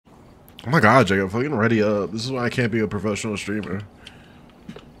Oh my god, Jacob, fucking ready up. This is why I can't be a professional streamer.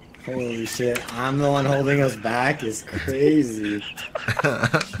 Holy shit, I'm the one holding us back? Is crazy.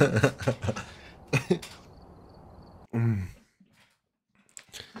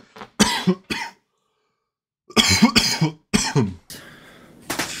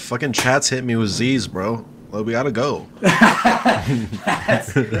 Fucking chats hit me with Z's, bro. Well, we gotta go.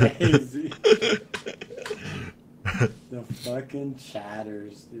 That's crazy. The fucking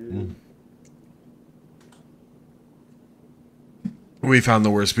chatters, dude. We found the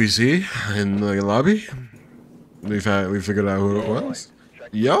worst PC in the lobby. We figured out who it was.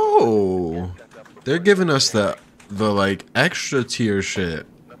 Yo, they're giving us the like extra tier shit.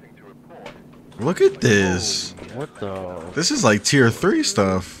 Look at this. What the? This is like tier 3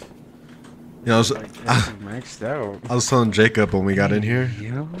 stuff. You know, maxed out. I was telling Jacob when we got in here.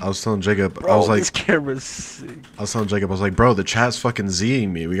 I was telling Jacob, I was like, this camera's sick. I was telling Jacob, I was like, bro, the chat's fucking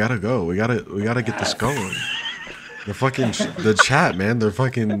Zing me. We gotta go. We gotta get this going. The fucking the chat, man.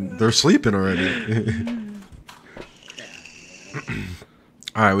 They're sleeping already.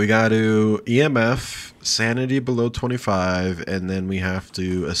 All right, we gotta EMF, sanity below 25, and then we have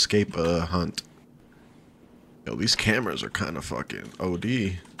to escape a hunt. Yo, these cameras are kind of fucking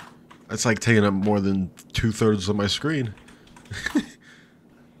OD. That's like taking up more than 2/3 of my screen.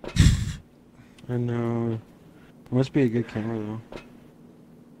 I know. It must be a good camera though.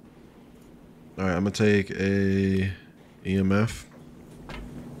 Alright, I'm gonna take a EMF.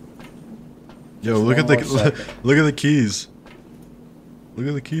 Yo, look at the look at the keys. Look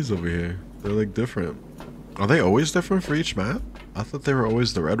at the keys over here. They're like different. Are they always different for each map? I thought they were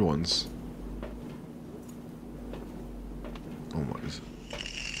always the red ones. Oh my.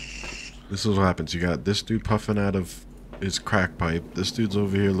 This is what happens. You got this dude puffing out of his crack pipe. This dude's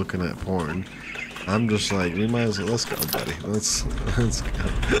over here looking at porn. I'm just like, we might as well, let's go, buddy. Let's go.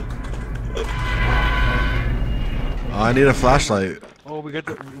 Oh, I need a flashlight. Oh, we got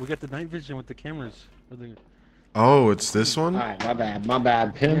the night vision with the cameras. Oh, it's this one? Alright, my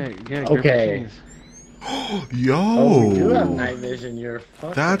bad, Pimp. Yeah, okay. Yo! Oh, we do have night vision, you're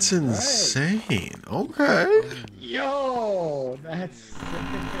fucking That's insane. Right. Okay. Yo, that's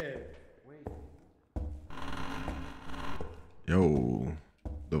sick. Yo,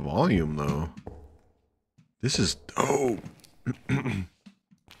 the volume though. This is dope.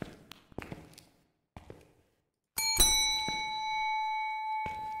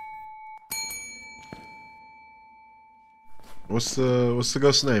 What's the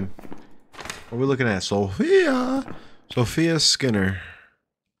ghost's name? What are we looking at? Sophia. Sophia Skinner.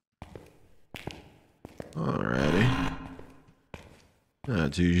 Alrighty.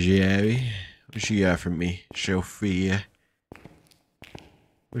 Not too shabby. What you got for me, Sophia?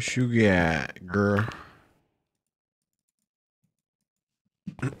 What you got, girl?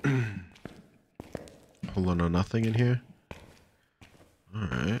 Hold on, nothing in here?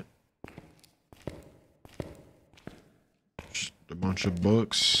 Alright. Just a bunch of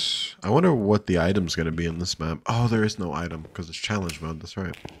books. I wonder what the item's gonna be in this map. Oh, there is no item, because it's challenge mode, that's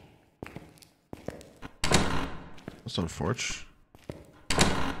right. That's unfortunate.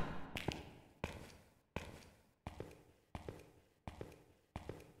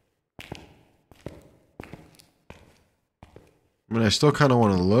 I mean, I still kind of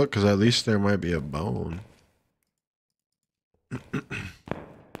want to look, because at least there might be a bone.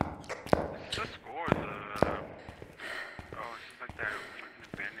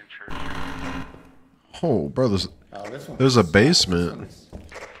 Oh, bro, there's a basement.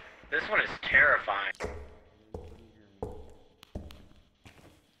 This one is terrifying.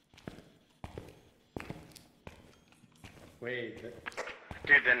 Wait.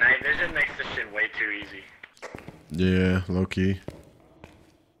 Dude, the night vision makes this shit way too easy. Yeah, low key.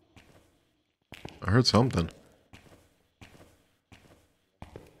 I heard something.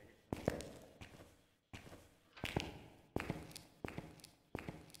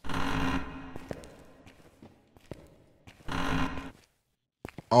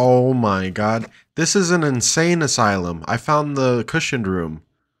 Oh my god. This is an insane asylum. I found the cushioned room.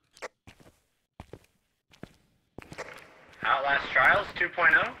 Outlast Trials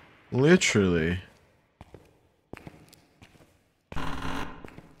 2.0? Literally.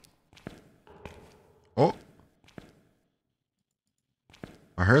 Oh.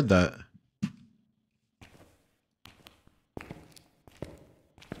 I heard that.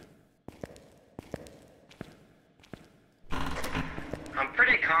 I'm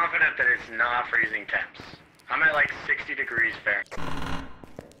pretty confident that it's not freezing temps. I'm at like 60 degrees Fahrenheit.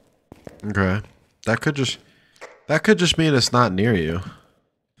 Okay. That could just mean it's not near you.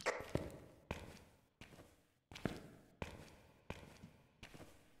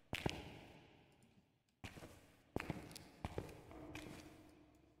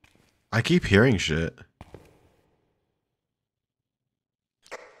 I keep hearing shit.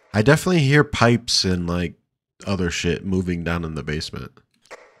 I definitely hear pipes and like other shit moving down in the basement.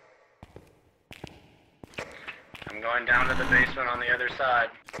 I'm going down to the basement on the other side.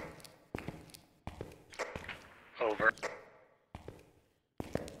 Over.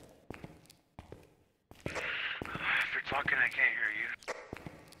 If you're talking, I can't hear you.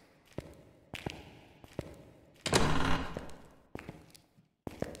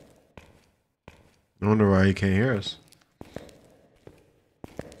 I wonder why you can't hear us.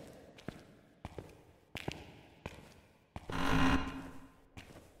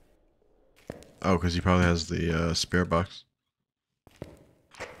 Oh, because he probably has the spare box.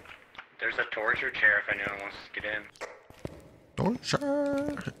 There's a torture chair if anyone wants to get in.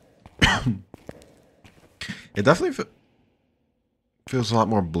 Torture. It definitely feels a lot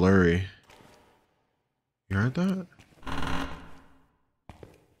more blurry. You heard that?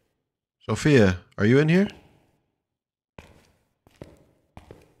 Sophia, are you in here?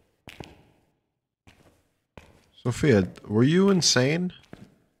 Sophia, were you insane?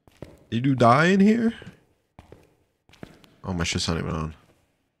 Did you die in here? Oh, my shit's not even on.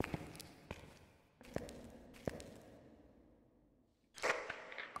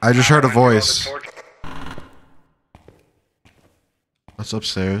 I just heard a voice. What's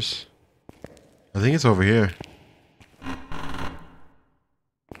upstairs? I think it's over here.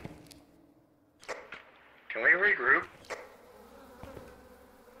 Can we regroup?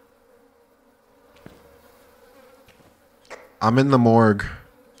 I'm in the morgue.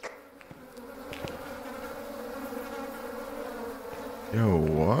 Yo,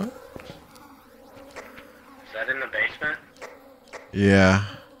 what? Is that in the basement? Yeah.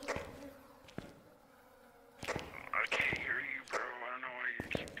 I can't hear you, bro. I don't know why you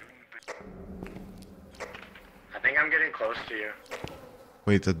keep doing that. I think I'm getting close to you.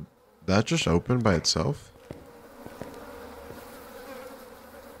 Wait, did that just open by itself?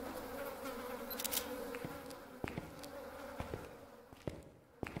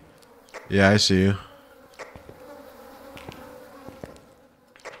 Yeah, I see you.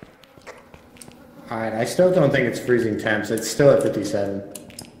 Alright, I still don't think it's freezing temps. It's still at 57.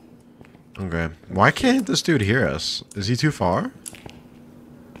 Okay. Why can't this dude hear us? Is he too far?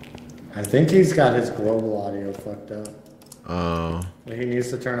 I think he's got his global audio fucked up. Oh. He needs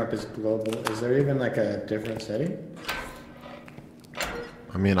to turn up his global. Is there even like a different setting?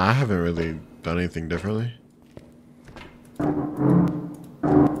 I mean, I haven't really done anything differently.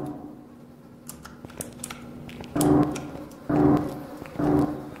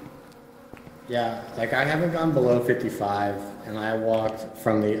 Yeah, like I haven't gone below 55, and I walked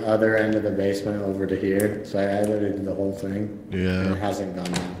from the other end of the basement over to here, so I literally did the whole thing. Yeah. And it hasn't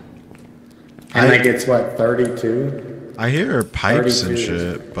gone down. And like it's what, 32? I hear pipes and 32.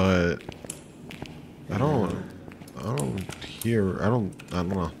 shit, but I don't know.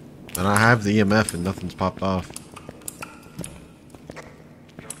 And I have the EMF and nothing's popped off.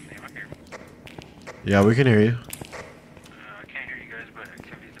 Yeah, we can hear you. I can't hear you guys, but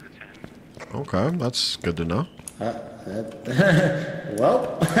activities to the 10. Okay, that's good to know.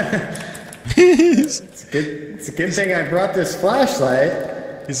 Well, it's a good thing I brought this flashlight.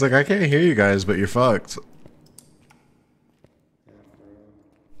 He's like, I can't hear you guys, but you're fucked.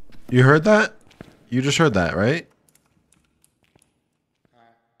 You heard that? You just heard that, right?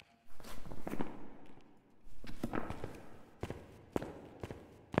 I'm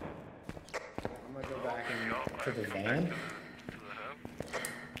gonna go back to the van.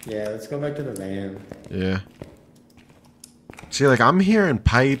 Yeah, let's go back to the van. Yeah. See, like, I'm hearing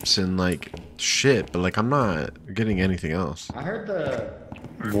pipes and, like, shit, but, like, I'm not getting anything else. I heard the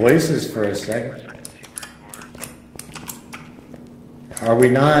voices for a second. Are we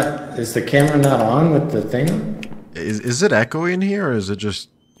not? Is the camera not on with the thing? Is it echoing in here, or is it just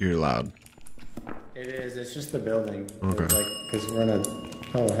you're loud? It is. It's just the building. Okay. It's like, because we're in a.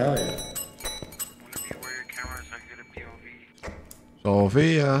 Oh, hell yeah.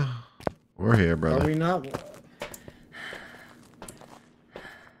 Sophia, we're here, brother. Are we not?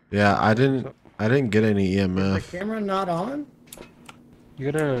 Yeah, I didn't get any EMF. Is the camera not on?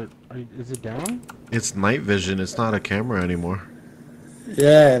 You gotta. Is it down? It's night vision. It's not a camera anymore.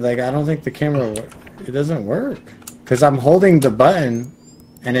 Yeah, like I don't think the camera. It doesn't work. Because I'm holding the button,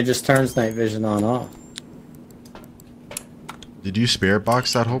 and it just turns night vision on off. Did you spirit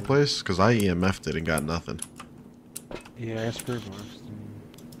box that whole place? Because I EMF'd it and got nothing. Yeah, I spirit boxed.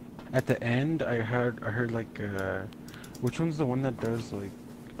 At the end, I heard like, which one's the one that does like,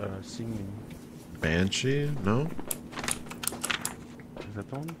 singing? Banshee? No? Is that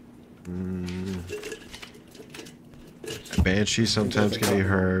the one? Banshee sometimes can be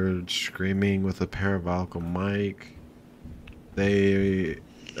heard screaming with a parabolical mic. They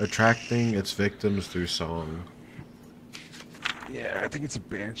attracting its victims through song. Yeah, I think it's a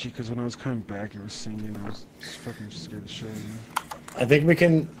banshee because when I was coming back, it was singing. I was just fucking scared to show you. I think we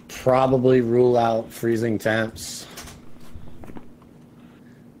can probably rule out freezing temps.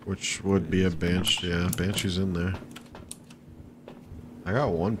 Which would be a banshee. Yeah, banshee's in there. I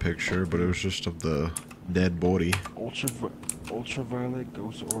got one picture, but it was just of the dead body. Ultraviolet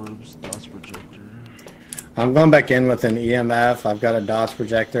ghost orbs, dots projector. I'm going back in with an EMF. I've got a dots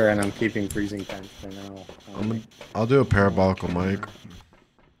projector, and I'm keeping freezing temps for now. I'll do a parabolical mic.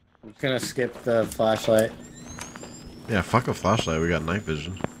 I'm just gonna skip the flashlight. Yeah, fuck a flashlight. We got night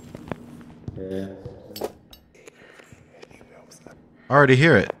vision. Yeah. I already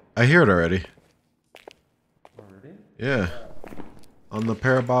hear it. I hear it already. Already? Yeah. On the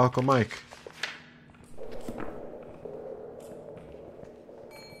parabolical mic.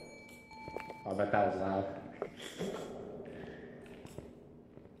 I bet that was loud.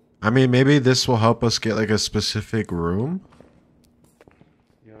 I mean, maybe this will help us get like a specific room.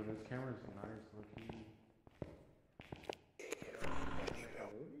 Yo, this camera's nice, looking.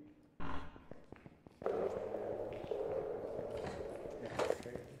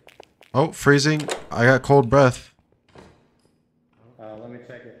 Oh, freezing. I got cold breath. Let me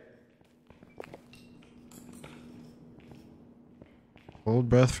check it. Cold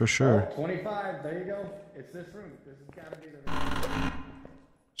breath for sure. Oh, 25. There you go. It's this room. This has got to be the room.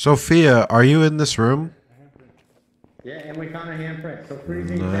 Sophia, are you in this room? Yeah, and we found a handprint. So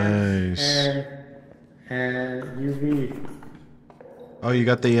freezing Nice. temps and UV. Oh, you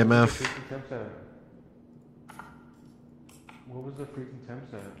got the EMF. What was the freezing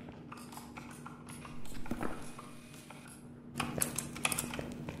temps at?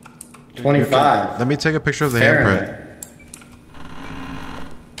 $25. Let me take a picture of the Fahrenheit. handprint.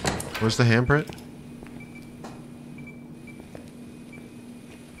 Where's the handprint?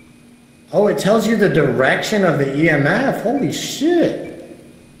 Oh, it tells you the direction of the EMF. Holy shit.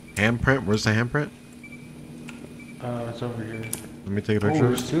 Handprint? Where's the handprint? It's over here. Let me take a Oh, picture.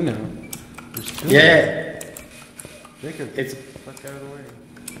 there's two now. There's two. Yeah. Jacob, It's. fuck out of the way.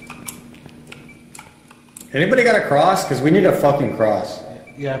 Anybody got a cross? Because we need a fucking cross.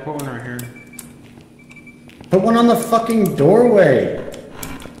 Yeah, I put one right here. Put one on the fucking doorway.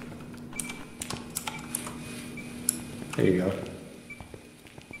 There you go.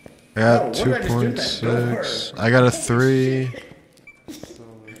 I got Oh, what did I just do with that 2.6. door? I got a 3. So,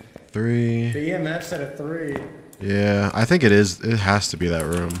 3. The EMF's at a 3. Yeah, I think it is. It has to be that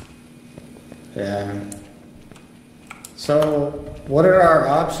room. Yeah. So, what are our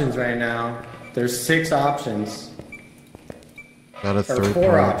options right now? There's 6 options. Got a Or 3.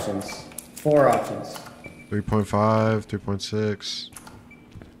 4 options. 4 options. 3.5, 3.6.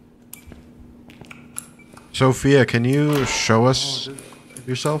 Sophia, can you show us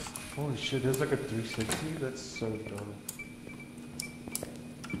yourself? holy shit, there's like a 360? That's so dope.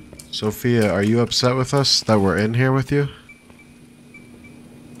 Sophia, are you upset with us that we're in here with you?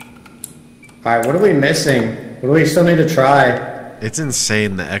 Alright, what are we missing? What do we still need to try? It's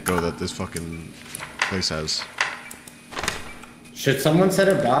insane the echo that this fucking place has. Should someone set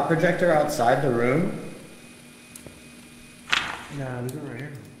a dot projector outside the room? Nah, there's one right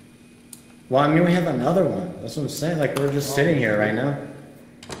here. Well, I mean, we have another one. That's what I'm saying. Like, we're just sitting here right now.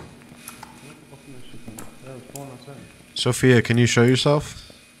 That was going outside. Sophia, can you show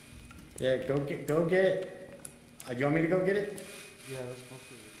yourself? Yeah, go get. You want me to go get it? Yeah, that's supposed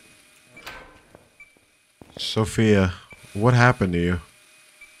to be. Sophia, what happened to you?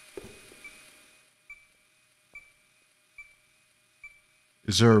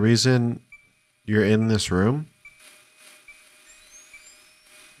 Is there a reason you're in this room?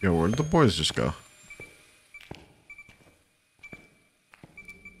 Yo, where did the boys just go?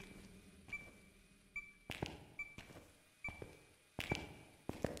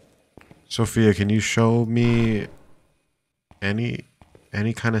 Sophia, can you show me any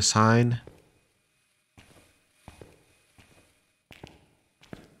kind of sign?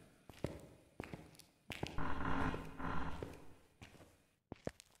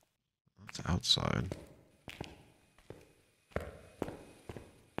 It's outside.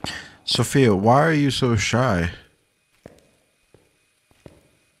 Sophia, why are you so shy?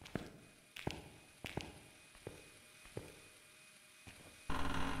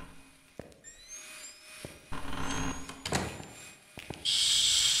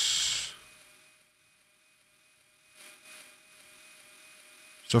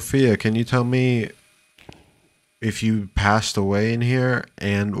 Sophia, can you tell me if you passed away in here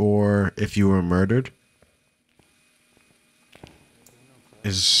and or if you were murdered?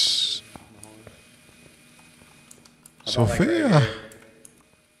 Is How about, like, right Sophia? here?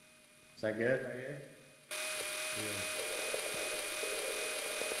 Is that good right here?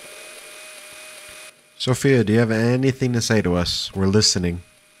 Sophia, do you have anything to say to us? We're listening.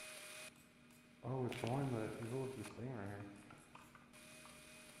 Oh, it's on the middle of this thing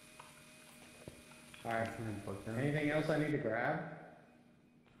right Alright. here. Anything else I need to grab?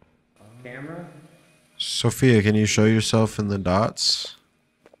 Camera? Sophia, can you show yourself in the dots?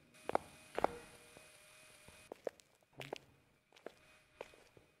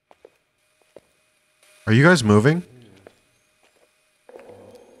 Are you guys moving?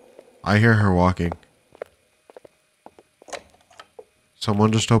 I hear her walking.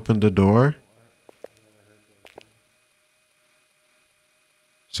 Someone just opened the door.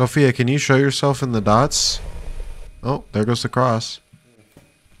 Sophia, can you show yourself in the dots? Oh, there goes the cross.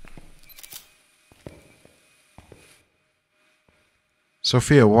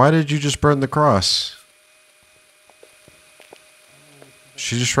 Sophia, why did you just burn the cross?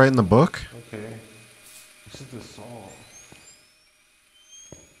 She just writing the book? Okay. This is the salt.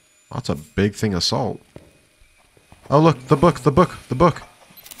 That's a big thing of salt. Oh, look, the book.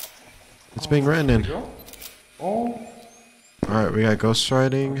 It's being written in. Oh. Alright, we got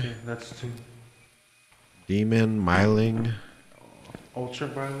ghostwriting, Okay, that's 2. demon, myling.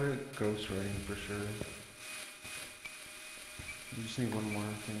 Ultraviolet, ghost writing for sure. You just need one more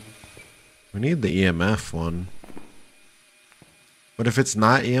thing. We need the EMF one. But if it's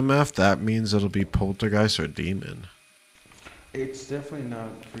not EMF, that means it'll be poltergeist or demon. It's definitely not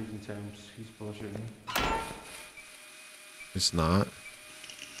freezing temps. He's bullshitting. It's not.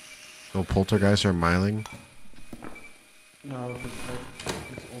 No poltergeist or myling. No,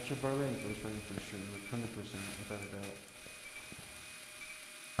 it's ultraviolet and ghost writing for sure. Like 100%, without a doubt.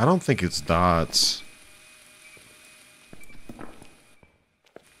 I don't think it's dots. Did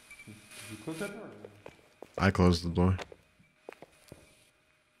you close that door? I closed the door.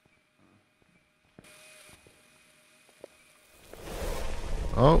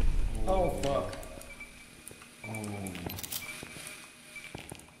 Oh, Oh, fuck. Oh.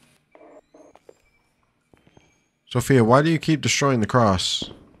 Sophia, why do you keep destroying the cross?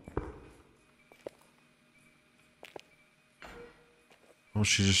 Oh,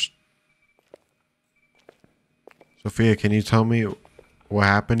 she just... Sophia, can you tell me what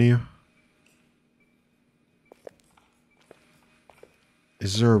happened to you?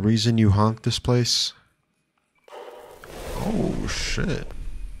 Is there a reason you haunt this place? Oh, shit.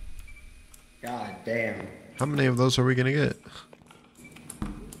 God damn. How many of those are we gonna get?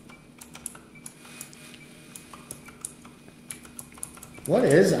 What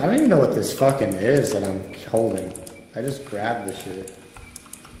is? I don't even know what this fucking is that I'm holding. I just grabbed the shit.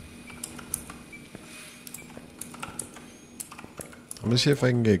 Let me see if I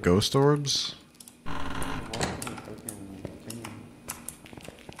can get ghost orbs.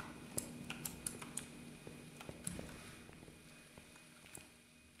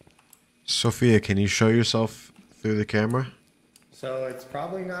 Sophia, can you show yourself through the camera? So it's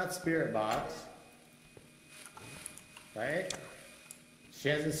probably not spirit box. Right? She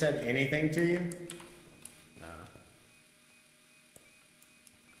hasn't said anything to you?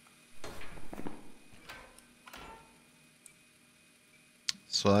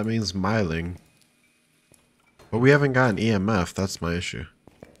 So that means myling. But we haven't gotten EMF, that's my issue.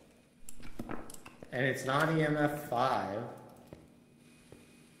 And it's not EMF 5.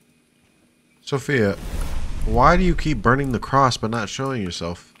 Sophia, why do you keep burning the cross but not showing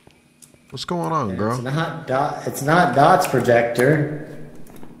yourself? What's going on, girl? It's not Dot's projector.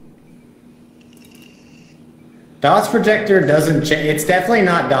 Dot's projector doesn't change. It's definitely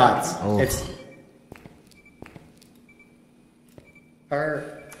not Dot's. Oh. It's or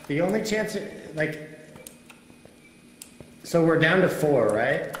the only chance, like, so we're down to 4,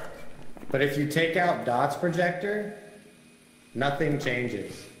 right? But if you take out Dot's projector, nothing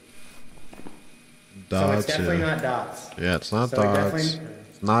changes. So Dots, it's definitely yeah. not Dot's. Yeah, it's not So dots. definitely-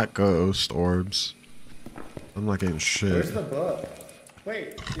 It's not ghost orbs. I'm not getting shit. Where's the book?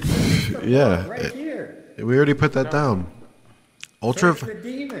 Wait, it's the Yeah, book right here. We already put that down. Ultra, It's the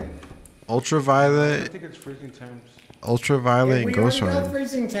demon. I ultraviolet, think it's freezing temps. ultraviolet, and We ghost already got writing.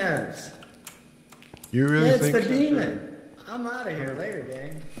 freezing temps. You really Yeah, it's think? the demon. I'm out of here later,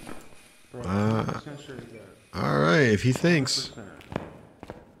 gang. Bro, Uh, 100% sure it's that. All right, if he thinks. 100%.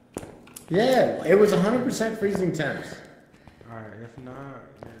 Yeah, it was 100% freezing temps. Alright, if not,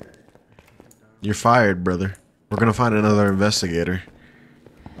 You're fired, brother. We're gonna find another investigator.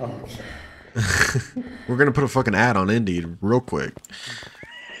 Oh, We're gonna put a fucking ad on Indeed real quick.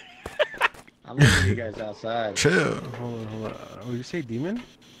 I'm leaving you guys outside. Chill. Hold on. Oh, you say demon?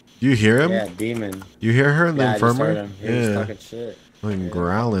 You hear him? Yeah, demon. You hear her in the Yeah, I just infirmary? heard him. He was talking shit. Like Yeah,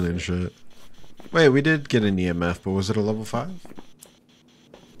 growling and shit. Wait, we did get an EMF, but was it a level 5?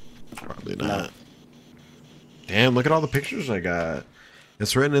 Probably not. No. Damn, look at all the pictures I got.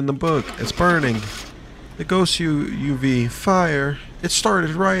 It's written in the book. It's burning. The ghost UV fire. It started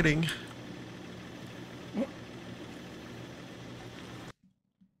writing.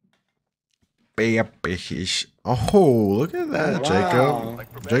 Oh, look at that, Wow.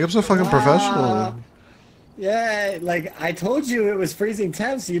 Jacob. Jacob's a fucking professional. Yeah, like I told you it was freezing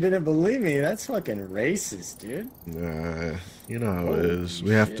temps. You didn't believe me. That's fucking racist, dude. You know how it is.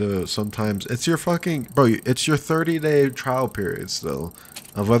 We have to sometimes. It's your fucking bro. It's your 30-day trial period still,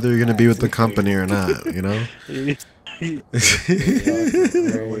 of whether you're gonna be with the company or not. You know.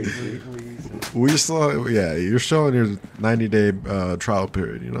 We still, yeah. You're still in your 90-day trial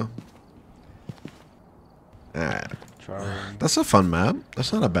period. You know. That's a fun map.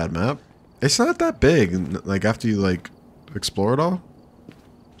 That's not a bad map. It's not that big. Like after you like explore it all.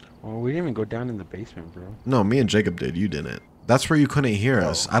 Well, we didn't even go down in the basement, bro. No, me and Jacob did. You didn't. That's where you couldn't hear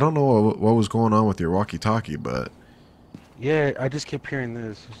us. I don't know what was going on with your walkie-talkie, but Yeah, I just kept hearing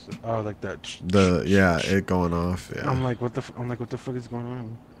this. Oh, like that. it going off. Yeah. I'm like, what the fuck is going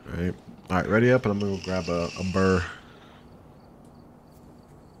on? Right. All right, ready up, and I'm gonna go grab a burr.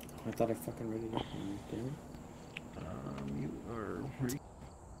 I thought I fucking ready up. You are.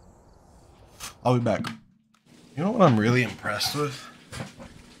 I'll be back. You know what I'm really impressed with?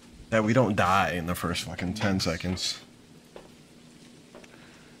 That we don't die in the first fucking 10 seconds.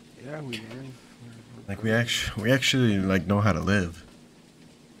 Yeah, we learned. Like we actually like know how to live.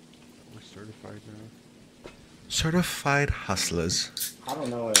 We're certified now. Certified hustlers. I don't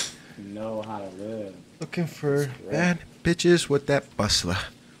know if you know how to live. Looking for bad bitches with that bustler.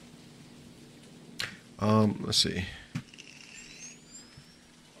 Let's see.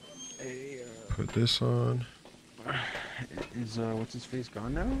 Put this on. Is what's his face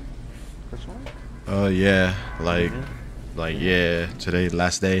gone now? This one? Yeah, yeah. Today,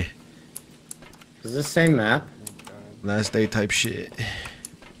 last day. Is this same map? Last day type shit.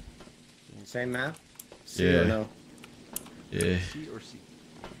 Same map? C or no? Yeah. C or C?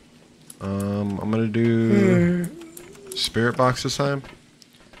 I'm gonna do spirit box this time.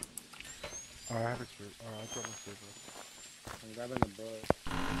 Oh, I have a spirit. Oh, I got my spirit box. I'm grabbing the book.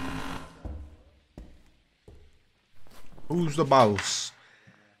 Who's the boss?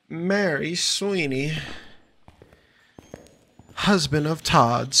 Mary Sweeney. Husband of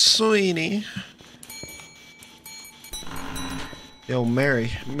Todd Sweeney. Yo, Mary.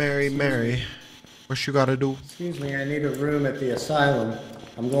 What you gotta do? Excuse me, I need a room at the asylum.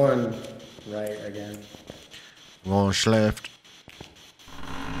 I'm going right again. Long left.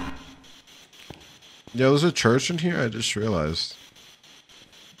 Yeah, there's a church in here, I just realized.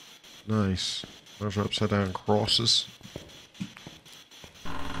 Nice. Those are upside down crosses.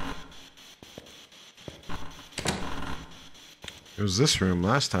 It was this room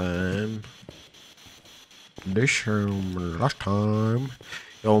last time. This room last time.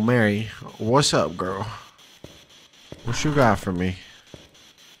 Yo, Mary, what's up, girl? What you got for me?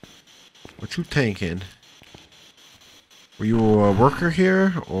 What you thinking? Were you a worker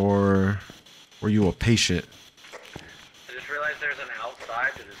here, or were you a patient? I just realized there's an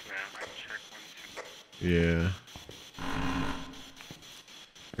outside to this map. I can check one too. Yeah.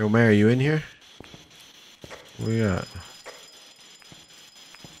 Yo, Mary, you in here? What we got?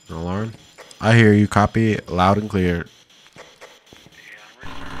 An alarm? I hear you. Copy loud and clear. Yeah, I'm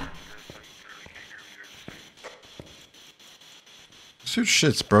restarting this. I really can't hear what you're saying. This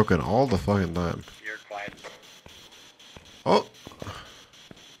shit's broken all the fucking time. You're quiet. Oh.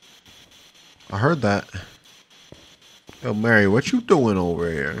 I heard that. Yo, Mary, what you doing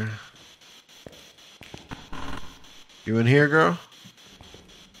over here? You in here, girl?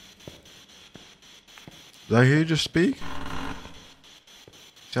 Did I hear you just speak?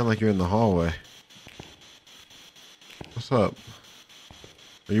 Sound like you're in the hallway. What's up?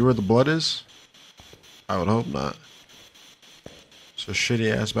 Are you where the blood is? I would hope not. It's a shitty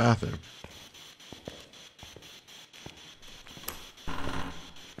ass bathroom.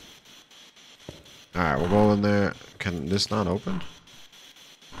 Alright, we'll go in there. Can this not open?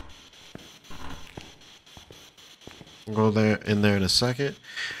 We'll go there in there in a second.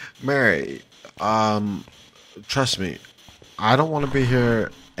 Mary, trust me, I don't want to be here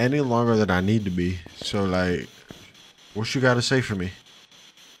any longer than I need to be. So, like, what you got to say for me?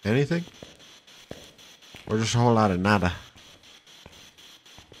 Anything? Or just a whole lot of nada?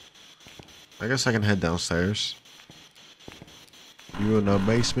 I guess I can head downstairs. You in the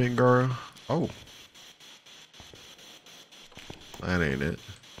basement, girl? Oh. That ain't it.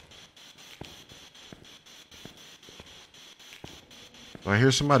 Do I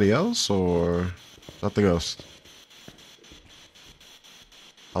hear somebody else or is that the ghost?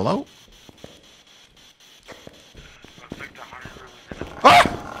 Hello? Looks like the hunter was in a Ah!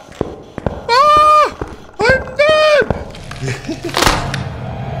 Ah! I'm dead!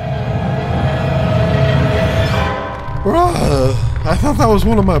 Bruh, I thought that was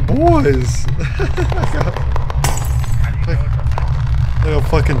one of my boys. Like a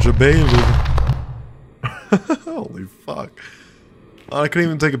fucking jabated. Holy fuck. I couldn't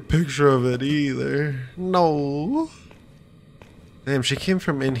even take a picture of it either. No. Damn, she came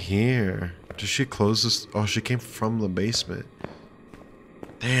from in here. Did she close this? Oh, she came from the basement.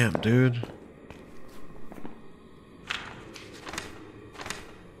 Damn, dude.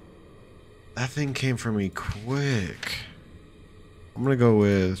 That thing came for me quick. I'm gonna go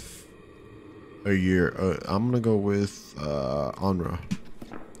with a year. I'm gonna go with Onra.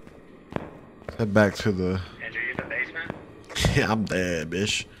 Head back to the. Andrew, you in the basement? Yeah, I'm dead,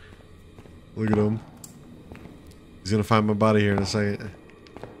 bitch. Look at him. He's gonna find my body here in a second.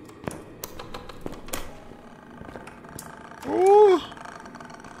 Ooh.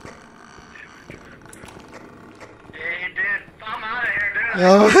 Yeah, you did. I'm out of here, dude.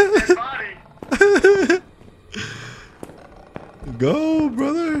 Oh. Dead body. Go,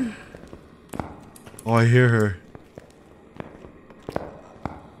 brother. Oh, I hear her.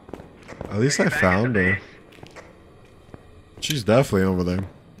 At least I found her. She's definitely over there.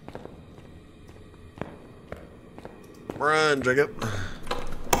 Run, Jacob.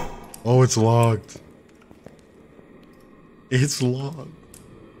 Oh, it's locked. It's locked.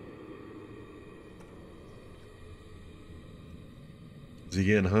 Is he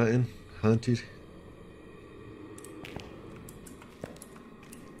getting hunted?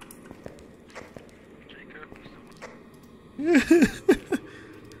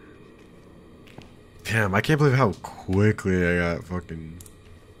 Damn, I can't believe how quickly I got fucking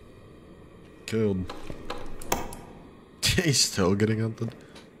killed. He's still getting hunted.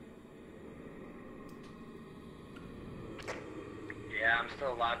 Yeah, I'm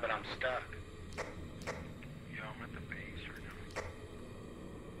still alive, but I'm stuck. Yo, I'm at the base right now.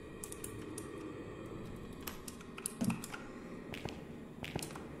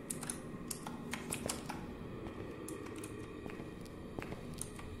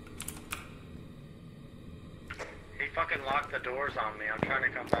 He fucking locked the doors on me. I'm trying to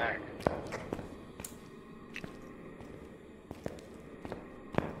come back.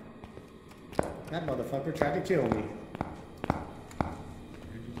 That motherfucker tried to kill me.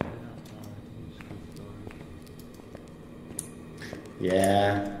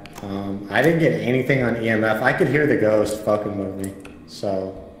 Yeah. I didn't get anything on EMF. I could hear the ghost fucking with me.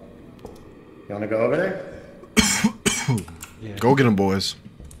 So, you want to go over there? Yeah. Go get him, boys.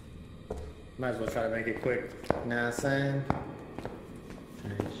 Might as well try to make it quick. Know what I'm saying?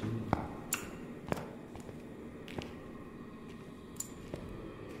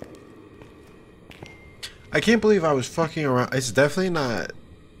 I can't believe I was fucking around. It's definitely not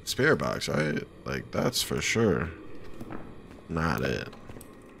Spirit Box, right? Like, that's for sure not it.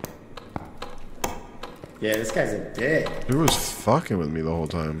 Yeah, this guy's a dick. He was fucking with me the whole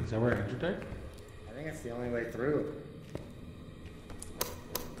time. Is that where Andrew died? I think that's the only way through.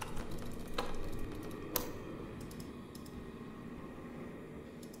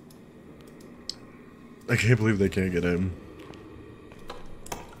 I can't believe they can't get in.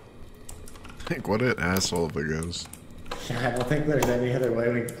 Like, what an asshole of a ghost. Yeah, I don't think there's any other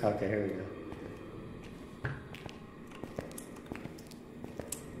way we... Okay, here we go.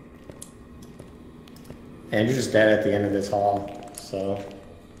 Andrew's just dead at the end of this hall, so...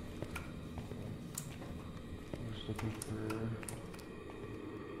 I'm just looking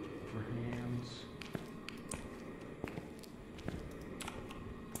for hands.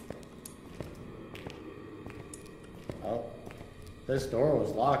 Oh. This door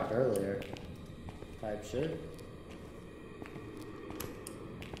was locked earlier. Type shit.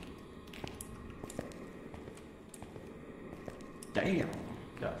 Damn.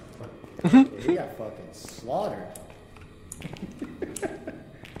 God, fuck. Yeah, he got fucking slaughtered.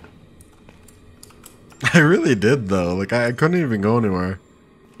 I really did, though. Like, I couldn't even go anywhere.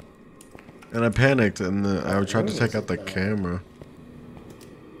 And I panicked, and I tried to take out the camera.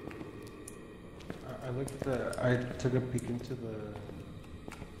 I looked at I took a peek into the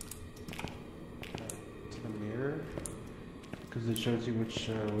mirror because it shows you which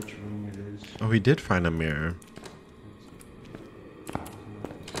room it is. Oh, he did find a mirror.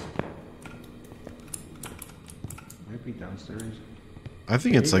 Might be downstairs. I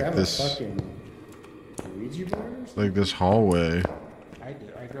think Did it's you like grab a this, fucking Ouija board or something? Like this hallway. I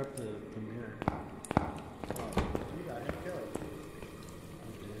did. I grabbed the mirror. Dude, I didn't kill it.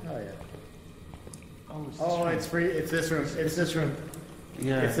 Oh yeah. Oh, it's Oh, it's free. It's this room. It's this room.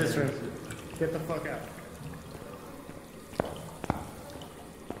 yeah. It's this room. Get the fuck out.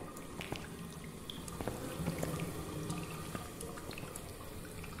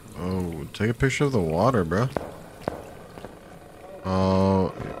 Oh, take a picture of the water, bro.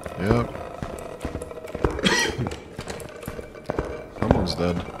 Oh, yep. Someone's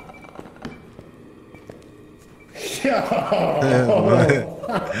dead.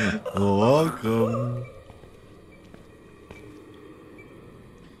 Welcome.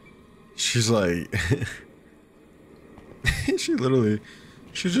 She's like, she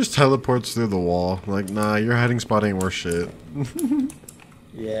just teleports through the wall. Like, nah, your hiding spot ain't worth shit.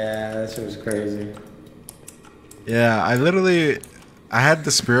 Yeah, that shit was crazy. Yeah, I had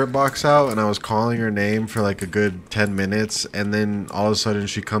the spirit box out and I was calling her name for like a good 10 minutes, and then all of a sudden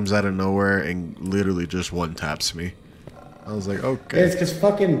she comes out of nowhere and literally just one taps me. I was like, okay. It's because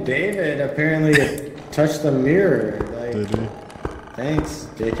fucking David apparently touched the mirror. Like, Did he? thanks,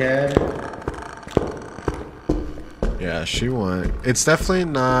 dickhead. Yeah, she won. It's definitely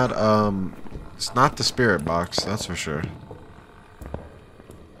not, it's not the spirit box, that's for sure.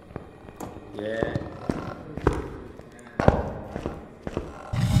 Yeah.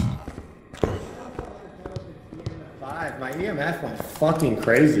 My EMF went fucking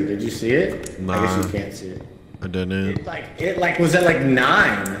crazy. Did you see it? I Nah. guess you can't see it. I didn't. It was at like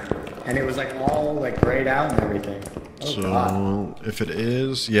 9, and it was like all like grayed out and everything. Oh, God. So, if it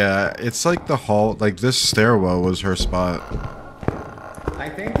is, yeah, it's like the hall, like this stairwell was her spot. I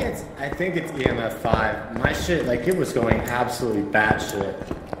think it's EMF 5. My shit, like it was going absolutely batshit.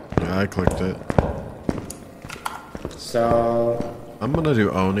 Yeah, I clicked it. So, I'm gonna do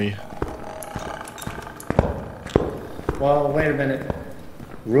Oni. well, wait a minute.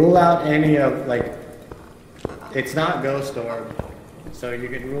 Rule out any of like. It's not Ghost Orb, so you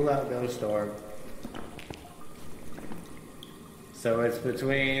can rule out Ghost Orb. So it's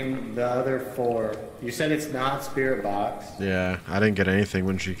between the other 4. You said it's not Spirit Box. Yeah, I didn't get anything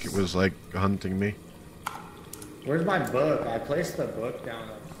when she was like hunting me. Where's my book? I placed the book down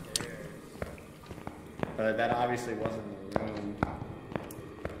upstairs. But that obviously wasn't the room.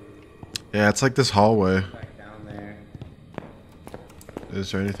 Yeah, it's like this hallway. Back down there.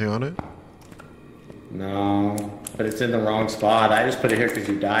 Is there anything on it? No, but it's in the wrong spot. I just put it here because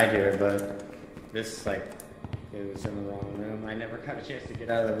you died here, but this, like, it was in the wrong room. I never got a chance to get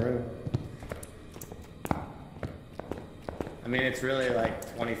out of the room. I mean, it's really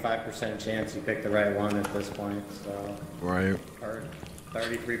like 25% chance you pick the right one at this point, so. Right. Or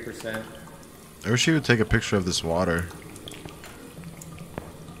 33%. I wish she would take a picture of this water.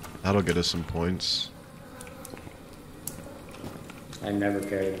 That'll get us some points. I never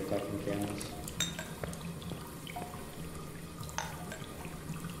carry the fucking cans.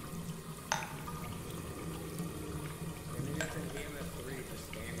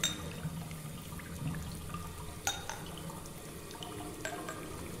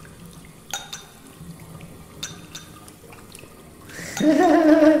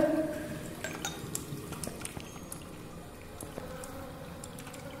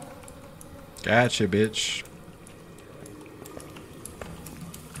 Gotcha, bitch.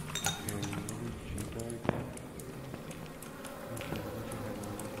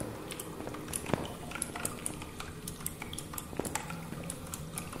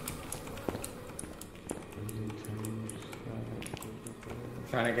 I'm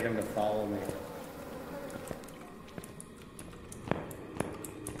trying to get him to follow me.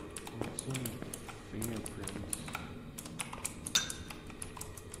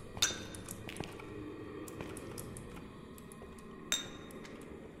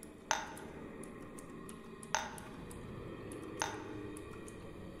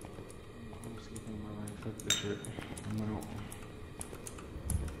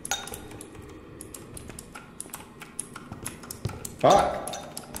 Fuck!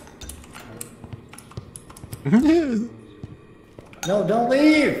 No, don't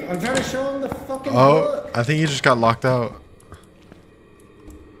leave! I'm trying to show him the fucking Oh, book! I think you just got locked out.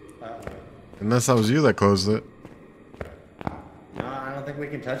 Unless that was you that closed it. No, I don't think we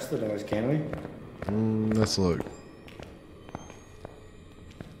can touch the doors, can we? Let's look.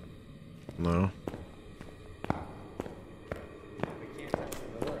 No. We can't touch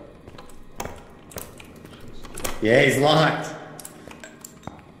the door. Yeah, he's locked.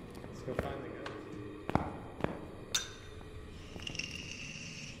 Let's go find the ghost.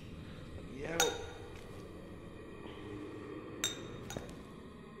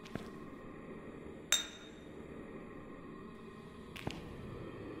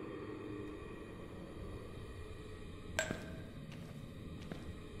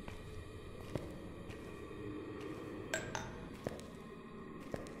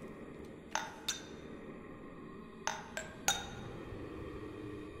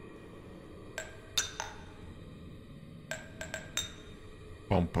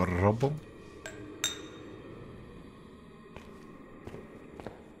 Bum.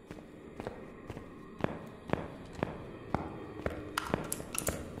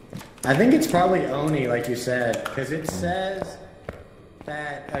 I think it's probably Oni, like you said, because it says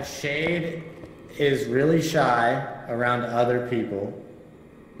that a shade is really shy around other people.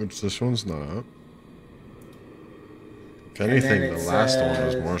 Which this one's not. If And anything, then the it last one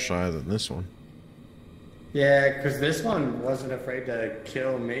was says- more shy than this one. Yeah, because this one wasn't afraid to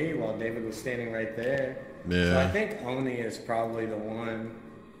kill me while David was standing right there. So I Yeah. think Oni is probably the one.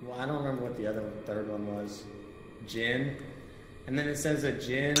 Well, I don't remember what the third one was. Jin. And then it says a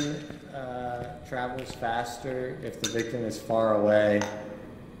Jin travels faster if the victim is far away.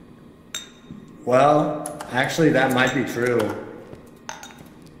 Well, actually, that might be true.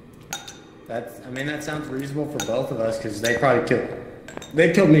 I mean, that sounds reasonable for both of us because they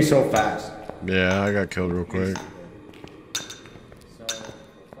killed me so fast. Yeah, I got killed real quick. So,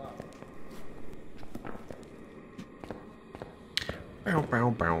 fuck.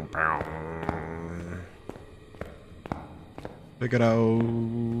 Bow. Pick it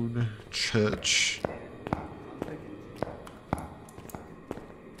out. Church.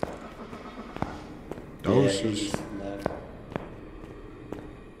 Doses.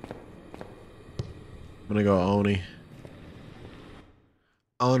 I'm gonna go Oni.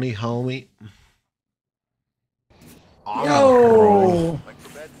 Oni, homie. Yo!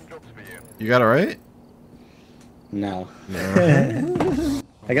 You got it right? No. No.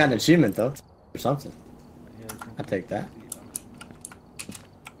 I got an achievement though, or something. I'll take that.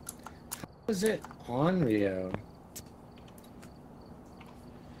 How was it on Rio?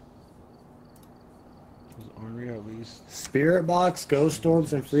 Was Oreo at least? Spirit box, ghost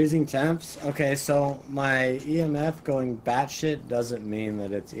storms, and freezing temps. Okay, so my EMF going batshit doesn't mean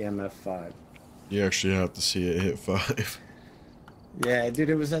that it's EMF 5. You actually have to see it hit 5. Yeah, dude,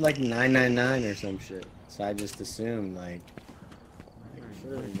 it was at like 999 or some shit. So I just assumed like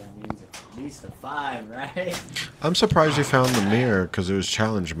surely that means it's at least a 5, right? I'm surprised you found the mirror because it was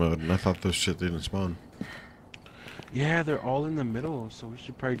challenge mode and I thought this shit didn't spawn. Yeah, they're all in the middle, so we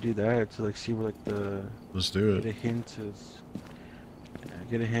should probably do that to like see where like the Let's do get a it. hint is. Yeah,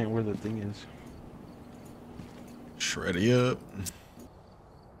 get a hint where the thing is. Shreddy up.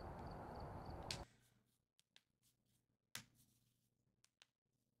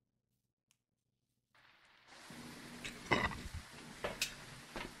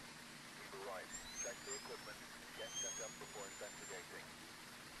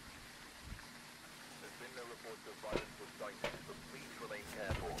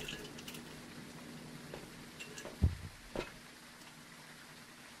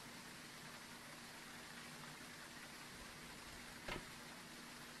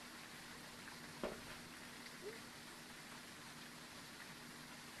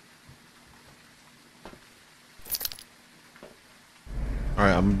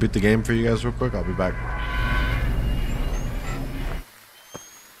 Alright, I'm gonna beat the game for you guys real quick. I'll be back.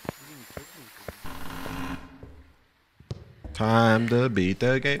 Time to beat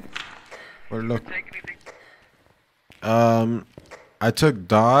the game. Or look. I took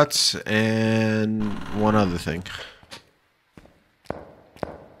dots and one other thing.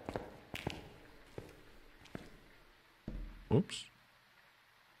 Oops.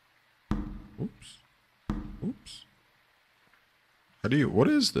 Oops. Oops. How do you, what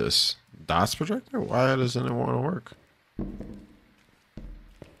is this? Dots projector? Why doesn't it want to work?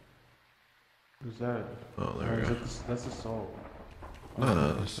 Who's that? Oh, there Or we is go. it that's the salt.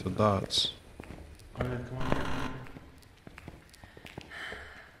 No, it's the dots. Oh, yeah, come on here.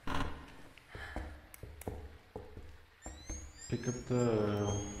 Pick up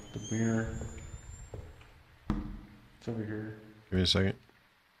the mirror. It's over here. Give me a second.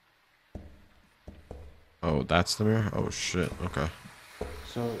 Oh, that's the mirror? Oh, shit. Okay.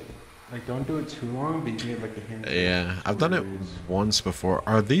 So, like, don't do it too long, but you get like a hint. Yeah, I've done it where is. once before.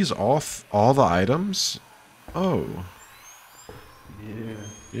 Are these all the items? Oh. Yeah.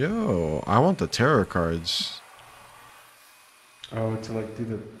 Yo, I want the tarot cards. Oh, to like do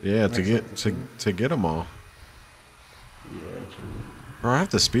the. Yeah, next, like, the thing? to get them all. Yeah, true. Bro, I have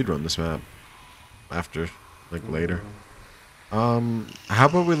to speedrun this map after, like, later. How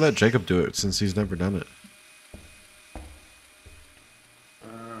about we let Jacob do it since he's never done it?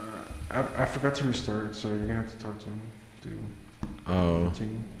 I forgot to restart, so you're gonna have to talk to him. Oh,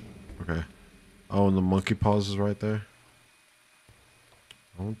 Continue. okay. Oh, and the monkey paws is right there.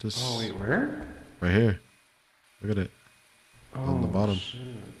 I want this Oh wait, where? right here. Look at it. Oh, On the bottom. Shit.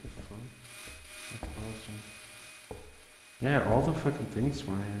 What the fuck? That's awesome. Yeah, all the fucking things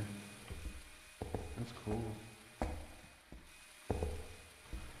spawn here. That's cool.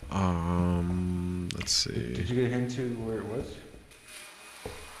 Let's see. Did you get into where it was?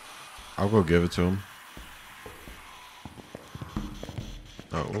 I'll go give it to him.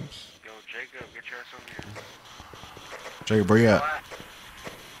 Oh, whoops. Yo, Jacob, get your ass over here. Jacob, where you at?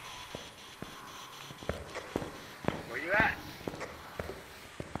 Where you at?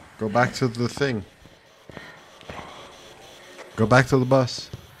 Go back to the thing. Go back to the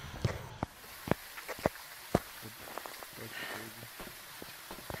bus.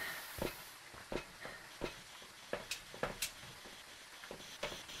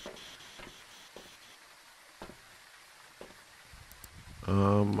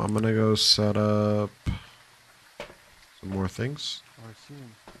 I'm gonna go set up some more things. Oh, I see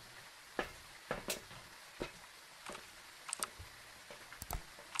him.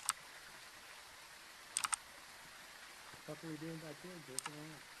 What are we doing back here?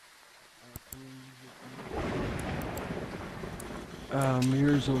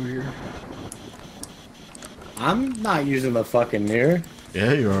 Mirrors over here. I'm not using the fucking mirror.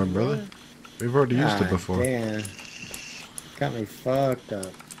 Yeah, you are, brother. We've already used it before. Damn. Got me fucked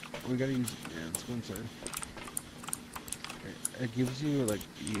up. We gotta use. Yeah, let's go inside. It gives you like,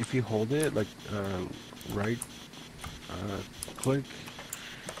 if you hold it like right click,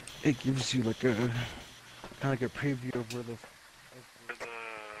 it gives you like a kind of like a preview of where the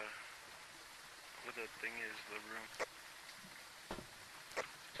thing is, the room.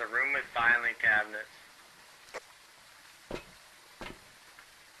 It's a room with filing cabinets.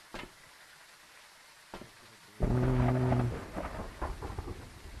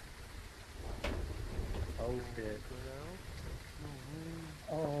 Oh shit.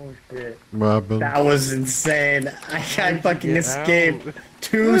 Oh shit. What happened? That was insane. I fucking escaped.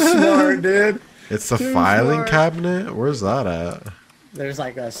 Too smart, dude. It's the Too filing smart. cabinet? Where's that at? There's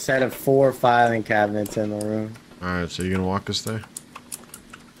like a set of 4 filing cabinets in the room. Alright, so you gonna walk us there?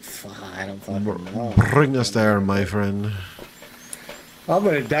 Fuck, I don't fucking know. Bring us there, my friend. I'm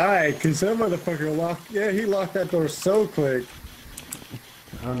gonna die because that motherfucker locked. Yeah, he locked that door so quick.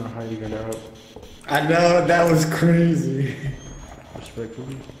 I don't know how you got out. I know, that was crazy.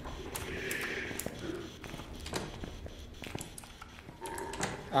 Respectfully.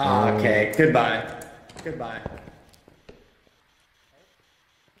 Ah, okay. Goodbye. Goodbye.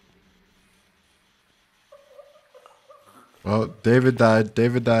 Well, David died.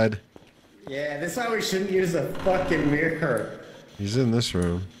 David died. Yeah, this is why we shouldn't use a fucking mirror. He's in this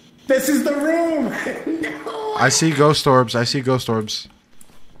room. This is the room! No! I see ghost orbs. I see ghost orbs.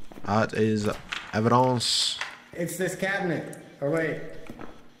 That is evidence. It's this cabinet. Or wait.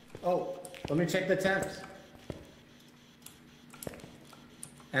 Oh, let me check the temps.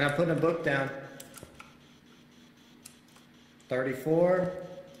 And I'm putting a book down. 34,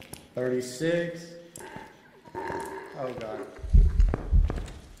 36. Oh god.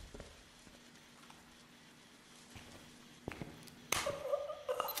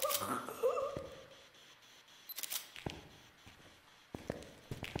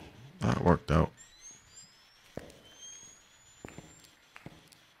 That worked out.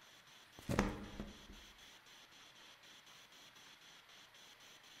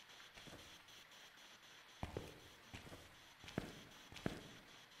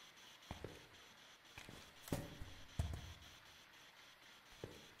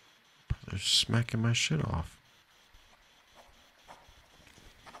 They're smacking my shit off.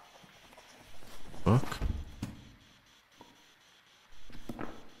 Book?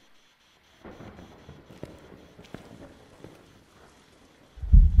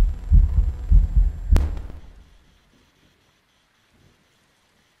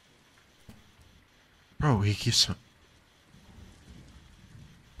 Bro, he keeps...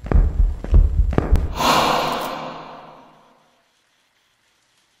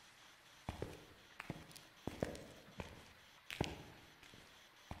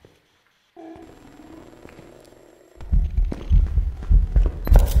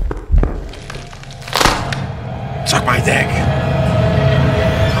 Suck my dick!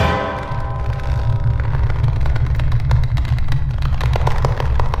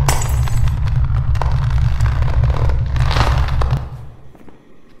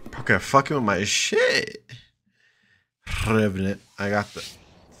 Okay, fucking with my shit. Revenant, I got the...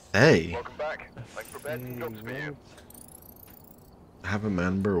 Hey. Welcome back. Like for bed, jokes for you. Have a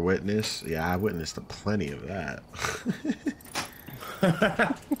member witness? Yeah, I witnessed plenty of that.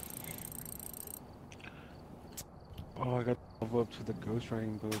 Oh, I got to level up to the ghost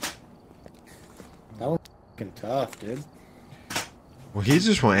writing book. That was fucking tough, dude. Well, he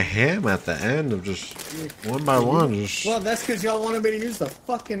just went ham at the end of just one by one. Just... Well, that's because y'all wanted me to use the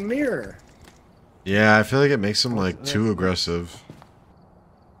fucking mirror. Yeah, I feel like it makes him like too aggressive.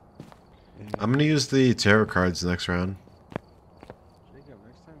 I'm gonna use the tarot cards next round. Jacob,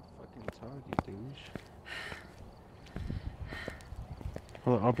 next time fucking talk, you douche.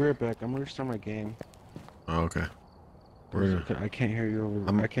 Hold on, I'll be right back. I'm gonna restart my game. Oh, okay. I can't hear you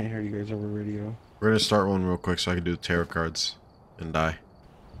over. I can't hear you guys over radio. We're gonna start one real quick so I can do the tarot cards and die.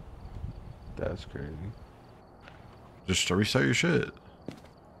 That's crazy. Just restart your shit.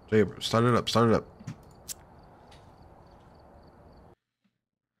 Jacob, start it up. Start it up.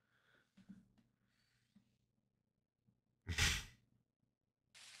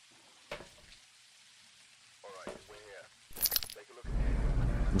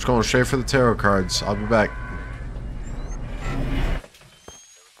 I'm just going straight for the tarot cards. I'll be back.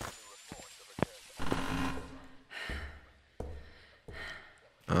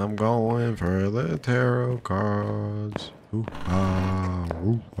 I'm going for the tarot cards. Ooh-ah,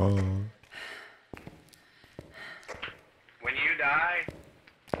 ooh-ah. When you die,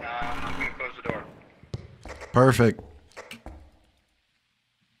 I'm gonna close the door. Perfect.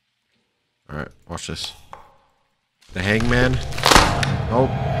 Alright, watch this. The hangman. Oh.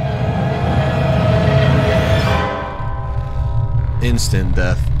 Instant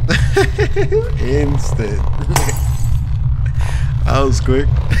death. Instant. That was quick.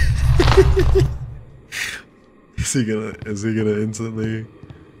 Is he gonna instantly,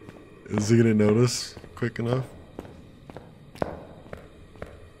 is he gonna notice quick enough?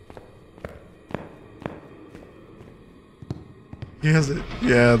 He has it.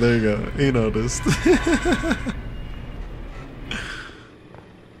 Yeah, there you go. He noticed.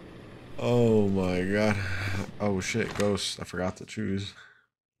 Oh my god. Oh shit, ghost. I forgot to choose.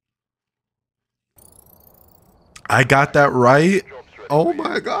 I got that right. Oh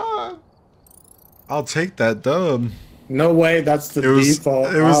my god. I'll take that dub. No way, that's the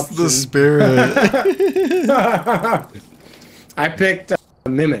default. It was option. the spirit. I picked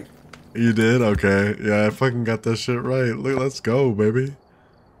Mimic. You did? Okay. Yeah, I fucking got that shit right. Look, let's go, baby.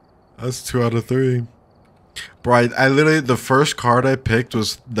 That's 2 out of 3. Bro, I literally, the first card I picked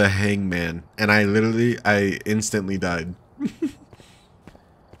was the Hangman. And I instantly died.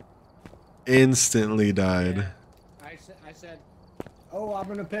 Instantly died. I said, oh, I'm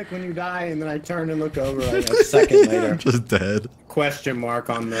gonna pick when you die, and then I turned and looked over like a second later. Just dead. Question mark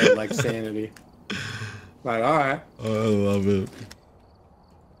on the like sanity. Like, all right. Oh, I love it.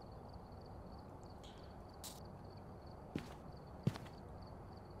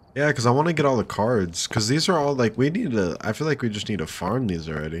 Yeah, because I want to get all the cards. Because these are all, like, we need to... I feel like we just need to farm these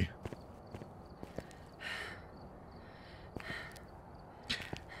already.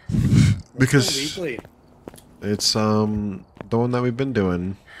 Because... it's, the one that we've been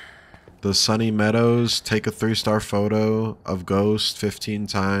doing. The Sunny Meadows, take a 3-star photo of Ghost 15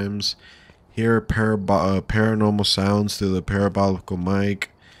 times. Hear paranormal sounds through the parabolical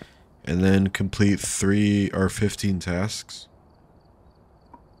mic. And then complete 3 or 15 tasks.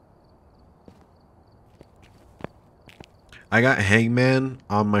 I got Hangman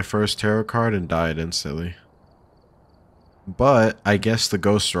on my first tarot card and died instantly. But I guessed the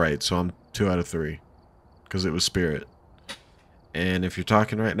ghost right, so I'm 2 out of 3. Because it was spirit. And if you're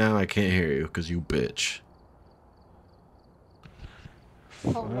talking right now, I can't hear you because you bitch.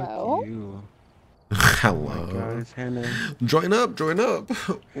 Hello? Fuck you. Hello. Oh my God, it's Hannah. Join up, join up.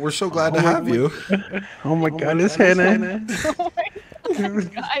 We're so glad to have you. Oh my God, it's Hannah. Oh my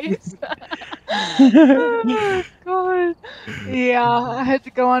god, guys. Oh god. Yeah, I had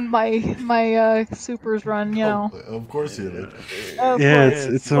to go on my supers run, you know. Of course you did. Of Yeah, course.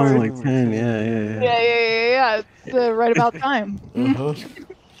 it's only like 10. Yeah. Yeah. It's right about time. Uh-huh.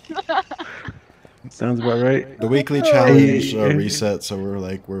 Sounds about right. The weekly challenge reset, so we're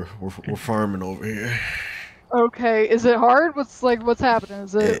like we're farming over here. Okay, is it hard? What's happening?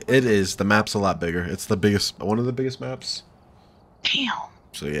 Is it? It is. The map's a lot bigger. It's the biggest, one of the biggest maps. Damn.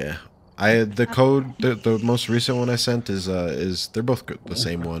 So yeah, the code, the most recent one I sent is they're both the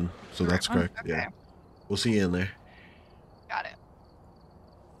same one, so that's correct. Okay. Yeah, we'll see you in there. Got it.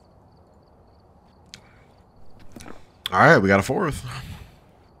 All right, we got a 4th.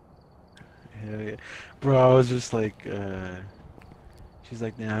 Hell yeah. Bro, I was just like, she's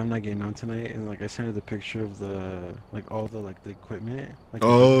like, nah, I'm not getting on tonight. And like, I sent her the picture of the, like, all the, like, the equipment. Like,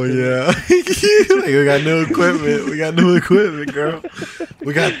 Oh yeah, like, we got new equipment. We got new equipment, girl.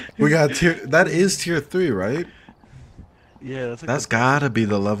 We got tier. That is tier 3, right? Yeah, that's like That's gotta be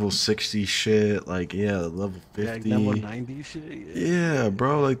the level 60 shit. Like yeah, level 50. like level 90 shit. Yeah,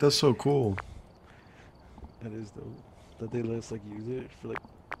 bro. Like that's so cool. That is dope. That they let us like use it for like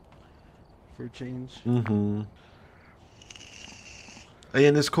for a change. Mm-hmm.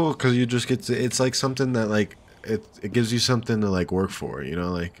 And it's cool because you just get to. It's like something that like it gives you something to like work for, you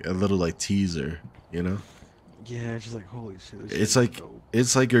know, like a little like teaser, you know. Yeah, it's just like holy shit. This It's shit is like dope.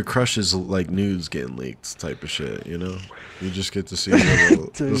 it's like your crush's like news getting leaked type of shit, you know. You just get to see a little,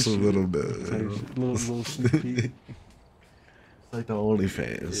 just a little bit, you know? Little sneak peek. It's like the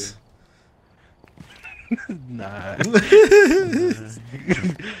OnlyFans. Nah.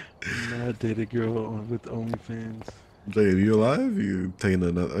 Nah, date a girl with OnlyFans. Dave, you alive? You taking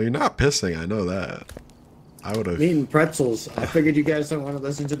another? You're not pissing. I know that. I would have. I'm eating pretzels. I figured you guys don't want to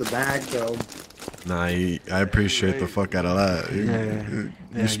listen to the bag, though. Nah, I appreciate the fuck out of that.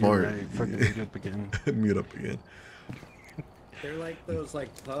 You're smart. Right. Fucking meet up again. Meet up again. They're like those like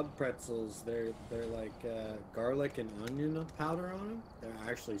pub pretzels. They're like garlic and onion powder on them. They're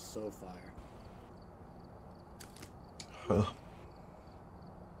actually so fire. Huh.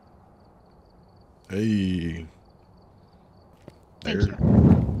 Hey. Thank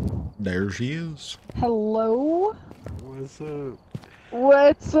you. There she is. Hello? What's up?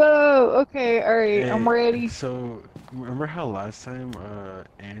 What's up? Okay, alright, I'm ready. So, remember how last time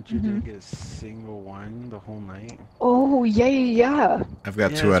Andrew didn't get a single one the whole night? Oh, yeah. I've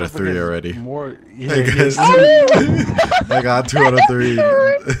got 2 out of 3 already. More, Hey guys, I got 2 out of 3.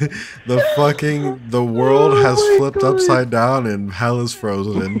 The world has flipped upside down and hell is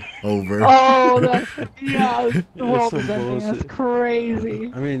frozen over. Oh, yeah, the world some is ending. That's bullshit.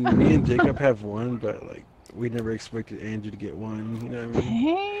 crazy. I mean, me and Jacob have one, but like, we never expected Andrew to get one. You know what I mean?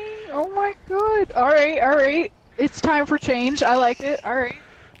 Dang, oh my god. Alright. It's time for change. I like it. Alright.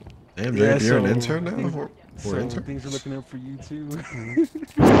 Damn, Yeah, Dave, you're an so intern now? things- We're So interns? things are looking up for you too.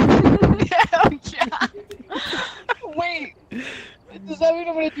 Yeah. Wait. Does that mean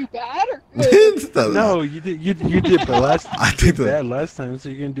I'm gonna do bad or good? No, you did, but last I you think did that- bad last time, so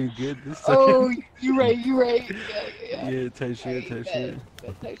you're gonna do good this time. Oh, you're right. Yeah. Yeah, tight shit. Tight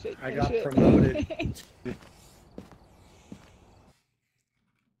shit. I got promoted.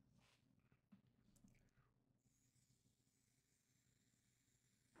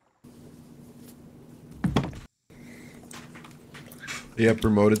 You got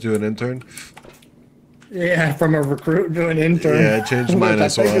promoted to an intern? Yeah, from a recruit to an intern. Yeah, I changed mine which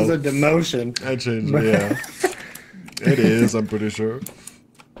as I think well. is a demotion. I changed it, yeah. It is, I'm pretty sure.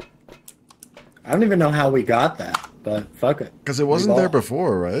 I don't even know how we got that, but fuck it. Because it wasn't We've there all-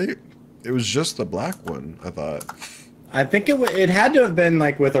 before, right? It was just the black one, I thought. I think it had to have been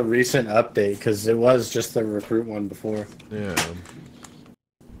like with a recent update because it was just the recruit one before. Yeah.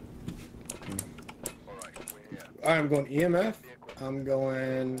 All right, I'm going EMF. I'm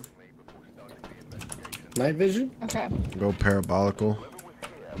going night vision. Okay. Go parabolical.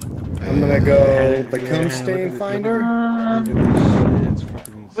 I'm gonna go the cum stain finder.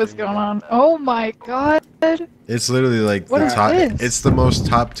 What's going on? Oh my god. It's literally like What the is top. this? It's the most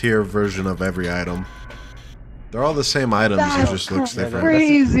top tier version of every item. They're all the same items. That's It just looks different.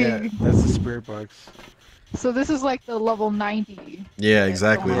 crazy. That's the spirit box. So this is like the level 90. Yeah,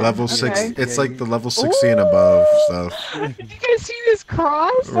 exactly. Okay. Level 6. Okay. It's like the level 60 and above stuff. Did you guys see this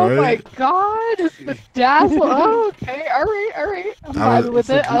cross? Oh my Right? god, it's bedazzled. Oh, okay, alright. I'm I vibing was- with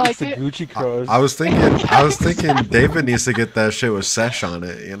it. I like It's the it. Gucci cross. I was thinking David needs to get that shit with Sesh on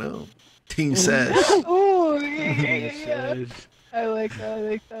it, you know? Team Sesh. Oh, yeah. I like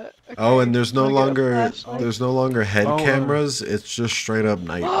that. Okay. Oh, and there's no Wanna get a longer flashlight? head Oh, cameras. It's just straight up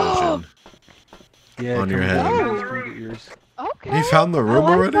night vision. Yeah, on your come head. your ears. Okay. You found the I room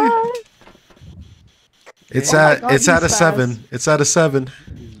like already? that. It's Oh my at God, it's at a he's 7. fast. It's at a 7.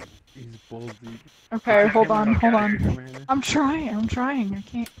 He's balls deep. Okay, hold on. Camera here. I'm trying. I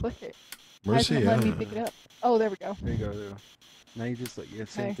can't click it. Why isn't Mercy, it letting me yeah. pick it up? Oh, there we go. There you go. There you go. Now you just like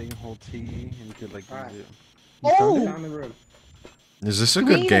same Okay. thing, hold T, and you could like Alright. use it. Oh! Found the room. Is this a Do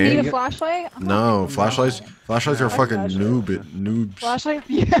we good even need a game? flashlight? I'm not No, thinking flashlights. about it. Flashlights are fucking Flashlight. noobs. Flashlight?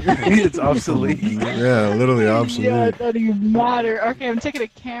 Yeah. It's obsolete. Yeah, literally Yeah, obsolete. it doesn't even matter. Okay, I'm taking a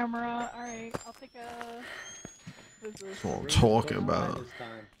camera. Alright, I'll take a... What is this? That's what I'm talking about. This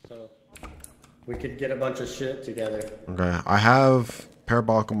time, so we could get a bunch of shit together. Okay, I have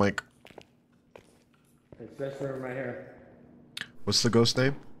parabolical mic. It's this room right here. What's the ghost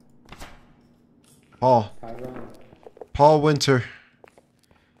name? Paul. Tyrone. Paul Winter.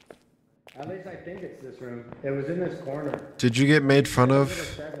 At least I think it's this room. It was in this corner. Did you get made fun It was of? a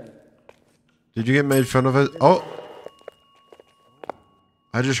 7. Did you get made fun of it? Oh,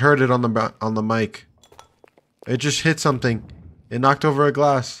 I just heard it on the mic. It just hit something. It knocked over a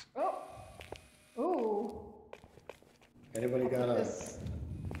glass. Ooh. Anybody got a...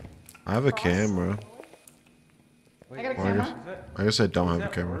 I have a camera. I got a Well, I guess, camera. I guess I don't Is have a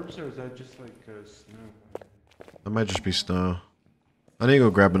that camera. orbs or is that just like snow? That might just be snow. I need to go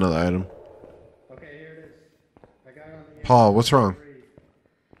grab another item. Okay, here it is. Paul, what's wrong?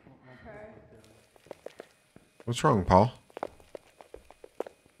 Okay. What's wrong, Paul?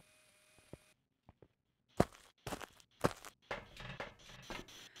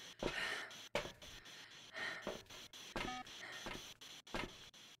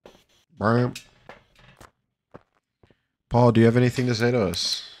 Brian? Paul, do you have anything to say to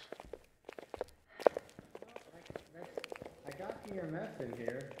us? I got EMF in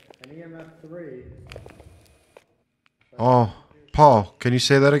here, an EMF 3. Oh, Paul, can you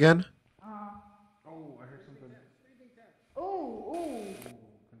say that again? Ooh.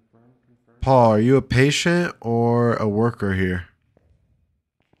 Paul, are you a patient or a worker here?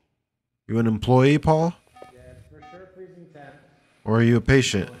 You an employee, Paul? Yeah, for sure freezing temp. Or are you a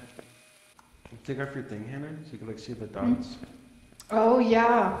patient? Take off your thing, Hannah, so you can like see the dots. Oh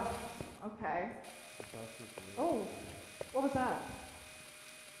yeah. Okay. Oh, what was that?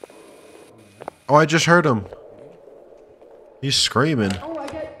 Oh, I just heard him. He's screaming. Oh, I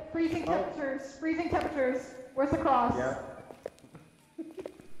get freezing temperatures. Freezing temperatures. Where's the cross? Yeah.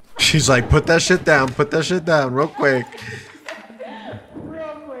 She's like, put that shit down. Put that shit down real quick.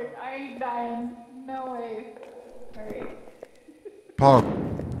 Real quick. I ain't dying. No way. Alright.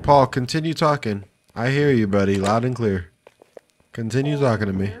 Paul, continue talking. I hear you, buddy, loud and clear. Continue talking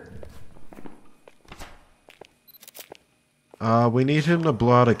to me. We need him to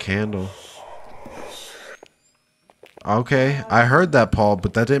blow out a candle. Okay, I heard that, Paul,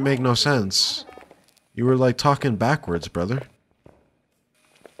 but that didn't make no sense. You were like talking backwards, brother.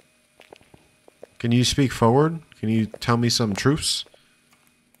 Can you speak forward? Can you tell me some truths?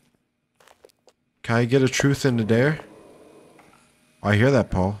 Can I get a truth in the dare? I hear that,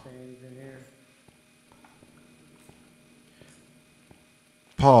 Paul.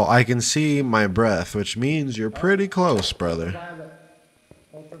 Paul, I can see my breath, which means you're pretty close, brother.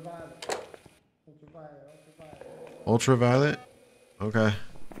 Ultraviolet. Ultraviolet? Okay. There you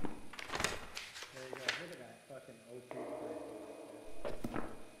go. Look at that fucking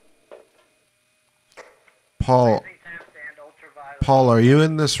Paul, Paul, are you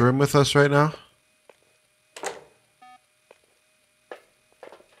in this room with us right now?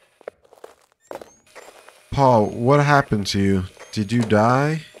 Paul, what happened to you? Did you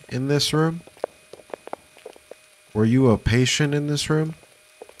die in this room? Were you a patient in this room?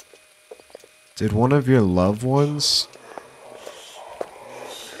 Did one of your loved ones?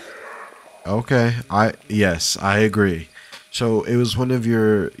 Okay, yes, I agree. So it was one of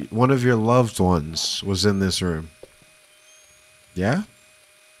your loved ones was in this room. Yeah?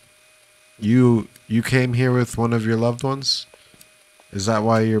 You came here with one of your loved ones? Is that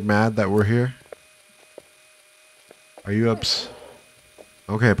why you're mad that we're here? Are you upset?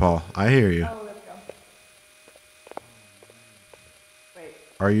 Okay, Paul, I hear you. Oh, let's go. Wait.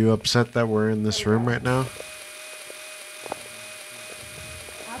 Are you upset that we're in this room right now?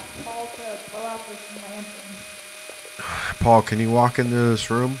 Ask Paul to blow out this lantern. Paul, can you walk into this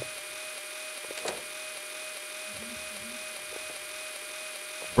room?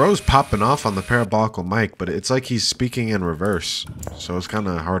 Bro's popping off on the parabolical mic, but it's like he's speaking in reverse. So it's kind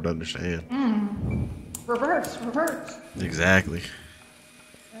of hard to understand. Reverse. Exactly.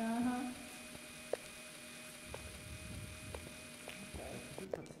 Uh-huh.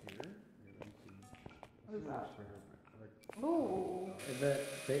 What is that? Ooh.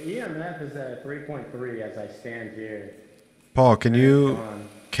 The EMF is at 3.3 as I stand here. Paul, can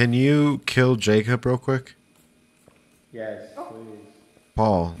you kill Jacob real quick? Yes, please.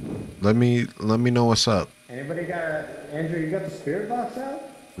 Paul, let me know what's up. Anybody got Andrew? You got the spirit box out?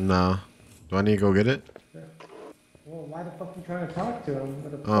 No. Do I need to go get it? Well, why the fuck are you trying to talk to him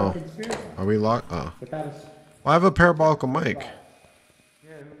with a Oh. fucking spirit box? Are we locked? Oh. Without a Well, I have a parabolical mic. Yeah.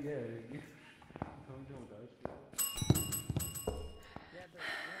 Yeah, but you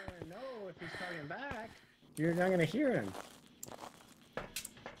don't know if he's talking back. You're not gonna hear him.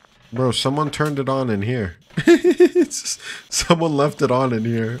 Bro, someone turned it on in here. Someone left it on in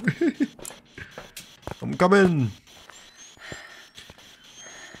here. I'm coming.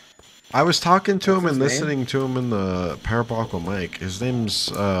 I was talking to him and listening to him in the parabolical mic. His name's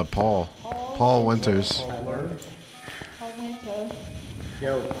Paul. Paul Winters. Paul Winter.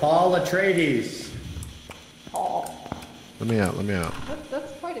 Yo, Paul Atreides. Paul. Let me out.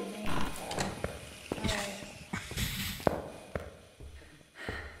 That's quite a name, Paul.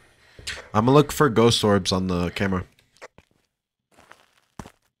 I'm gonna look for ghost orbs on the camera.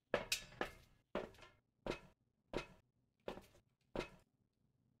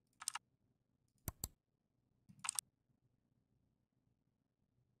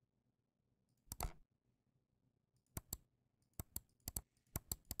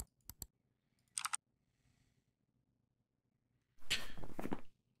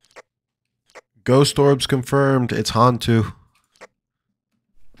 Ghost orbs confirmed. It's Hantu.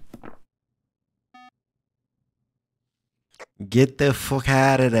 Get the fuck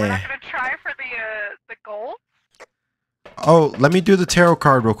out of We're not there. gonna try for the gold. Oh, let me do the tarot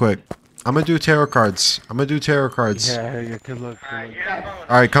card real quick. I'm gonna do tarot cards. Yeah, good luck. Good luck.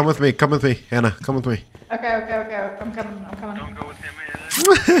 All right, come with me. Come with me, Hannah. Come with me. Okay. I'm coming. Don't go with him,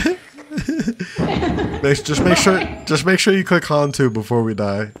 man. Just make sure you click Hantu before we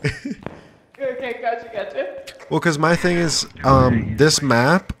die. Okay, gotcha. Well, because my thing is, this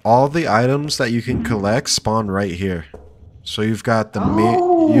map, all the items that you can collect spawn right here. So you've got the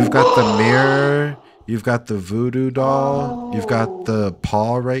mirror, you've got the voodoo doll, you've got the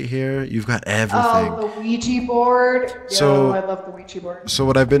paw right here, you've got everything. Oh, the Ouija board. So- I love the Ouija board. So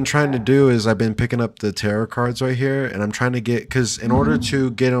what I've been trying to do is I've been picking up the tarot cards right here, and I'm trying to get, because in order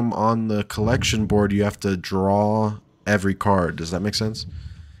to get them on the collection board, you have to draw every card. Does that make sense?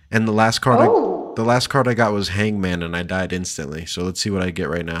 And the last card, the last card I got was Hangman, and I died instantly. So let's see what I get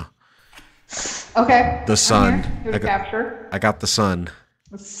right now. Okay. The sun. Here's capture. I got the sun.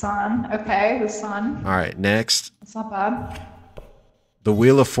 The sun. Okay, the sun. All right, next. That's not bad. The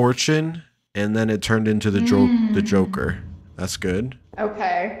Wheel of Fortune, and then it turned into the Joker. That's good.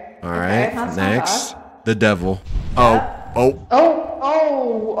 Okay. All Okay, right, that's not next. bad. The Devil. Yeah. Oh,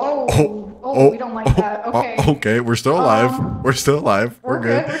 we don't like that. Okay. Okay, we're still alive. We're still alive. We're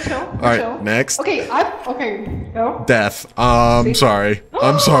good. We're chill. All right, next. Okay, go. Death. I'm sorry.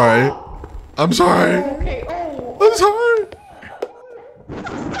 I'm sorry. I'm sorry. Okay. I'm sorry.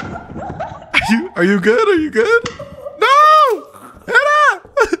 Are you good? Are you good? No! Hannah!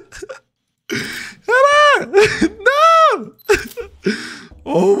 Hannah! No!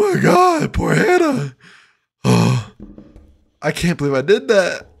 Oh my god, poor Hannah. Oh, I can't believe I did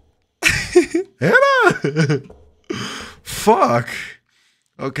that. Hannah! Fuck.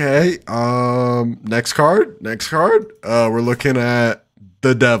 Okay. Next card. We're looking at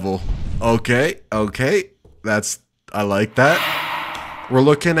the Devil. Okay. I like that. We're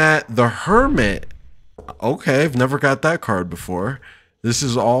looking at the Hermit. Okay, I've never got that card before. This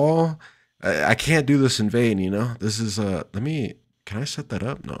is all I can't do this in vain, you know? This is can I set that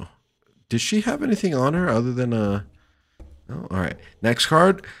up? No. Did she have anything on her other than no? Alright. Next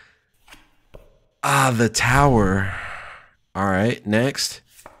card. The Tower. Alright, next.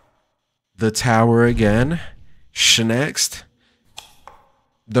 The Tower again. Next.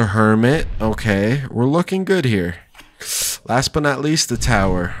 The Hermit. Okay, we're looking good here. Last but not least, the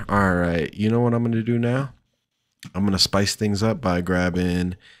Tower. All right, you know what I'm going to do now? I'm going to spice things up by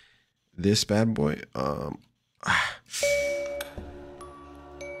grabbing this bad boy.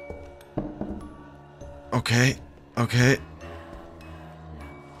 Okay.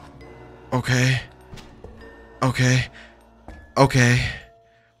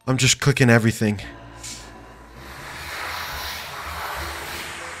 I'm just clicking everything.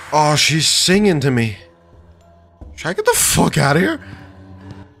 Oh, she's singing to me. Should I get the fuck out of here?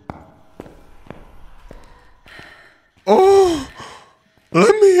 Oh,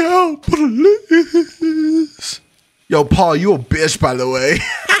 let me out, please. Yo, Paul, you a bitch, by the way.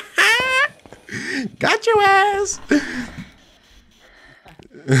 Got your ass.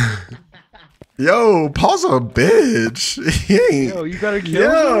 Yo, Paul's a bitch. He ain't. Yo, you gotta kill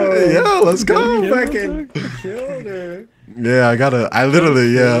her. Yo, let's go. Fucking killed her. Yeah, I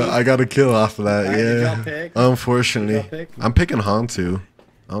gotta kill off of that. Alright, did y'all Yeah, pick? unfortunately, Did y'all pick? I'm picking Hantu.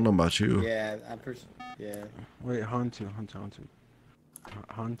 I don't know about you. Yeah, Wait, Hunter.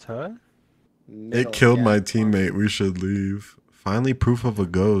 It killed my teammate. We should leave. Finally, proof of a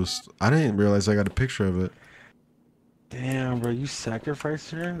ghost. I didn't realize I got a picture of it. Damn, bro, you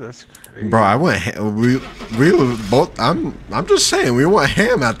sacrificed her? That's crazy. Bro, I went. We were both. I'm just saying, we went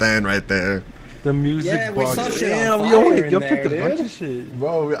ham at the end right there. The music Yeah, we box. saw shit Damn, on yo, fire in yo there, picked a dude. bunch of shit.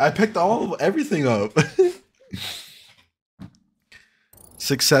 Bro, I picked everything up.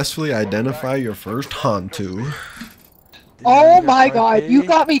 Successfully identify your first Hantu. Oh my god, you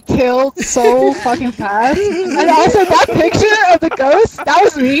got me killed so fucking fast. And also that picture of the ghost, that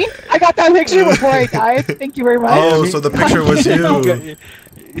was me. I got that picture before I died. Thank you very much. Oh, so the picture was you. You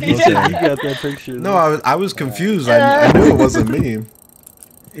got that picture. No, I was confused. I knew it wasn't me.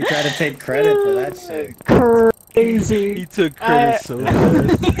 You try to take credit for that shit. Crazy. He took credit so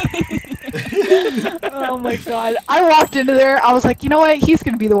fast. Oh my god. I walked into there, I was like, you know what? He's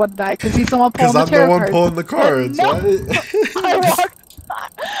gonna be the one to die because he's the one pulling Because the I'm the tarot one cards. pulling the cards, No. right? I walked.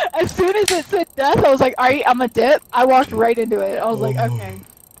 As soon as it said death, I was like, alright, I'm a dip. I walked right into it. I was like, okay.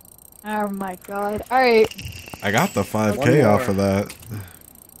 Oh my god. Alright. I got the 5K One off more. of that.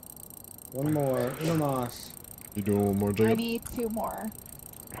 One more. Uno mas. You doing one more, I Jacob? need 2 more.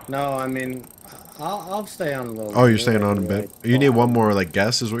 No, I mean, I'll stay on a little. Oh, you're bit, staying on a whatever, bit. like, You need one more like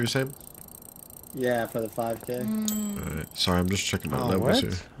guess, is what you're saying? Yeah, for the 5K. Alright, sorry, I'm just checking my Oh, levels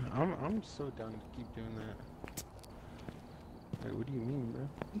what? here. I'm so down to keep doing that. Wait, what do you mean, bro?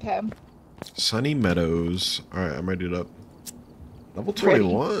 Okay. Sunny Meadows. Alright, I'm ready up. Level Ready.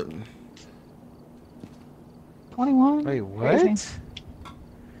 21. 21. Wait, Crazy. what?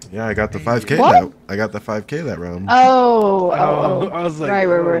 Yeah, I got the 5K What? that I got the 5K that round. Oh. I was like, Right.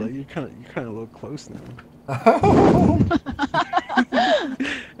 you're kind of a little close now.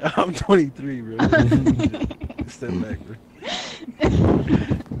 I'm 23, bro. Step back, bro.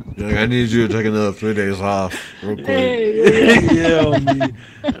 You're like, I need you to take another 3 days off real quick. Yeah, on me.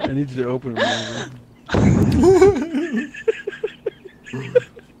 I need you to open it, bro.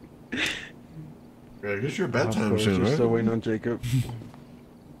 Yeah, I guess your Of bedtime course, soon, you're right? still waiting on Jacob.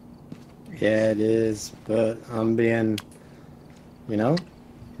 Yeah, it is, but I'm being, rebel.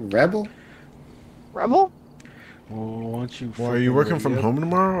 Rebel? Well, why don't you? Well, are you fucking working ready from up? home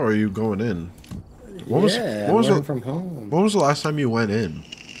tomorrow, or are you going in? What was I'm the working from home. When was the last time you went in?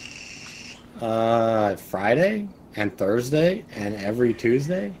 Friday and Thursday and every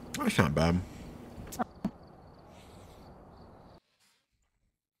Tuesday. That's not bad.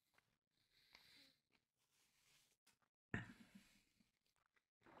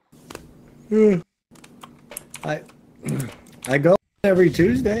 I go every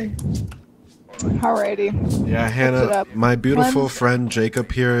Tuesday. Alrighty. Yeah, it Hannah, up. my beautiful Once- friend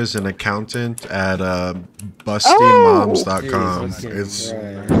Jacob here is an accountant at bustymoms.com. Jesus.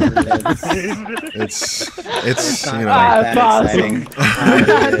 It's you know, That's awesome. I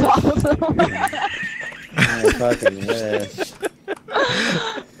That's awesome. fucking wish.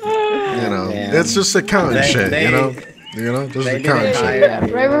 you know, Man. it's just accounting They- shit, they- you know, just they accounting didn't shit. hire Yeah, me,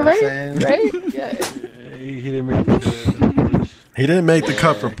 you right, know what I'm right, saying? right? Yeah. He didn't make the He didn't make the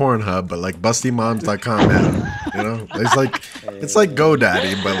cut for Pornhub, but like bustymoms.com, man, you know, it's like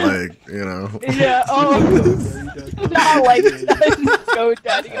GoDaddy, but like you know. Yeah. Oh. Not like Go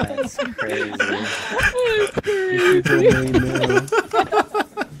Daddy. That's crazy.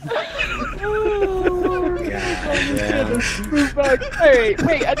 Move back. Alright,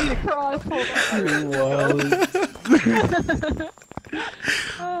 wait, I need a cross. Hold on.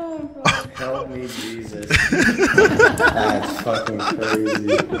 Help me, Jesus. That's fucking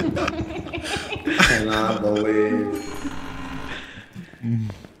crazy. Cannot believe.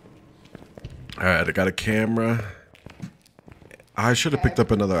 All right, I got a camera. I should have picked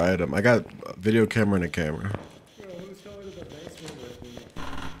up another item. I got a video camera and a camera.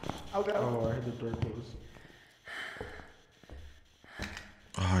 I'll go. Oh, I heard the door close.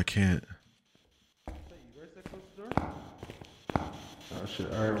 Oh, I can't. Oh shit!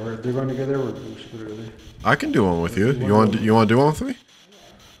 All right, they're going together. We should go together. I can do one with you. You want to do one with me?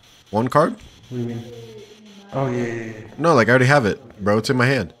 One card? What do you mean? Oh yeah. No, like I already have it, bro. It's in my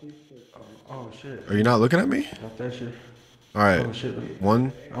hand. Oh shit! Are you not looking at me? Got that shit. All right. Oh shit!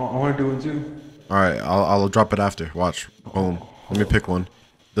 One. I want to do one too. All right. I'll drop it after. Watch. Boom. Let me pick one.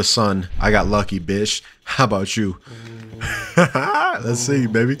 The sun. I got lucky, bitch. How about you? Let's see,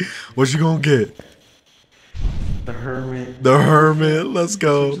 baby. What you gonna get? The hermit. The hermit. Let's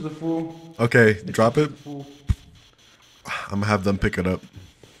go. To the fool. Okay, drop it. Fool. I'm gonna have them pick it up.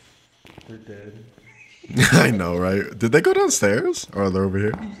 They're dead. I know, right? Did they go downstairs? Or they're over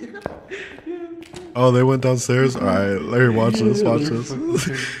here? Oh, they went downstairs? Alright, let me watch this. Watch this.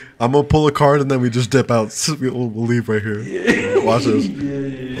 I'm gonna pull a card and then we just dip out. We'll leave right here. Watch this.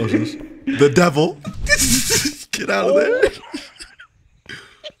 Watch this. The devil. Get out of there.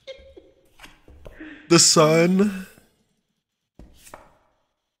 The sun.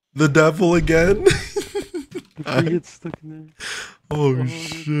 The devil again. The gets stuck in there. Oh,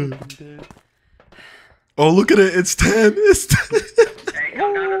 shit. Oh, look at it. It's 10. It's 10. Hey,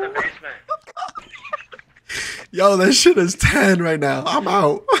 come down to the basement. Yo, that shit is 10 right now. I'm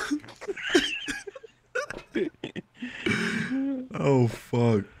out. Oh,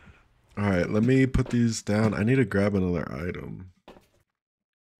 fuck. All right, let me put these down. I need to grab another item.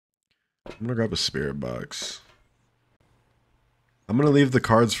 I'm going to grab a spirit box. I'm going to leave the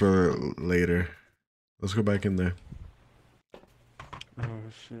cards for later. Let's go back in there. Oh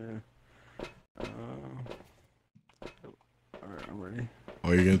shit. Alright, I'm ready.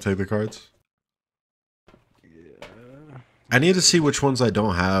 Oh, you're going to take the cards? Yeah. I need to see which ones I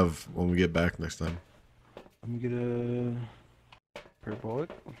don't have when we get back next time. Let me get a parabolic.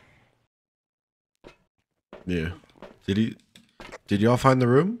 Yeah. Did y'all find the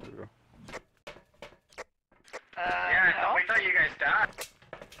room? Yeah, we thought you guys died.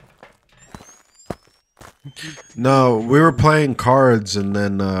 No, we were playing cards and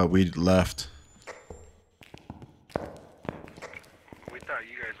then we left. We thought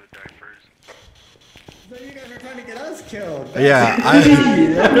you guys would die first. So you guys are trying to get us killed. Yeah, Crazy.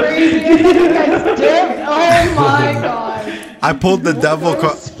 You guys did? Oh my god. I pulled the devil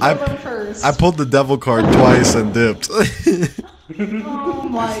card. I pulled the devil card twice and dipped. Oh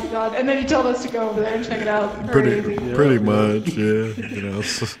my god. And then you told us to go over there and check it out. Crazy. pretty much, yeah. You know.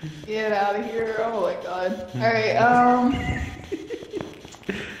 So. Get out of here. Oh my god. Alright,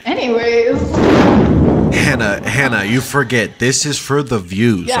 anyways. Hannah, you forget this is for the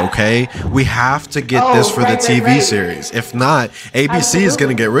views, Yeah. okay? We have to get Oh, this for right, the right, TV right. series. If not, ABC is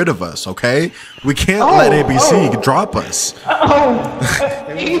gonna Absolutely. get rid of us, okay? We can't Oh, let ABC oh. drop us.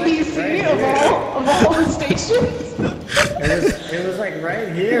 ABC of all the stations? It was like right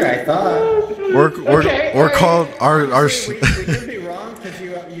here, I thought. Okay, We're alright. called our We could be wrong because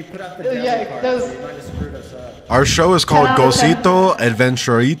you put up the devil Yeah, card. those- So you might have screwed us up. our show is called 10 out of 10. Gosito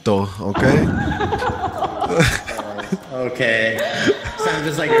Adventurito, okay? Okay. Sounds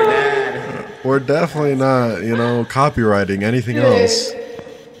just like your dad. We're definitely not, copywriting anything else.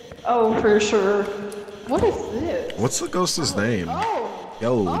 Oh, for sure. What is this? What's the ghost's name? Oh.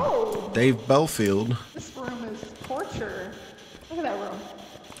 Yo, Oh. Dave Belfield. This room is torture. Look at that room.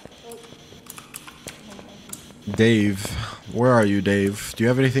 Dave, where are you, Dave? Do you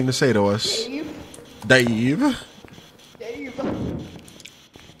have anything to say to us? Dave. Dave? Dave.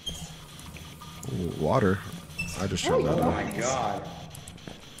 Ooh, water. I just turned that Oh on. my god.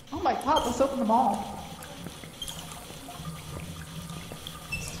 Oh my god, let's open them all.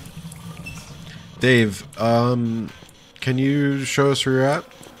 Dave, can you show us where you're at?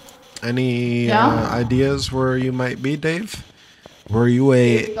 Any Yeah. ideas where you might be, Dave? Were you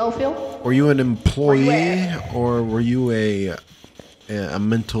Belfield? an employee at? or were you a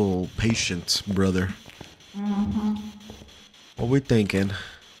mental patient, brother? Mm-hmm. What we thinking?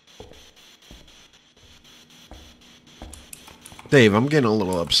 Dave, I'm getting a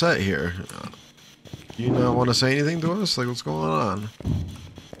little upset here. You not want to say anything to us? Like, what's going on?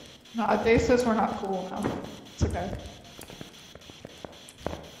 No, Dave says we're not cool enough. It's okay.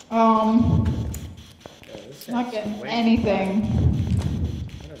 Not getting anything.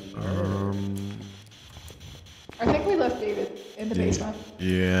 I think we left David in the basement.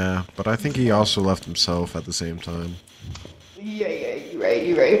 Yeah, but I think he also left himself at the same time. Yeah,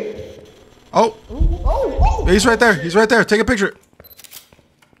 you're right. Oh, Oh! he's right there. He's right there. Take a picture.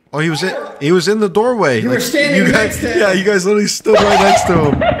 Oh, he was in the doorway. You were standing you next guys, to him. yeah, you guys literally stood right next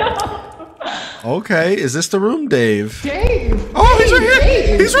to him. Okay, is this the room, Dave? Dave! Oh, he's right here.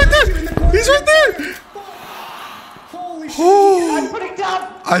 Dave! He's right there. He's right there. Holy shit. Oh, I'm putting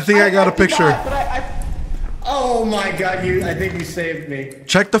down. I think I got a did picture. not, but Oh my god, I think you saved me.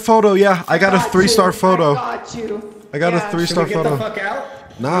 check the photo. Yeah, I got a 3-star photo. I got you. I got a Yeah. 3-star Should we get photo. the fuck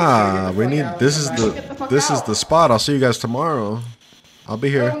out? Nah, Should we get the need. fuck out? This is Come the. back. Get the fuck This is out. the spot. I'll see you guys tomorrow. I'll be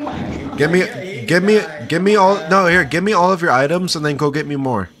here. Oh my god. Give me, Yeah, give me all. No, here, give me all of your items and then go get me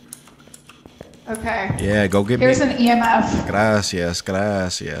more. Okay. Yeah, go get Here's me. an EMF. Gracias.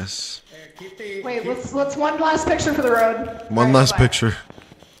 Here, keep the- Wait, keep- let's one last picture for the road. One Alright, last bye. picture.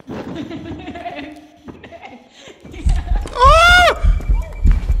 Ah!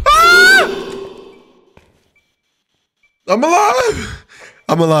 Ah! I'm alive.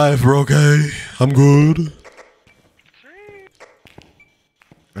 I'm alive. We're okay. I'm good.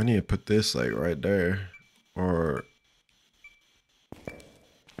 I need to put this like right there, or.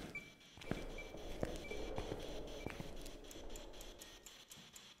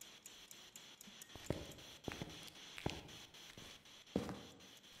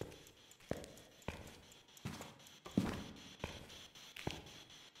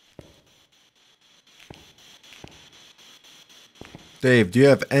 Dave, do you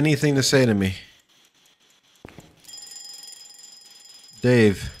have anything to say to me?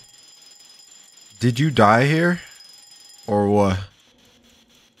 Dave, did you die here? Or what?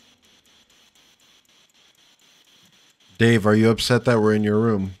 Dave, are you upset that we're in your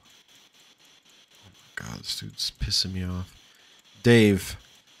room? Oh my god, this dude's pissing me off. Dave,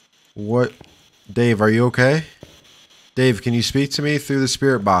 what? Dave, are you okay? Dave, can you speak to me through the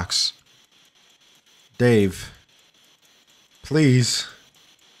spirit box? Dave. Please,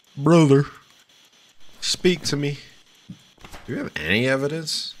 brother, speak to me. Do we have any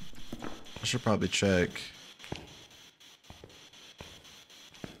evidence? I should probably check.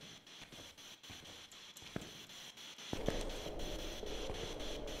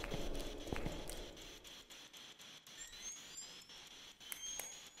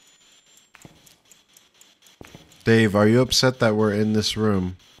 Dave, are you upset that we're in this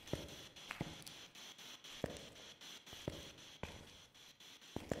room?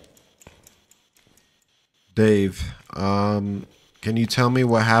 Dave, can you tell me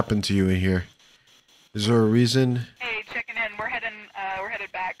what happened to you in here? Is there a reason? Hey, checking in. We're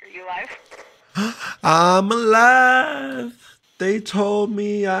headed back. Are you alive? I'm alive. They told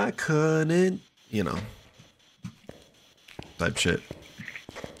me I couldn't, you know, type shit.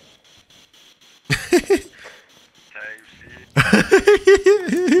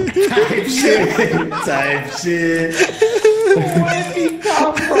 Type shit. Where did he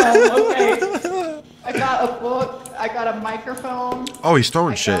come from? Okay. I got a book. I got a microphone. Oh, he's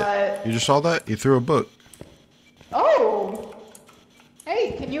throwing I shit. got- You just saw that? He threw a book. Oh.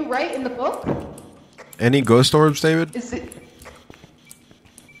 Hey, can you write in the book? Any ghost orbs, David? Is it?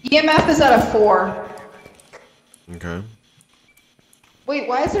 EMF is at a 4. Okay. Wait,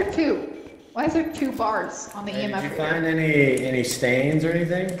 why is there 2? Why is there 2 bars on the Hey, EMF? did you reader? find any stains or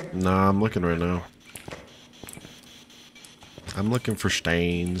anything? Nah, I'm looking right now. I'm looking for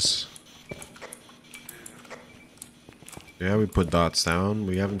stains. Yeah, we put dots down.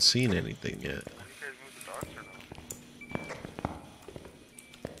 We haven't seen anything yet.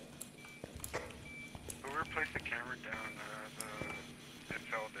 Placed the camera down, it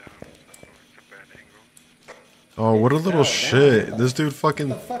fell down, so it's a bad angle. Oh, what a little fell shit. down. This dude fucking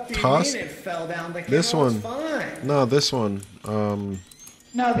What the fuck do you tossed. mean it fell down? The This camera was one. fine. No, this one.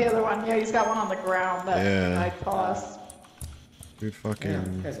 No, the other one. Yeah, he's got one on the ground that Yeah. I tossed. Dude Yeah,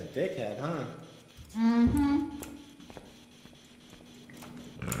 fucking. guy's a dickhead, huh? Mm-hmm.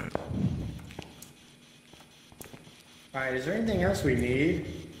 Alright. Alright, is there anything else we need?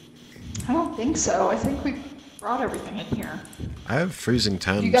 I don't think so. I think we brought everything in here. I have freezing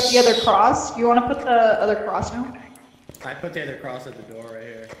temps. You got the other cross? You want to put the other cross now? I put the other cross at the door right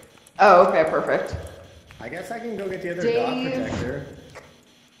here. Oh, okay, perfect. I guess I can go get the other dog Dave. protector.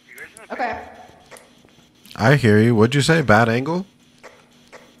 You guys in the Okay. I hear you. What'd you say? Bad angle?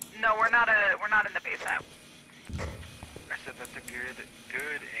 No, we're not in the basement. I said that's a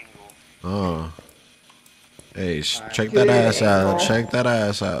good angle. Oh. Hey, check Good that ass out. angle. Check that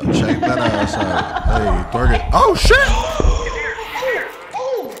ass out. Check that ass out. Hey, target. Oh, shit!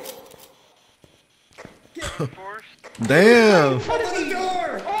 Forced. Damn. Open the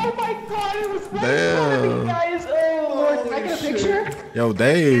door! Oh my god, it was right Damn. in front of me, guys. Oh lord, can I get a Holy picture? Yo,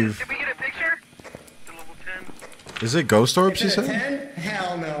 Dave. Did we get a picture? The level 10. Is it ghost orbs, you Is it a said? 10?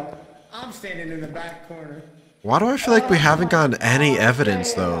 Hell no. I'm standing in the back corner. Why do I feel like we haven't gotten any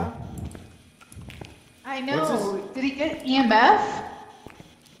evidence, though? I know. Did he get EMF?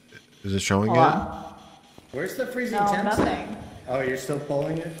 Is it showing Hold it? on. Where's the freezing No, temps? nothing. Oh, you're still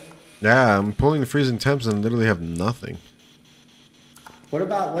pulling it? Yeah, I'm pulling the freezing temps and literally have nothing. What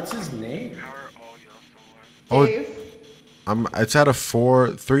about, what's his name? How are all y'all still alive? Oh, Dave? it's at a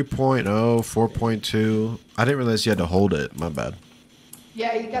 3.0, 4.2. I didn't realize you had to hold it. My bad.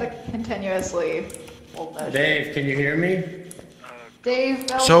 Yeah, you gotta continuously hold that. Dave, can you hear me? Dave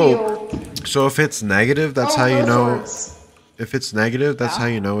So- Belfield. So if it's negative, that's Oh, how you those know. words. If it's negative, that's Yeah. how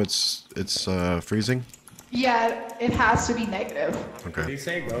you know it's freezing. Yeah, it has to be negative. Did Okay. he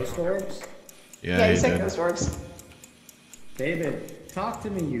say ghost orbs? Yeah, Yeah, you you said did. ghost orbs. David, talk to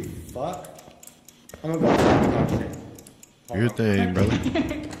me, you fuck. I'm gonna go talk shit. Hold Your on. thing, brother.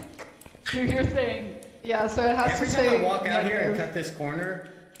 Do your thing. Yeah, so it has Every to time say I walk out here and negative. cut this corner,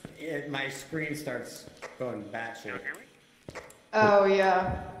 my screen starts going batshit. Hear me? Oh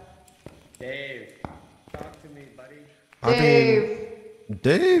yeah. Dave, talk to me, buddy. I mean, Dave.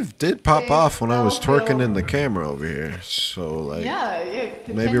 Dave did pop Dave off when I was Belfield. twerking in the camera over here. So like, Yeah, yeah.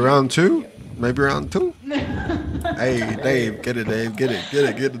 maybe continue. round 2, maybe round 2. Hey, Dave, get it, Dave, get it,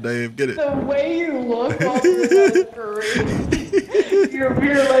 Dave, get it. The way you look off of that is great. You're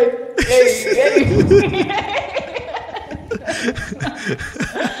like, hey.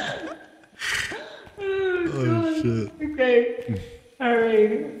 Oh shit. Okay. All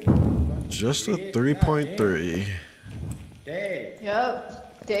right. Just a 3.3. Dave,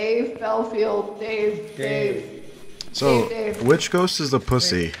 Yep. Dave Belfield. Dave. Dave. So, Dave. which ghost is the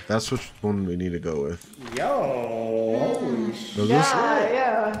pussy? That's which one we need to go with. yo, holy shit. Does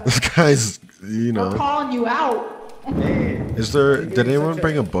Yeah. this guy's, you We're know. calling you out. Dave. Is there? you're Did anyone such a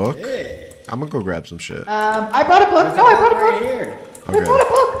bring a book? dick. I'm gonna go grab some shit. I brought a book. No, I brought a Right book. here. I brought a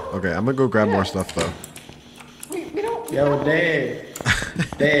book. Okay, I'm gonna go grab more Yeah. stuff though. We don't. we Yo, don't- Dave.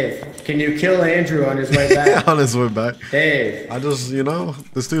 Dave, can you kill Andrew on his way back? On his way back. Dave. I just, you know,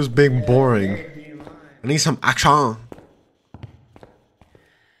 this dude's being boring. Dave, do you mind? I need some action.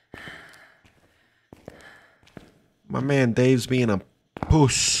 My man Dave's being a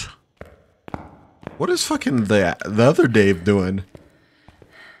puss. What is fucking the other Dave doing?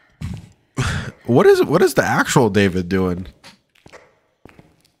 What is the actual David doing?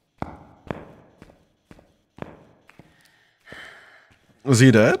 Was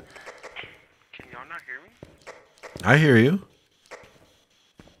he dead? Can y'all not hear me? I hear you.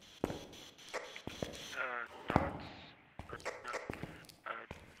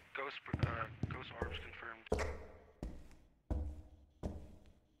 Dots. Ghost orbs confirmed.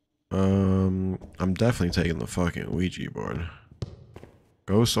 I'm definitely taking the fucking Ouija board.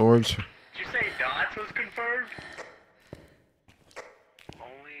 Ghost orbs. Did you say dots was confirmed?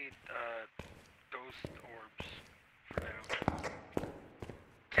 Only ghost orbs for now.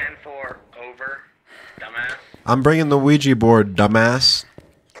 10-4 over, dumbass. I'm bringing the Ouija board, dumbass.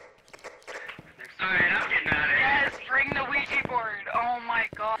 Alright, I'm getting out of here. Yes, bring the Ouija board. Oh my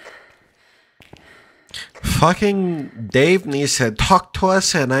god. Fucking Dave needs to talk to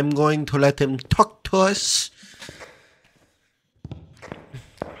us, and I'm going to let him talk to us.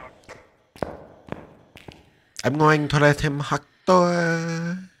 I'm going to let him talk to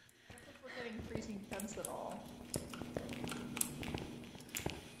us. We're getting freezing temps at all.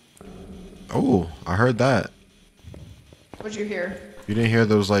 Oh, I heard that. What'd you hear? You didn't hear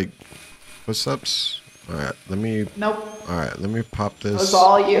those, like, footsteps? Alright, let me... Nope. Alright, let me pop It was this.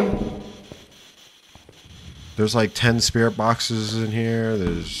 all you. There's like 10 spirit boxes in here.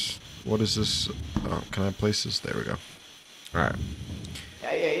 There's... What is this? Oh, can I place this? There we go. Alright.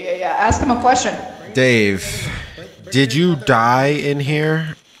 Yeah. Ask him a question. Dave, did you die in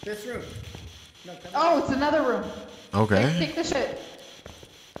here? This room. No, come Oh, it's another room. Okay. Take the shit.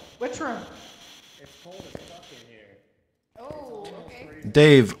 Which room? It's cold as fuck in here. Oh, okay.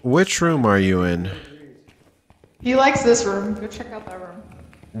 Dave, which room are you in? He likes this room. Go check out that room.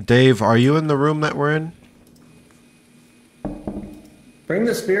 Dave, are you in the room that we're in? Bring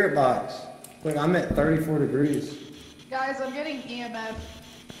the spirit box. Look, I'm at 34 degrees. Guys, I'm getting EMF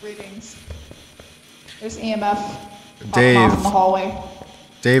readings. There's EMF popping Dave. off in the hallway.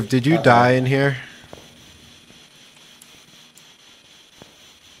 Dave, did you die in here?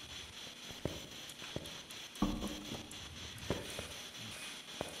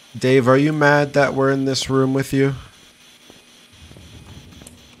 Dave, are you mad that we're in this room with you?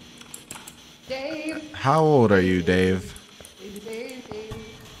 Dave. How old are you, Dave? Dave.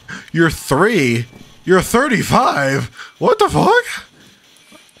 You're 3? You're 35? What the fuck?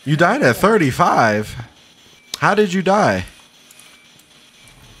 You died at 35? How did you die?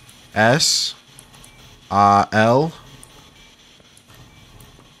 S L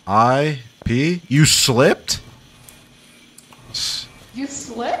I P? You slipped? You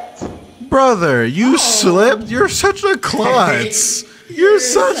slipped? Brother, you slipped? You're such a klutz. You're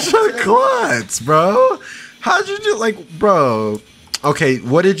such a klutz, bro. How'd you do, like, bro? Okay,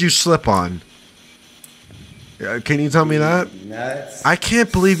 what did you slip on? Can you tell me that? Nuts. I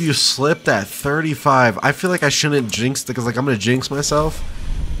can't believe you slipped at 35. I feel like I shouldn't jinx it because, like, I'm gonna jinx myself.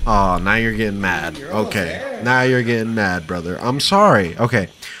 Oh, now you're getting mad. Okay, now you're getting mad, brother. I'm sorry. Okay.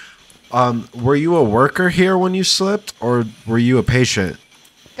 Were you a worker here when you slipped, or were you a patient?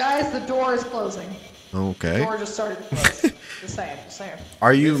 Guys, the door is closing. The Okay. door just started to close. Just saying.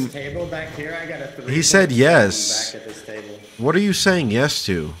 Are you? This table back here, I got a 3. He said yes. Back at this table. What are you saying yes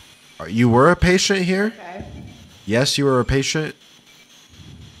to? You were a patient here? Okay. Yes, you were a patient.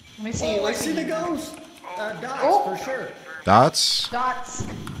 Let me see. Oh, I see the ghost. Dots, Oh. for sure. Dots. Dots.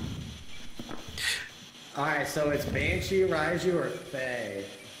 Alright, so it's Banshee, Raiju, or Fae.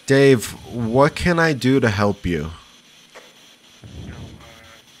 Dave, what can I do to help you? Someone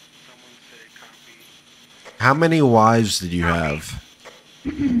say copy. How many wives did you have?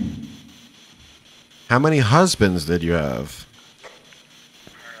 How many husbands did you have? I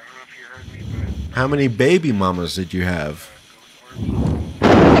don't know if you heard me, but How many baby mamas did you have?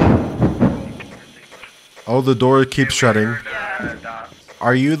 Oh, the door keeps shutting. dots.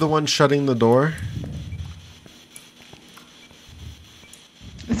 Are you the one shutting the door?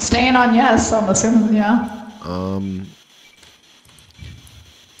 It's staying on yes, I'm assuming, yeah.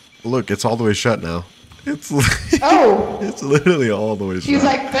 Look, it's all the way shut now. It's Oh! it's literally all the way shut. He's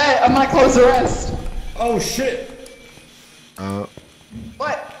like, bet, I'm gonna close the rest. Oh shit!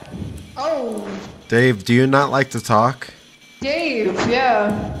 What? Oh, Dave, do you not like to talk? Dave,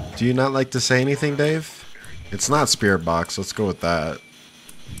 yeah. Do you not like to say anything, Dave? It's not spirit box. Let's go with that.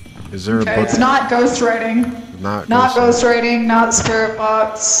 Is there a Okay, book? it's not ghostwriting. Not Not ghost- ghostwriting, not spirit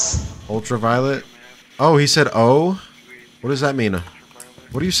box. Ultraviolet. Oh, he said O. What does that mean?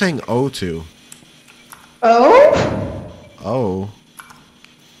 What are you saying O to? Oh? O.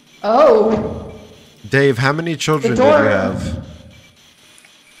 Oh. Dave, how many children did you door. have?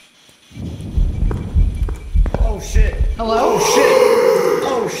 Oh shit! Hello?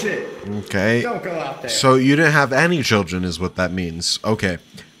 Oh shit! Okay. Don't go out there. So you didn't have any children, is what that means. Okay.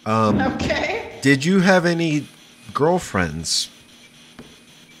 Okay. Did you have any girlfriends?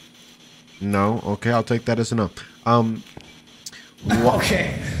 No. Okay, I'll take that as a no.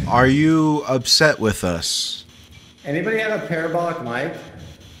 Okay. Are you upset with us? Anybody have a parabolic mic?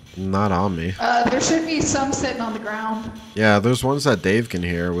 Not on me. There should be some sitting on the ground. Yeah, there's ones that Dave can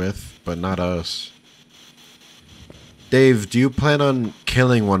hear with, but not us. Dave, do you plan on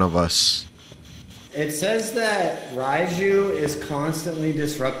killing one of us? It says that Raiju is constantly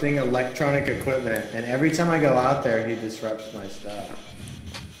disrupting electronic equipment, and every time I go out there, he disrupts my stuff.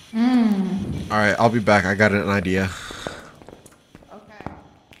 Alright, I'll be back. I got an idea. Okay.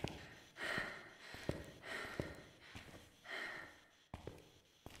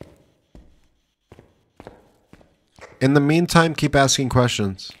 In the meantime, keep asking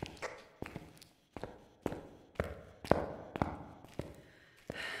questions.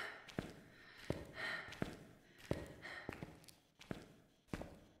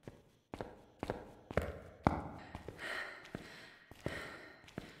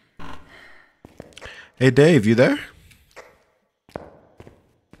 Hey Dave, you there?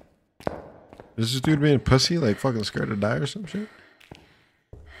 Is this dude being a pussy, like fucking scared to die or some shit?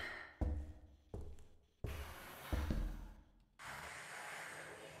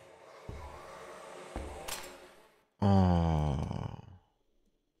 Oh.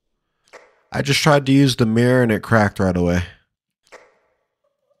 I just tried to use the mirror and it cracked right away.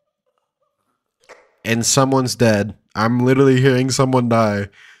 And someone's dead. I'm literally hearing someone die.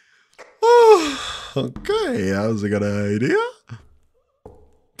 Oh, okay, that was a good idea.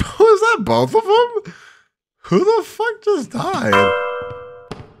 Was that both of them? Who the fuck just died?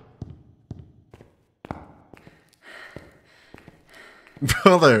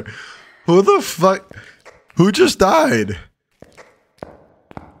 Brother, who the fuck? Who just died?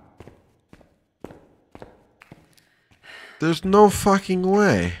 There's no fucking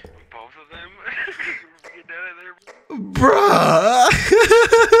way. Both of them? Get out of there. Bruh!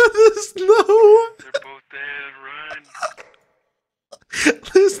 There's no... They're both dead. Run.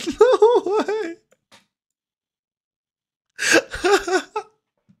 There's no way.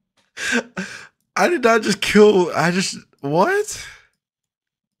 I did not just kill... What?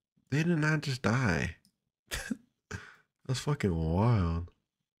 They did not just die. That's fucking wild.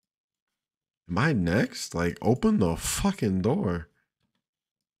 Am I next? Like, open the fucking door.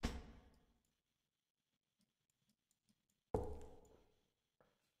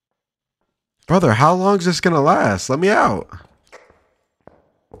 Brother, how long is this gonna last? Let me out.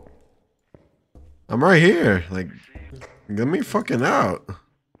 I'm right here. Like, get me fucking out.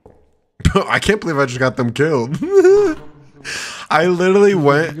 I can't believe I just got them killed. I literally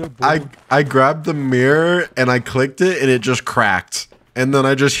went, I grabbed the mirror and I clicked it and it just cracked. And then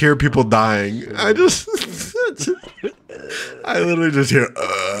I just hear people dying. I literally just hear,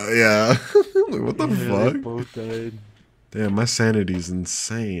 yeah. Like, what the fuck? They both died. Damn, my sanity's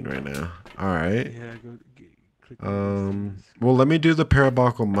insane right now. Alright. Yeah, click Well, let me do the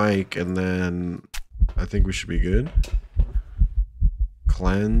parabolical mic and then I think we should be good.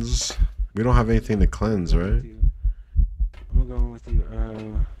 Cleanse. We don't have anything to cleanse, right? I'm going with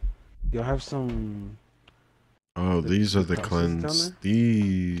you. You'll have some. Oh, these are the processes down cleanse. there?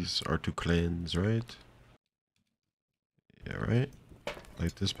 These are to cleanse, right? Yeah, right?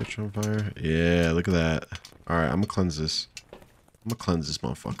 Light this bitch on fire. Yeah, look at that. Alright, I'm gonna cleanse this. I'm gonna cleanse this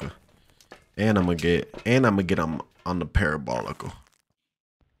motherfucker. And I'm gonna get him on the parabolical.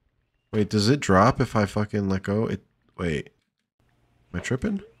 Wait, does it drop if I fucking let go? Wait. Am I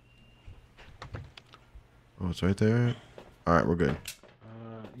tripping? Oh, it's right there. Alright, we're good.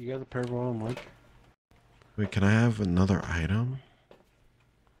 You got the parabolic mic? Wait, can I have another item?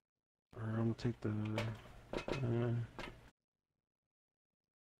 Or I'm gonna take the.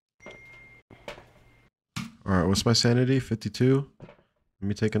 Alright, what's my sanity? 52? Let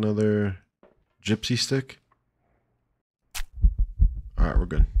me take another gypsy stick. Alright, we're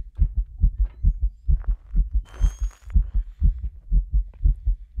good.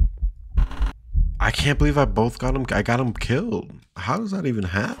 I can't believe I got him killed. How does that even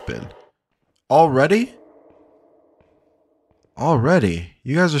happen? Already? Already?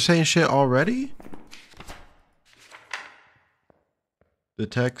 You guys are saying shit already?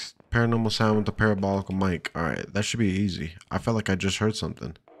 Detect paranormal sound with the parabolical mic. Alright, that should be easy. I felt like I just heard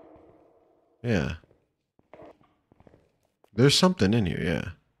something. Yeah. There's something in here, yeah.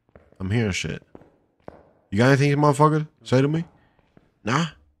 I'm hearing shit. You got anything, motherfucker? Say to me? Nah?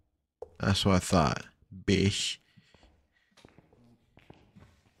 That's what I thought, bitch.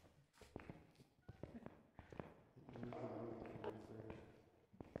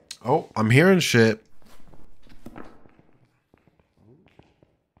 Oh, I'm hearing shit.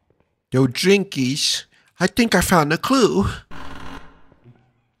 Yo, Jinkies, I think I found a clue.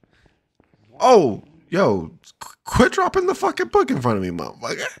 Oh, yo, quit dropping the fucking book in front of me,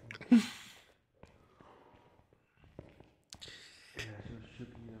 motherfucker.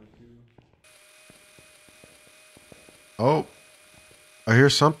 Oh, I hear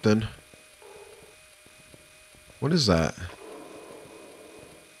something. What is that?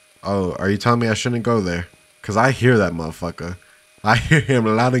 Oh, are you telling me I shouldn't go there? Because I hear that motherfucker. I hear him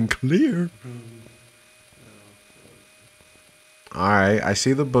loud and clear. Alright, I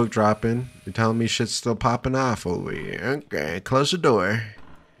see the book dropping. You're telling me shit's still popping off over here. Okay, close the door.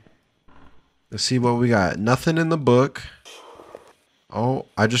 Let's see what we got. Nothing in the book. Oh,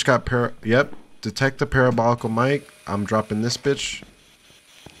 I just got yep. Detect the parabolical mic. I'm dropping this bitch.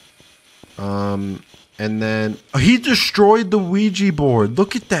 And then he destroyed the Ouija board.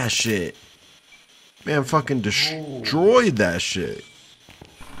 Look at that shit. Man, fucking destroyed that shit.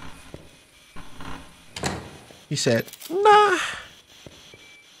 He said, nah.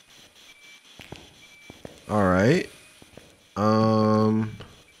 Alright.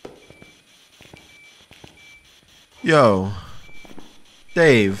 Yo.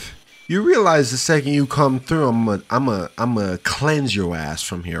 Dave, you realize the second you come through, I'm gonna cleanse your ass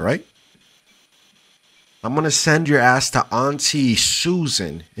from here, right? I'm gonna send your ass to Auntie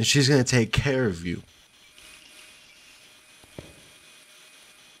Susan, and she's gonna take care of you.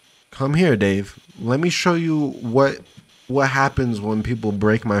 Come here, Dave. Let me show you what happens when people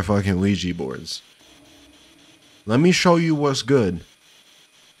break my fucking Ouija boards. Let me show you what's good.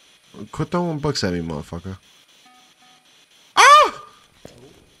 Quit throwing books at me, motherfucker. Ah!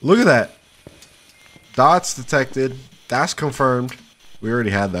 Look at that. Dots detected. That's confirmed. We already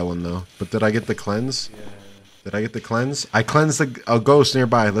had that one, though. But did I get the cleanse? Yeah. Did I get the cleanse? I cleansed a ghost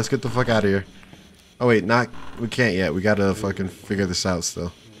nearby. Let's get the fuck out of here. Oh, wait. We can't yet. We gotta fucking figure this out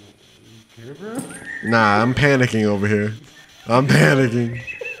still. Nah, I'm panicking over here. I'm panicking.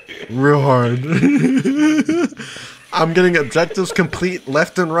 Real hard. I'm getting objectives complete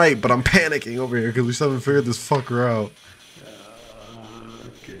left and right, but I'm panicking over here because we still haven't figured this fucker out.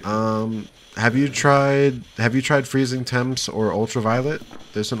 Have you tried freezing temps or ultraviolet?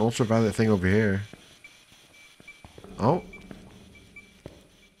 There's an ultraviolet thing over here. Oh.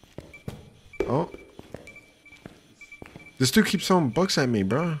 Oh. This dude keeps throwing books at me,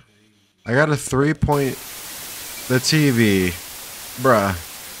 bro. I got a 3-point... The TV. Bruh.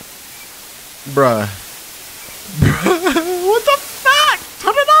 Bruh. What the fuck?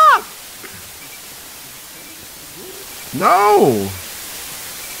 Turn it off! No!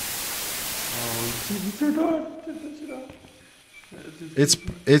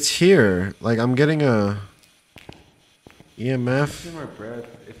 It's here. Like, I'm getting a... EMF. In my breath.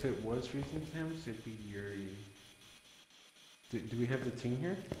 If it was freezing temps, it'd be eerie. Do we have the thing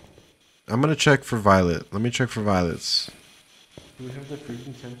here? I'm gonna check for violet. Let me check for violets. Do we have the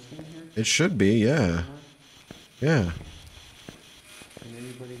freezing temps thing here? It should be, yeah. Yeah. Can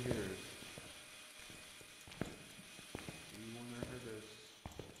anybody hear us? You wanna hear this?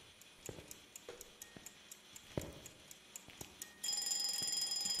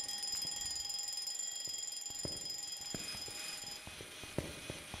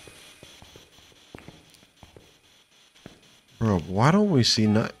 Bro, why don't we see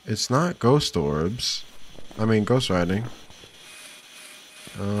it's not ghost orbs. I mean ghost riding.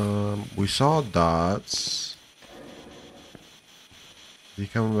 We saw dots. Is he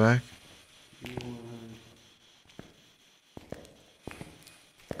coming back?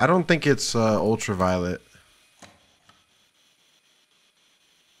 I don't think it's ultraviolet.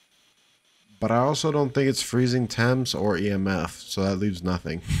 But I also don't think it's freezing temps or EMF, so that leaves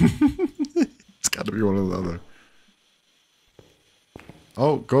nothing. It's gotta be one or the other.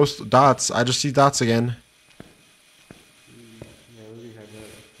 Oh, ghost dots. I just see dots again.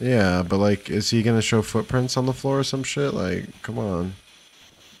 Yeah, but like, is he gonna show footprints on the floor or some shit? Like, come on.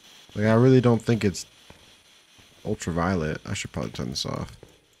 Like, I really don't think it's ultraviolet. I should probably turn this off.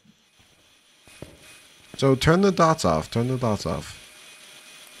 So, turn the dots off. Turn the dots off.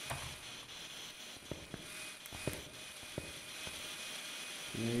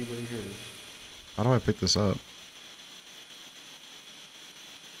 Can anybody hear this? How do I pick this up?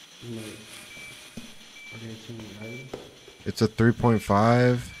 It's a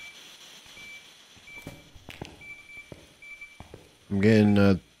 3.5. I'm getting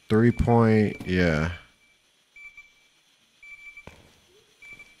a 3 point, yeah.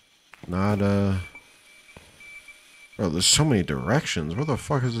 Not a... Bro, there's so many directions. Where the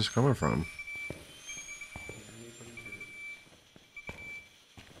fuck is this coming from?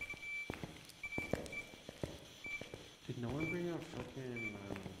 Did no one bring up fucking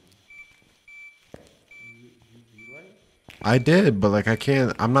UV light? I did, but like I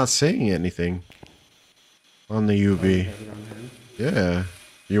can't. I'm not saying anything on the UV. Yeah.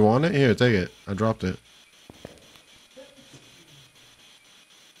 You want it? Here, take it. I dropped it.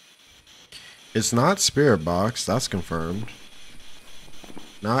 It's not spirit box. That's confirmed.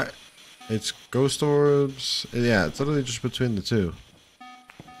 Not. It's ghost orbs. Yeah, it's literally just between the two.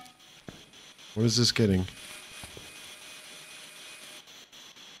 What is this getting?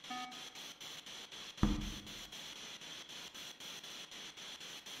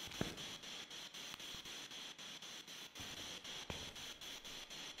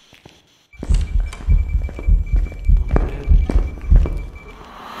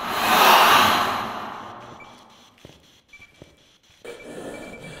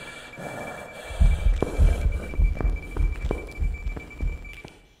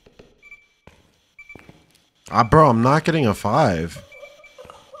 Bro, I'm not getting a 5.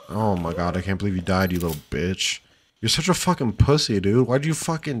 Oh my god, I can't believe you died, you little bitch. You're such a fucking pussy, dude. Why'd you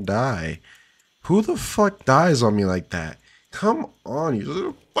fucking die? Who the fuck dies on me like that? Come on, you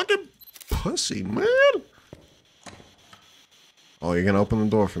little fucking pussy, man. Oh, you're gonna open the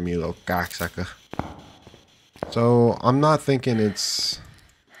door for me, little cocksucker. So, I'm not thinking it's...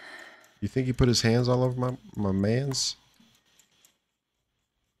 You think he put his hands all over my mans?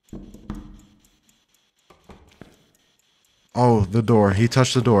 Oh, the door. He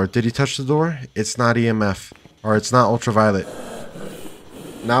touched the door. Did he touch the door? It's not EMF. Or it's not ultraviolet.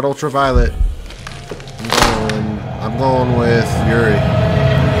 Not ultraviolet. I'm going with Yuri.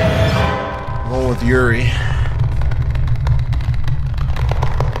 I'm going with Yuri.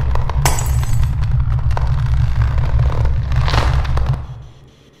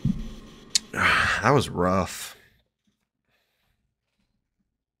 That was rough.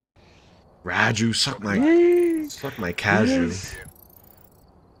 Raju, suck my cashew.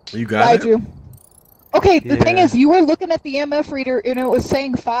 You got it? Raju. Okay, the thing is, you were looking at the EMF reader and it was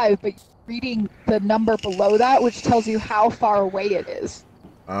saying 5, but you're reading the number below that, which tells you how far away it is.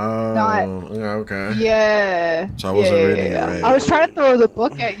 Oh, yeah, okay. Yeah. So I wasn't reading it right. I was trying to throw the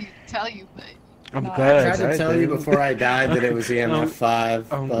book at you to tell you, but... I'm I glad. tried to tell you before I died that it was EMF 5.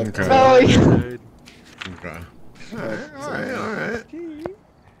 But, okay. Oh, yeah. Okay. Alright.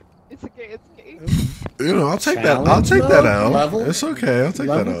 It's okay, it's okay. You know, I'll take that out. Level, It's okay, I'll take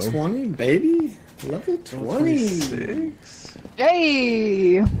that out. Level 20, baby. Level 20.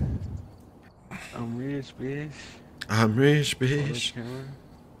 Yay! I'm rich, bitch. I'm rich, bitch.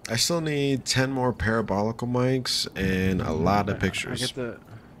 I still need 10 more parabolical mics and a lot of pictures.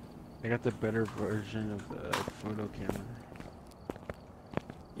 I got the better version of the photo camera.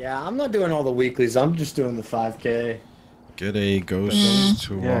 Yeah, I'm not doing all the weeklies. I'm just doing the 5K. Get a ghost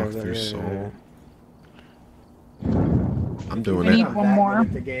to walk through soul. I'm doing I it. need one more.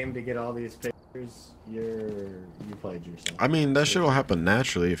 At the game to get all these pictures, you played yourself. I mean, that shit will happen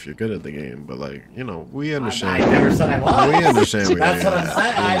naturally if you're good at the game, but like, you know, we understand. I never said I was. We understand. That's what I'm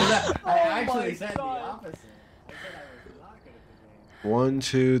saying. I actually said the opposite. I said I was not good at the game. 1,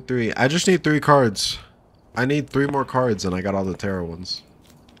 2, 3. I just need 3 cards. I need 3 more cards, and I got all the tarot ones.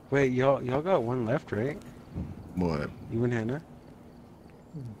 Wait, y'all got one left, right? What? You and Hannah?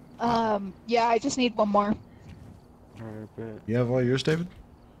 Yeah, I just need one more. Alright, bet. You have all yours, David?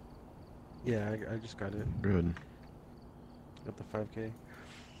 Yeah, I just got it. Good. Got the 5K.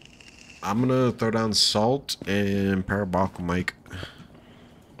 I'm gonna throw down salt and parabolical mic.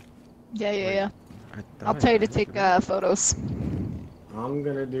 Yeah. I'll tell you to take photos. I'm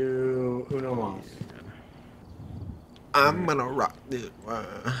gonna do Uno Mas. I'm gonna rock this.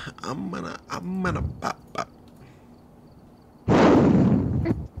 I'm gonna pop.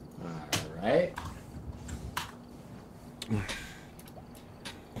 Alright.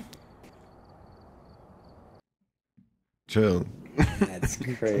 Chill. That's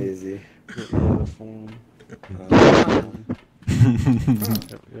crazy. The phone.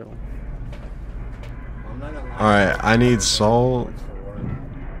 Yep. Alright, I need salt.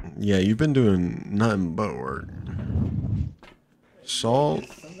 Yeah, you've been doing nothing but work. Salt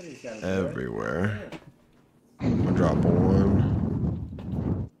everywhere. I'm gonna drop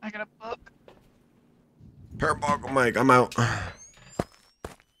 1. I got a book. Parabolical mic, I'm out.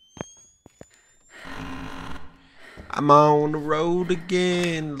 I'm on the road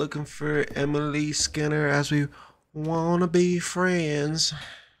again, looking for Emily Skinner as we wanna be friends.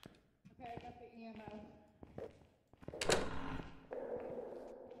 Okay, I got the EMF.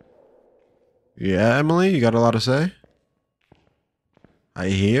 Yeah, Emily, you got a lot to say? I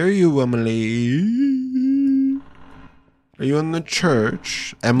hear you, Emily. Are you in the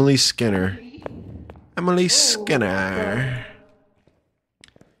church? Emily Skinner. Emily Skinner.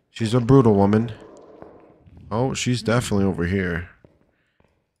 She's a brutal woman. Oh, she's definitely over here.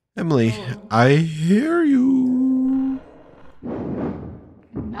 Emily, I hear you.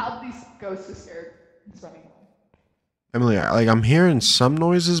 Now these ghosts are scared. It's running away. Emily, I'm hearing some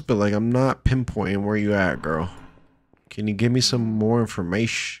noises, but like I'm not pinpointing where you at, girl. Can you give me some more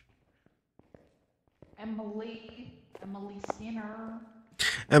information? Emily Skinner.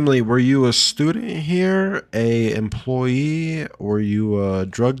 Emily, were you a student here, a employee, were you a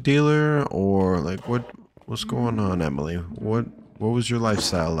drug dealer, or like what's going on, Emily? What was your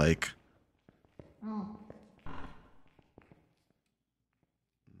lifestyle like? Oh.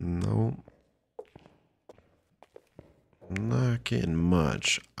 No. Not getting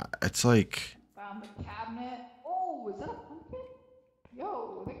much. It's like Found the cabinet. Oh, is that a pumpkin?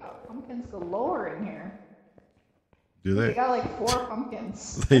 Yo, they got pumpkins galore in here. do They they? got like 4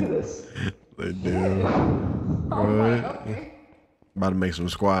 pumpkins. They- Look at this. They Shit. do. Oh my, Right. okay. About to make some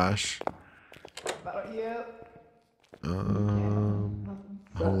squash. Yep. A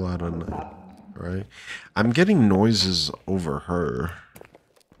whole lot of right. I'm getting noises over her,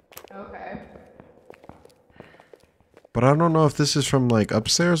 Okay. but I don't know if this is from like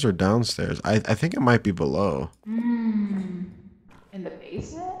upstairs or downstairs. I think it might be below. In the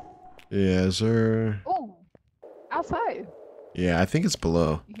basement? Yeah, is there? Oh, outside. Yeah, I think it's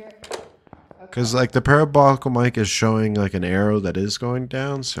below. You hear it? Okay. Cause like the parabolical mic is showing like an arrow that is going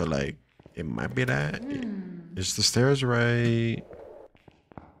down, so like it might be that. Is the stairs right?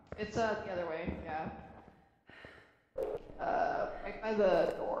 It's the other way, yeah. Right by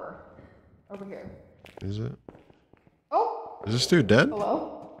the door. Over here. Is it? Oh, Is this dude dead?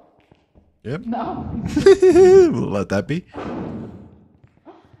 hello? Yep. No. We'll let that be.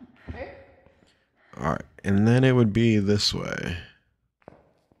 Okay. All right, and then it would be this way.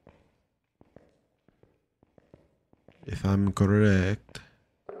 If I'm correct.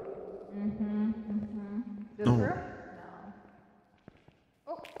 This No. room? No.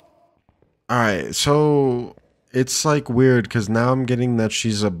 Oh, Alright, so it's like weird because now I'm getting that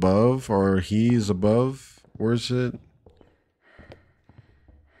she's above or he's above. Where's it?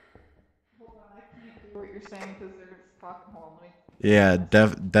 hold on. I can't do what you're saying because they're just talking. Hold on, let me. Yeah,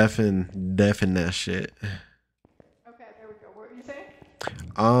 deafen that shit. Okay, there we go. What were you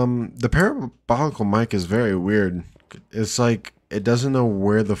saying? The parabolical mic is very weird. It's like it doesn't know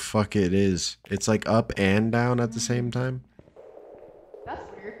where the fuck it is. It's like up and down at the same time. That's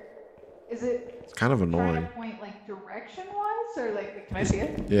weird. Is it It's kind of trying annoying. to point like direction-wise, or like can I see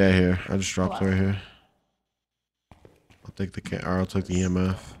it? Yeah, here. I just dropped Hold right on. here. I'll take the or I'll take the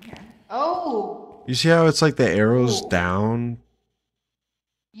EMF. Here. Oh, You see how it's like the arrows Ooh. down?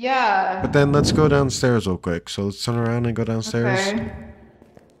 yeah. But then let's go downstairs real quick. So let's turn around and go downstairs. Okay.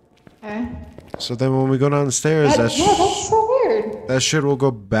 Okay. So then when we go downstairs, Yeah, that's so weird. that shit will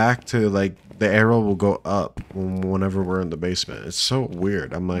go back to like the arrow will go up whenever we're in the basement. It's so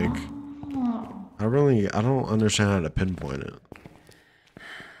weird. I'm like, Oh. I don't understand how to pinpoint it.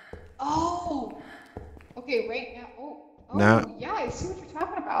 Oh. Okay, right now. Oh. Now- Yeah, I see what you're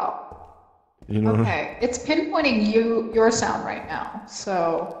talking about. You know? Okay, it's pinpointing your sound right now.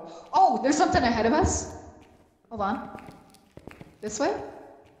 So, oh, there's something ahead of us. Hold on. This way?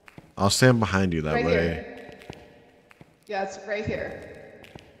 I'll stand behind you that Right way. here. Yeah, it's right here.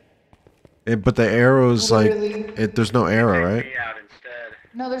 But the arrow's Literally. like there's no arrow, right? Me out instead.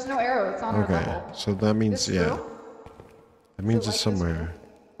 No, there's no arrow. It's on our Okay. level. So that means This yeah. room? That means like it's this somewhere.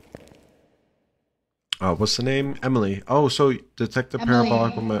 Oh, what's the name? Emily. Oh, so detect the Emily.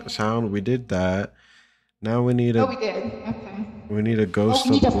 parabolical sound. We did that. Now we need Oh, a we did. Okay. we need a ghost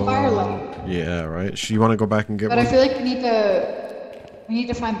we need to a blow firelight. up. Yeah, right. You want to go back and get But one? I feel like we need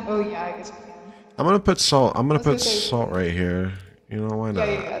to find. Oh yeah, I guess we can. I'm gonna put salt. I'm gonna I was gonna put say- salt right here. You know why not?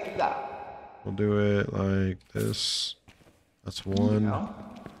 Yeah, do that. We'll do it like this. That's There you one. go.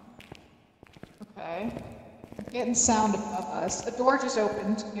 Okay. Getting sound above us. A door just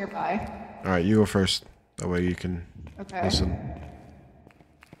opened nearby. All right, you go first. That way you can Okay. listen.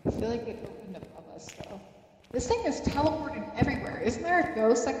 I feel like it opened above us though. This thing is teleported everywhere. Isn't there a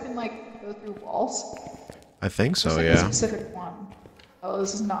ghost that can like go through walls? I think so. There's like a Yeah. specific one. Oh,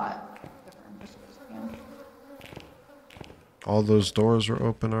 this is not the room we're supposed to be in. All those doors were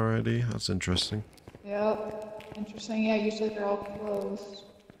open already. That's interesting. Yep. Interesting. Yeah, usually they're all closed.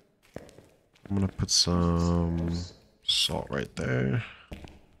 I'm gonna put some salt right there.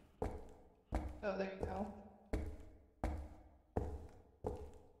 Oh, there you go.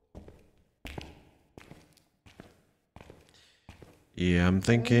 Yeah, I'm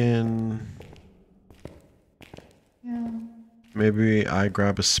thinking Yeah. maybe I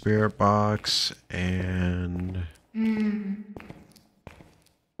grab a spirit box and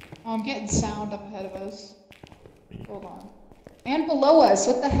Oh, I'm getting sound up ahead of us. Hold on. And below us.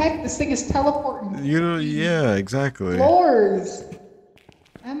 What the heck? This thing is teleporting. You know, yeah, exactly. Floors.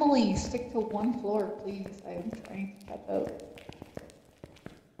 Emily, stick to one floor, please. I am trying to catch up.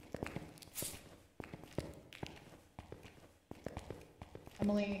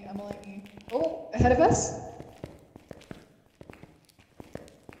 Emily. Oh, ahead of us?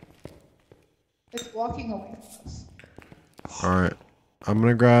 It's walking away from us. Alright. I'm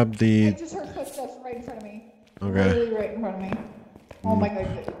gonna grab I the... just heard footsteps right in front of me. Okay. Literally right in front of me. Oh my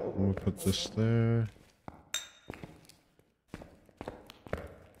god. I'm gonna put this there.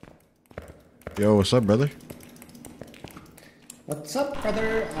 Yo, what's up, brother? What's up,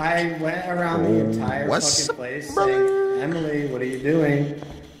 brother? I went around the entire What's fucking up, place brother? saying, Emily, what are you doing?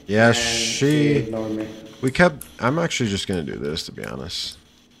 Yeah, And she... ignored me. We kept... I'm actually just gonna do this, to be honest.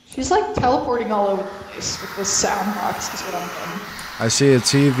 She's like teleporting all over the place with this sound box is what I'm doing. I see a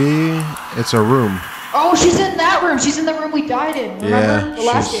TV. It's a room. Oh, she's in that room. She's in the room we died in. Remember? Yeah, the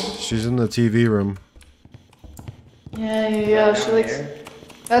last game. she's in the TV room. Yeah. She Down likes. here.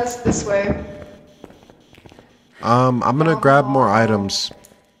 That's this way. I'm gonna grab more items.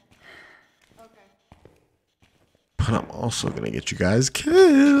 Okay. But I'm also gonna get you guys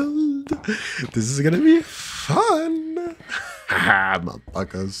killed. This is gonna be fun. Haha,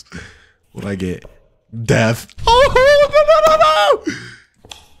 motherfuckers. What I get? Death. Oh, no.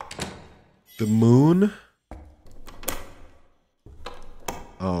 The moon.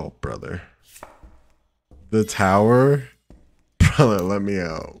 Oh, brother. The tower. Brother, let me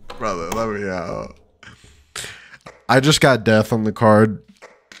out. Brother, let me out. I just got death on the card.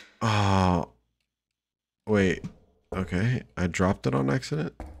 Oh. Wait. Okay. I dropped it on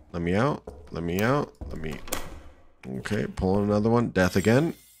accident. Let me out. Let me out. Let me... Okay, pulling another one. Death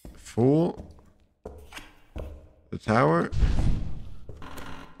again. Fool. The tower.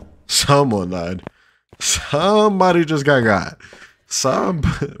 Someone died. Somebody just got.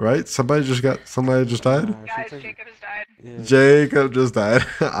 Right? Somebody just died? Guys, Jacob has died. Yeah. Jacob just died.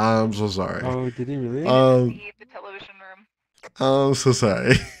 I'm so sorry. Oh, did he really? The television room. I'm so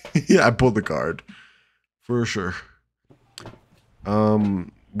sorry. Yeah, I pulled the card. For sure.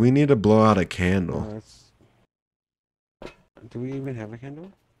 We need to blow out a candle. Do we even have a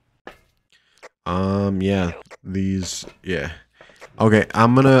candle? Yeah. These, yeah. Okay,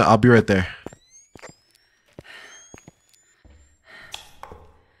 I'll be right there.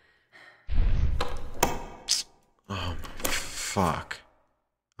 Oh, fuck.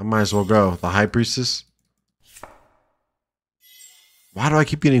 I might as well go. The High Priestess? Why do I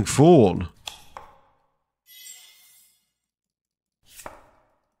keep getting fooled?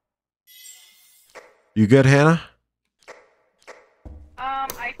 You good, Hannah?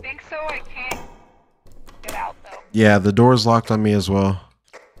 I think so. I can't get out though. Yeah, the door's locked on me as well.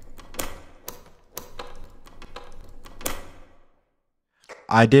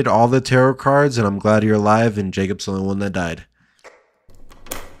 I did all the tarot cards, and I'm glad you're alive, and Jacob's the only one that died.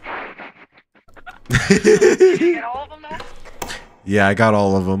 Did you get all of them though? Yeah, I got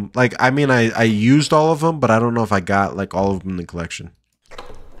all of them. Like, I mean, I used all of them, but I don't know if I got, like, all of them in the collection.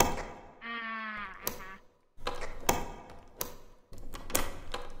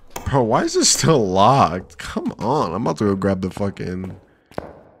 Bro, why is this still locked? Come on, I'm about to go grab the fucking...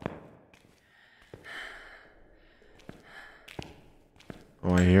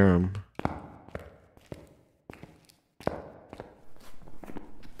 Oh, I hear him.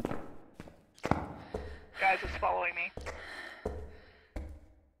 Guys is following me.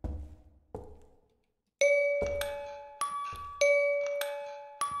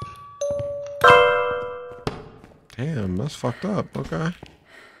 Damn, that's fucked up. Okay.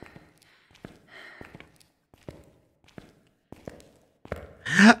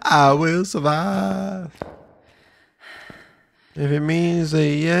 I will survive. If it means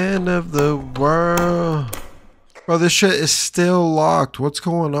the end of the world. Bro, this shit is still locked. What's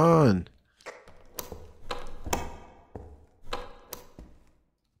going on?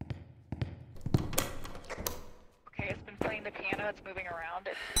 Okay, it's been playing the piano. It's moving around.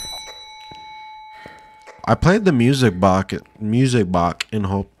 I played the music box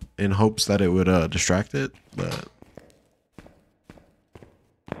in hopes that it would distract it, but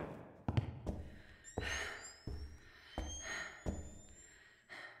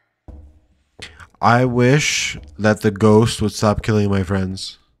I wish that the ghost would stop killing my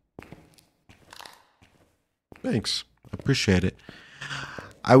friends. Thanks. I appreciate it.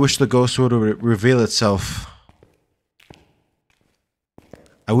 I wish the ghost would reveal itself.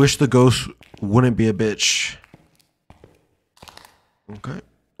 I wish the ghost wouldn't be a bitch. Okay.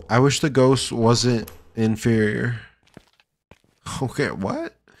 I wish the ghost wasn't inferior. Okay,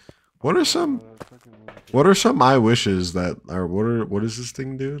 what? What are some? What are some I wishes that are? What is this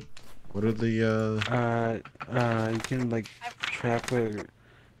thing, dude? What are the? You can like trap a.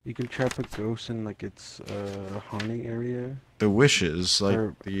 You can trap a ghost in like its haunting area. The wishes, like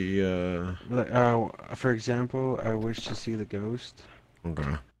Or, the. like, for example, I wish to see the ghost.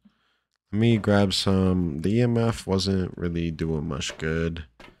 Okay. Let me grab some. The EMF wasn't really doing much good.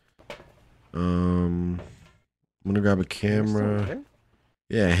 I'm gonna grab a camera.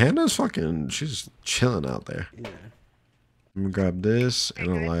 Yeah, Hannah's fucking. She's chilling out there. Yeah. I'm gonna grab this and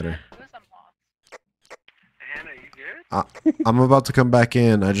a lighter. Hannah, you good? I'm about to come back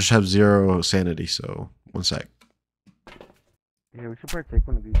in. I just have 0 sanity, so 1 sec. Yeah, we should probably take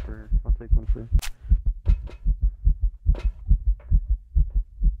one of these first. I'll take one first.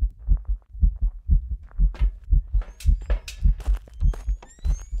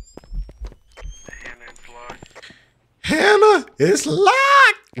 Hannah, it's locked. Hannah, it's locked.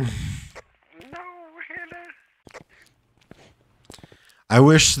 No, Hannah. I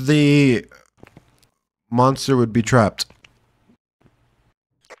wish the monster would be trapped.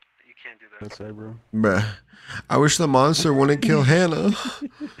 You can't do that. Outside, bro. Bruh. I wish the monster wouldn't kill Hannah.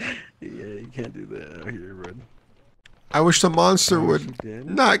 Yeah, you can't do that out here, bro. I wish the monster Oh, would she did?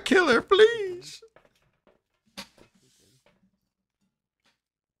 not kill her, please. Oh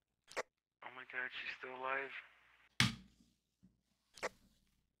my god, she's still alive.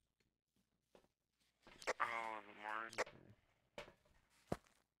 Oh, the morning.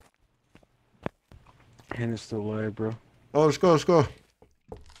 Hannah's still alive, bro. Oh, let's go, let's go.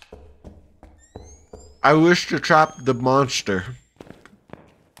 I wish to trap the monster.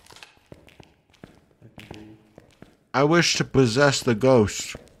 I wish to possess the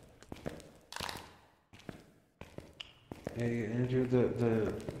ghost. Hey, Andrew,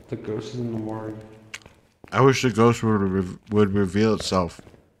 the ghost is in the morgue. I wish the ghost would reveal itself.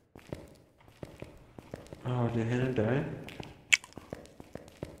 Oh, did Hannah die?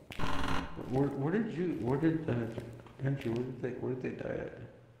 Where did Andrew, where did they die at?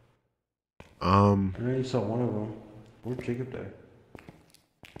 I know you saw one of them. Where'd Jacob die?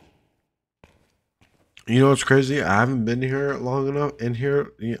 You know what's crazy? I haven't been here long enough. In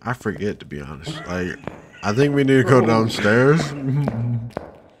here, I forget, to be honest. Like, I think we need to go downstairs. You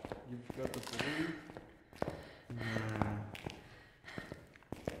forgot the phone?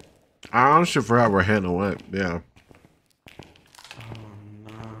 I honestly forgot where Hannah went. Yeah. Oh,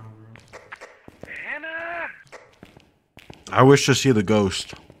 nah, bro. Hannah! I wish to see the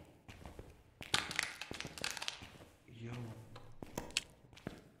ghost. Yo.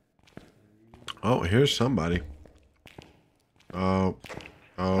 Oh, here's somebody. Oh.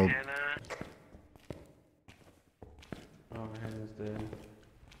 Hannah! Oh, Hannah's dead.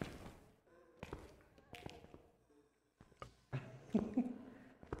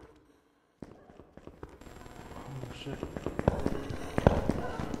 Oh, shit.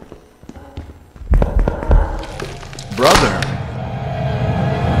 Brother.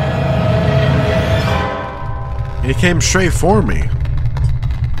 He came straight for me.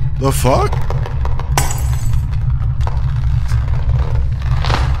 The fuck?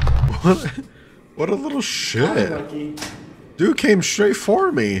 What a little shit. Lucky. Dude came straight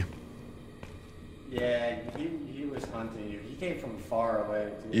for me. Yeah, he was hunting you. He came from far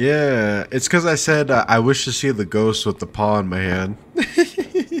away, too. Yeah, it's because I said I wish to see the ghost with the paw in my hand.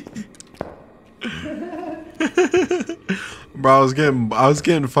 Bro, I was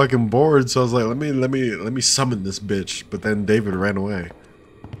getting fucking bored, so I was like, let me summon this bitch. But then David ran away.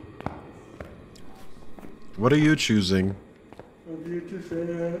 What are you choosing?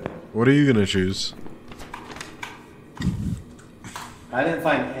 What are you gonna choose? I didn't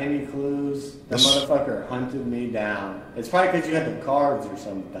find any clues. The motherfucker hunted me down. It's probably because you had the cards or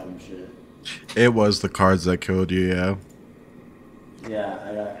some dumb shit. It was the cards that killed you, yeah. Yeah,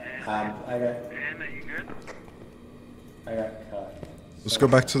 I got Hannah, you good? cut. Let's go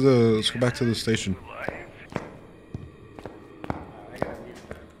back to the station. Alive? I got you.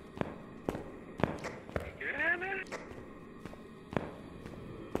 You good, Hannah?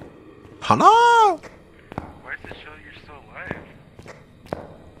 Hana! Why does it show you're still alive?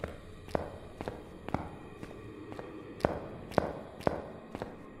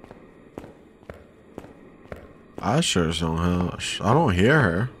 I sure don't have. I don't hear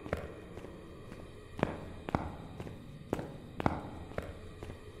her.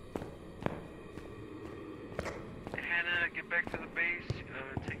 Hannah, get back to the base.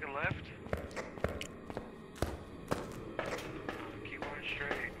 Take a left. Keep going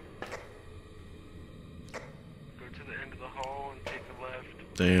straight. Go to the end of the hall and take a left.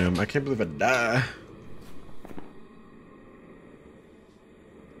 Damn, I can't believe I died.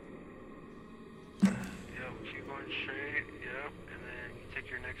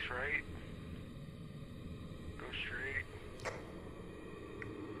 next right. Go straight.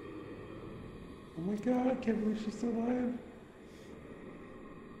 Oh my god, I can't believe she's still alive.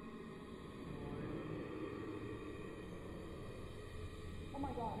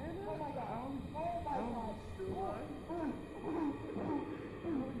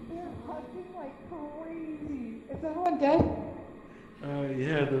 Is everyone dead?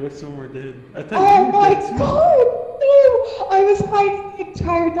 Yeah, the rest of them were dead. I thought Oh you were my dead too. god! No! I was hiding the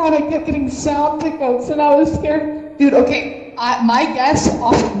entire time. I kept getting sound pickups and I was scared. Dude, okay, my guess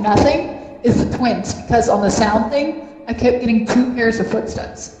off of nothing is the twins because on the sound thing, I kept getting 2 pairs of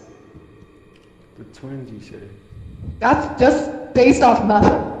footsteps. The twins, you say? That's just based off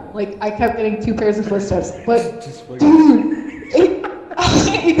nothing. Like, I kept getting 2 pairs of footsteps. But, Just fucking- dude,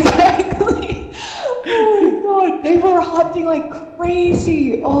 exactly. Oh my god, they were hunting like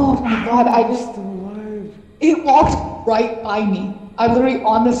crazy. Oh my god, I just. Still alive. It walked right by me. I literally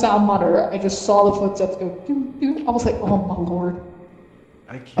on the sound monitor. I just saw the footsteps go doo doo. I was like, oh my lord.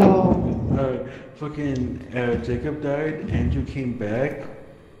 I can't. Fucking Jacob died. Andrew came back,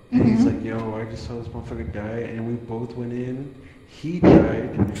 and he's like, "Yo, I just saw this motherfucker die," and we both went in. He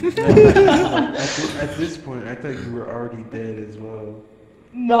died. And at this point, I thought you were already dead as well.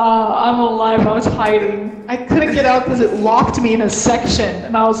 Nah, I'm alive. I was hiding. I couldn't get out because it locked me in a section,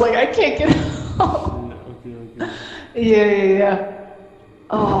 and I was like, I can't get out. Okay. Yeah.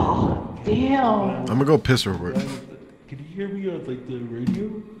 Oh, damn. I'm gonna go piss real quick. Can you hear me on like the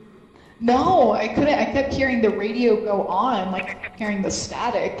radio? No, I couldn't. I kept hearing the radio go on, like I kept hearing the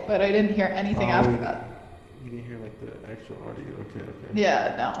static, but I didn't hear anything after that. You didn't hear like the actual audio. Okay.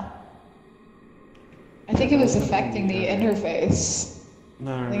 Yeah, no. I think it was affecting the interface.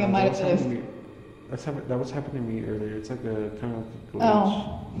 No, I think it might have been. That was happening to me earlier. It's like a kind of like a glitch.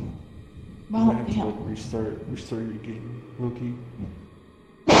 Oh. You Well, might have to damn. like restart your game, Loki.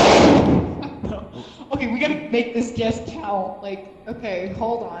 Okay, we gotta make this guess count. Like, okay,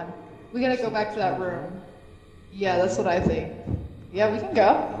 hold on. We gotta go back to that room. Yeah, that's what I think. Yeah, we can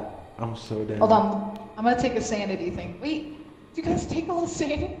go. I'm so down. Hold on. I'm gonna take a sanity thing. Wait, do you guys take all the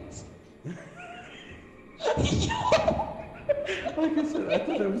sanities? Like I said, I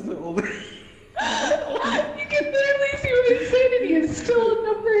thought I was the only. You can literally see my insanity is still a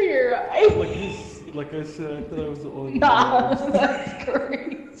number here. Like I said, I thought I was the only. Nah, that's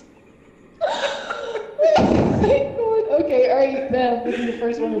crazy. Oh my god. Okay, alright, then this is the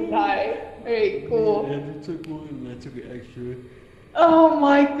first one to die. Alright, cool. Andrew took one and I took an extra. Oh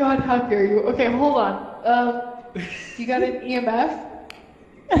my god, how dare you? Okay, hold on. You got an EMF?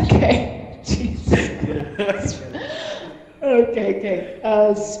 Okay. Jesus. Okay.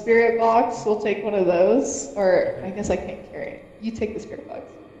 Spirit box, we'll take one of those. Or, I guess I can't carry it. You take the spirit box.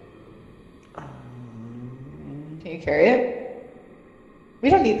 Can you carry it? We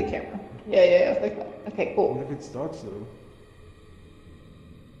don't need the camera. Yeah, like that. Okay, cool. What if it starts though?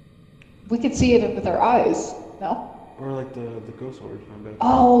 We could see it with our eyes, no? Or like the ghost orb, my bad.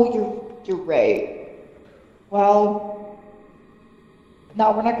 Oh, you're right. Well,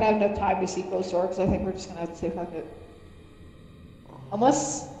 no, we're not gonna have enough time to see ghost orbs. I think we're just gonna have to say fuck it.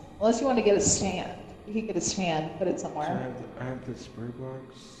 Unless you want to get a stand. You can get a stand, put it So somewhere. I have the spirit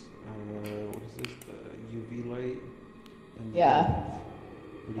box. What is this? The UV light. And Yeah.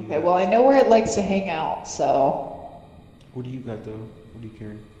 what do you Okay, got? well I know where it likes to hang out, so What do you got though? What are you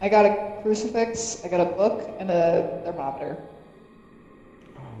carrying? I got a crucifix, I got a book, and a thermometer.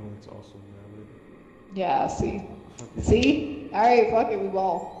 Oh, that's also valid. Yeah, see? Fuck it. See? Alright, fuck it, we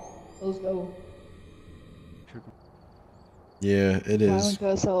ball. Let's go. Yeah, it is. Violent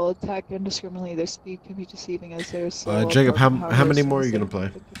ghosts that will attack indiscriminately. Their speed can be deceiving as they're slow. Jacob, how However, many more are you since gonna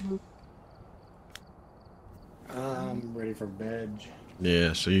they can move. I'm ready for bed.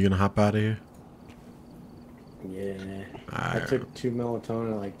 Yeah, so you're gonna hop out of here? Yeah. I Alright. took 2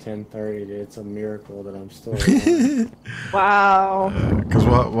 melatonin at like 10:30, dude. It's a miracle that I'm still alive. Wow. Because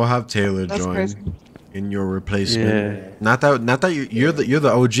we'll have Taylor That's join crazy. in your replacement. Yeah. Not that you're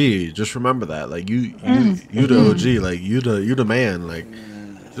the OG. Just remember that. Like you the OG. Like you the man. Like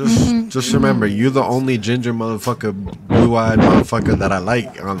just remember you're the only ginger motherfucker, blue-eyed motherfucker that I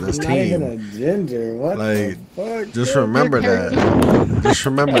like on this Not even team. a ginger. What Like, the fuck? Just remember that. Just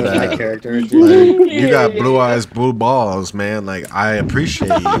remember My that. character is Like, you got blue eyes, blue balls, man. Like I appreciate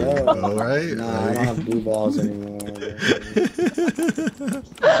you. Yo. All right. Nah, I don't have blue balls anymore.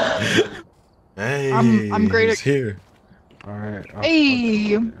 Hey, I'm great he's at- here. Alright.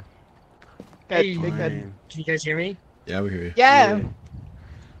 Hey. Good, Hey. good. Can you guys hear me? Yeah, we hear you. Yeah.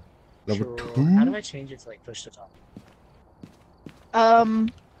 Level Cool. 2. How do I change it to like push to talk?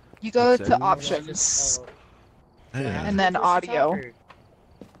 You go to Settings? options Oh, Hey, I have and to then push to talk, audio. or-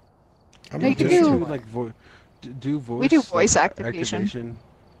 I'm No, you can just- do- Do like do voice. We do like, voice activation.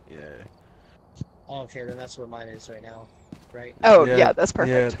 Yeah. Oh, okay, then that's what mine is right now, right? Oh, yeah, that's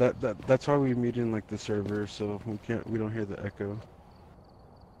perfect. Yeah, that's why we mute in like the server, so we don't hear the echo.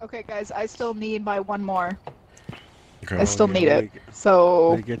 Okay, guys, I still need my one more. Okay. I still yeah, need it. They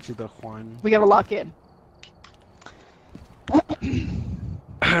So get you the Juan. we gotta lock in.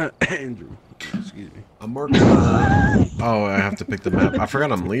 Andrew. Excuse me. I'm working on. Oh, I have to pick the map. I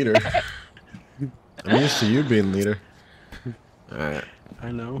forgot I'm leader. I'm used to you being leader. Alright,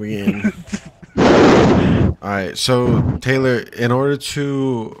 I know. we in. Alright, so Taylor, in order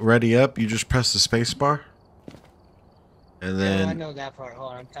to ready up, you just press the space bar. And No, I then. know that part.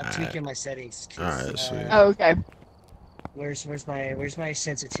 Hold on, I'm Alright. tweaking my settings. 'Cause, Alright, sweet. Oh, okay. Where's my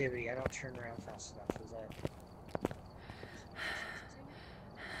sensitivity? I don't turn around fast enough. Is that?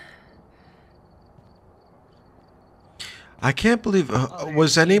 I can't believe. Oh,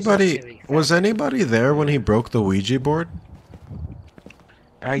 Was there's anybody sensitivity. anybody there when he broke the Ouija board?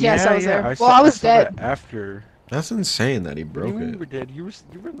 Yes, I was there. I Well, I was saw that dead. after. That's insane that he What do broke you mean you it. were dead? You were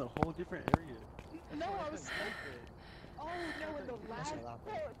in a whole different area. No, I was. Oh no! In the last. No,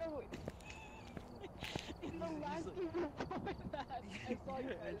 no. In the last game before that, I saw you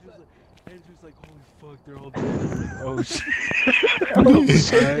guys. Andrew's like, holy fuck, they're all dead. I'm like, oh shit. Oh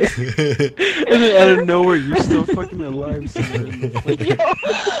shit! And then out of nowhere, you're still fucking alive somewhere in the fucking... Yo,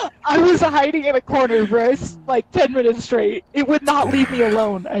 I was hiding in a corner for like 10 minutes straight. It would not leave me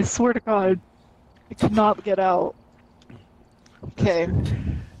alone. I swear to God, I could not get out. Okay.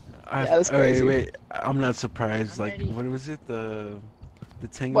 that was crazy. Wait, I'm not surprised. I'm Like, ready. what was it? The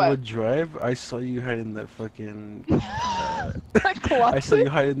Tanglewood Drive? I saw you hide in that fucking... I saw Closet. you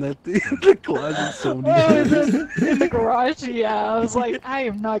hide in that thing, the closet so many Oh, times. in the garage. Yeah, I was like, I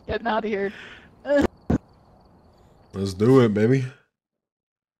am not getting out of here. Let's do it, baby.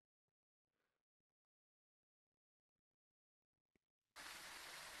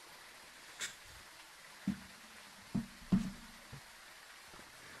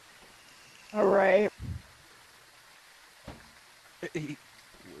 All right.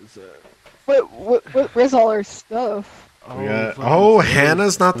 Where's all our stuff? We got- fucking oh, Taylor.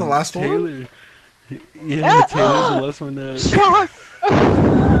 Hannah's not the last one? Taylor. Yeah, Ah! Taylor's the last one that... Shock!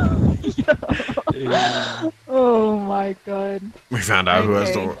 Yeah. Oh my God. We found out who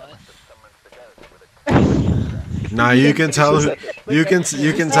has Okay. the. Nah, you can tell. You can tell.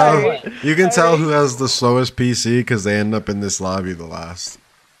 You can tell who has the slowest PC because they end up in this lobby the last.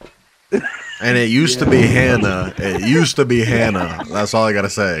 And it used to be Hannah. It used to be Hannah. That's all I gotta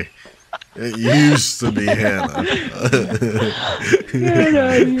say. It used to be Hannah.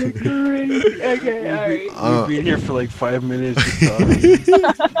 You're crazy. Okay, alright. We've been here for like 5 minutes just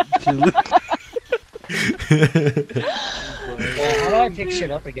talking. How do I pick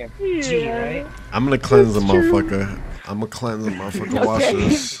shit up again? G, right? I'm gonna cleanse the That's true. motherfucker. I'm gonna cleanse the motherfucker. Watch Okay,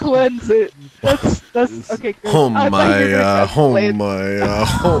 this. cleanse it. That's okay. Good. Oh I thought you were my, gonna oh play it. my,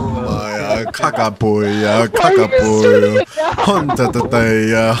 oh my, kakaboy, Why are you kakaboy, shooting it down?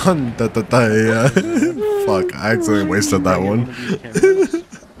 huntatataya. Fuck, I accidentally wasted that one.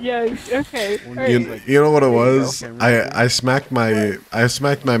 Yeah. Okay. Alright. You know what it was? camera. I smacked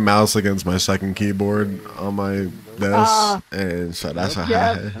my mouse against my second keyboard on my desk, and so that's what Yeah.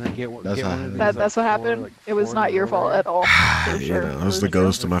 happened. And then get one, That's get how- one of these, That's what happened. It was not your fault at all. For You sure. know, it was for the sure.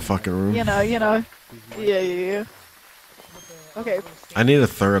 ghost in my fucking room. You know. Yeah. Okay. I need a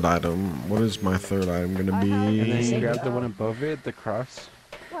third item. What is my third item gonna And then be? you grab the one above it, the cross.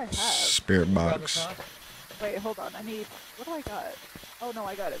 What do I have? Spirit box. Wait, hold on. I need. What do I got? Oh no,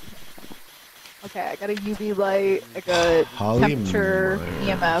 I got it. Okay, I got a UV light. I got Holly temperature,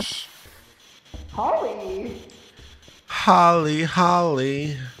 Myers. EMF. Holly.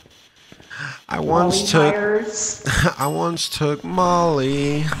 Holly. I once took Myers. I once took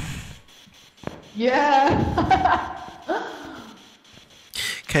Molly. Yeah.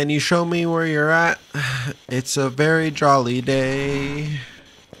 Can you show me where you're at? It's a very jolly day.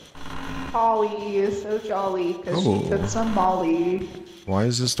 Holly is so jolly because Oh. she took some Molly. Why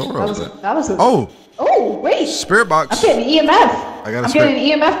is this door That was open? a. Oh, Oh wait. spirit box. I'm getting EMF. I got a I'm spirit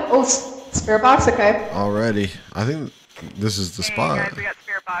getting EMF. Oh, spirit box. Okay. already. I think this is the spot. Guys, we got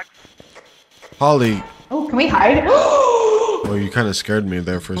spirit box. Holly, Oh, can we hide? well, you kind of scared me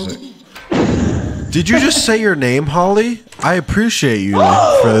there for a sec. Did you just say your name, Holly? I appreciate you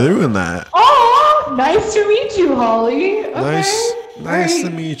for doing that. Oh, nice to meet you, Holly. Okay. Nice to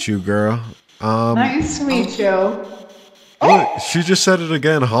alright. meet you, girl. Nice to meet you. Look, she just said it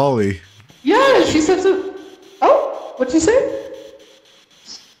again, Holly. Yeah, she said so. Oh, what'd you say?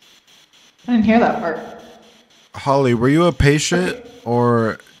 I didn't hear that part. Holly, were you a patient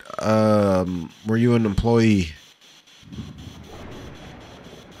or were you an employee?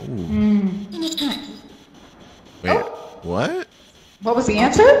 Ooh. Wait, what? What was the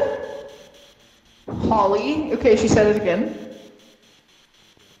answer? Holly. Okay, she said it again.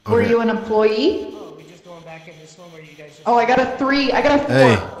 Were Okay. you an employee? Oh, we're just going back in this one where you guys just. Oh, I got a 3. I got a 4.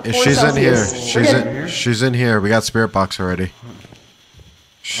 Hey, if 4 she's in here, Celsius. We're good. she's in here. We got spirit box already.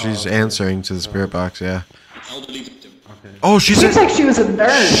 She's answering to the spirit box, yeah. Okay. Oh, she's Seems in, like she was a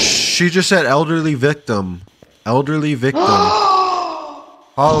nurse. she just said elderly victim. Elderly victim.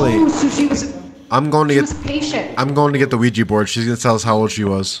 Holly, Oh, so she was I'm going to she get was patient. I'm going to get the Ouija board. She's gonna tell us how old she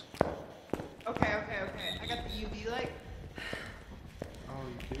was. Okay. I got the UV light.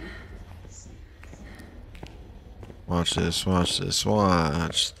 Watch this,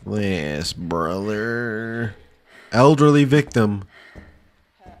 brother. Elderly victim.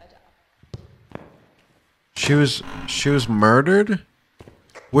 She was murdered?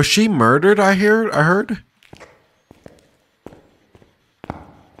 Was she murdered, I heard?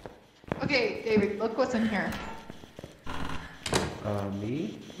 Okay, David, look what's in here.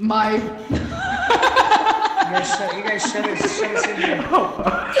 Me? My You guys shut us in here.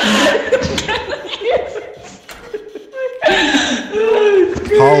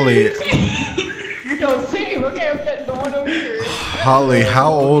 Holly, you don't see. Okay, I'm getting the one over here. Holly,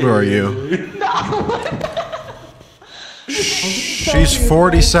 how old are you? She's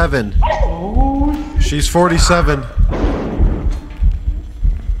 47. She's 47.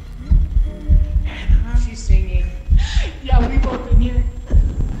 She's singing. Yeah, we both in here.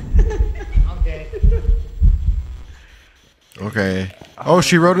 I'm dead. Okay. Oh,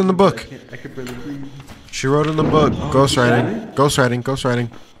 she wrote in the book. I could barely breathe. She wrote in the book. Ghostwriting.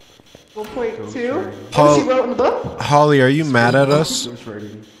 1.2. Paul- What she wrote in the book? Holly, are you mad at us?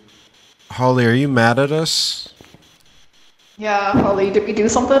 Ghostwriting. Holly, are you mad at us? Yeah, Holly, did we do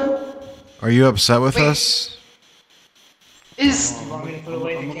something? Are you upset with Wait. us? Is Want me to put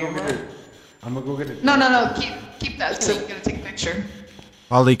away the camera? I'm gonna go get it. no. Keep that. So we're gonna take a picture.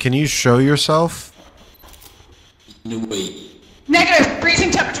 Holly, can you show yourself? Negative.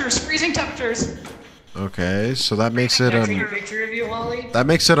 Freezing temperatures. Okay, so that makes it Can I take a a picture of you, Holly? that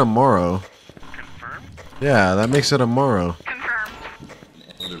makes it a Moro. Confirmed? Yeah, that makes it a Moro. Confirmed.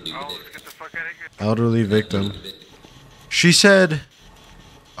 Oh, let's get the fuck out of here. Elderly victim. She said,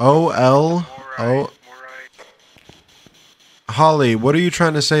 O-L-O. Alright. Holly, what are you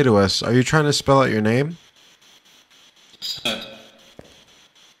trying to say to us? Are you trying to spell out your name?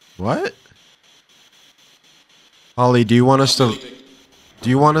 What? Holly, do you want us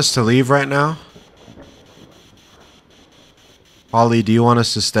to leave right now? Holly, do you want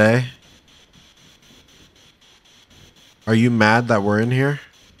us to stay? Are you mad that we're in here?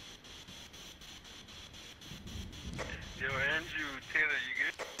 Yo, Andrew, Taylor, you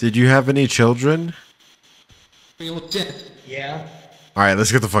good? Did you have any children? Yeah. All right,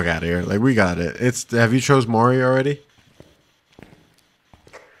 let's get the fuck out of here. Like, we got it. Have you chose Maury already?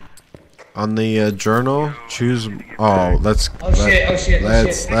 On the journal, choose. Oh, let's. Oh shit.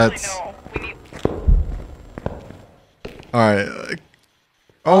 Let's. No, we need. All right.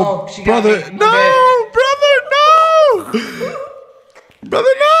 Oh, Oh, she got brother, me. no, brother, no, brother,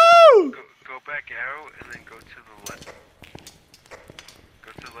 no. Go back out and then go to the left.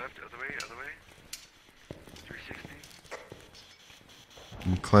 Go to the left, other way. 360.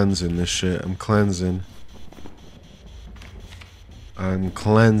 I'm cleansing this shit. I'm cleansing. Not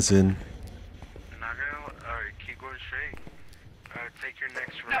gonna. Alright, keep going straight. Take your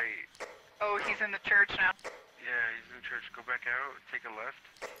next right. Oh, he's in the church now. Yeah, he's in church. Go back out. Take a left.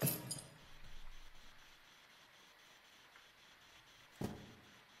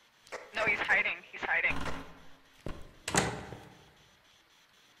 No, he's hiding.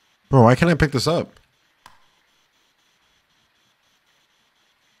 Bro, why can't I pick this up?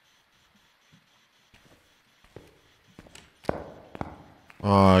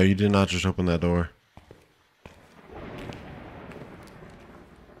 Oh, you did not just open that door.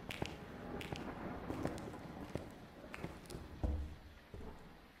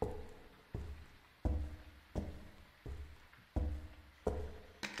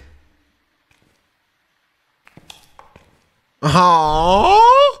 Aww.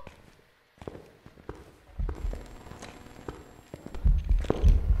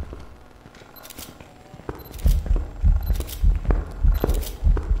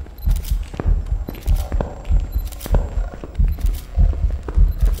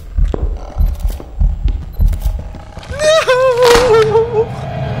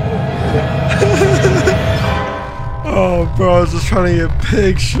 Oh, bro, I was just trying to get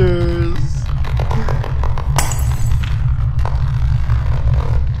pictures.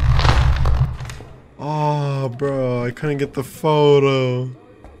 I couldn't get the photo.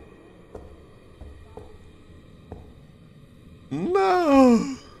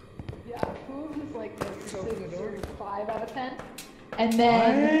 No. Yeah, food was like a 5 out of 10. And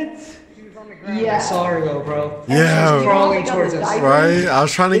then I saw her though, bro. Yeah. Crawling towards us. Right? I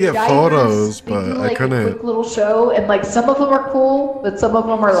was trying to get photos, They do, but like, I a couldn't. quick little show, and like some of them are cool, but some of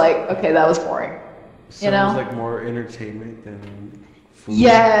them are like, okay, that was boring. So You know? it was like more entertainment than food.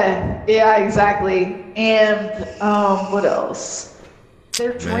 Yeah, exactly. And what else?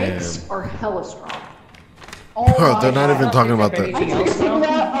 Their drinks are hella strong. Oh Bro, my they're not God. even talking about Anything that. else, though?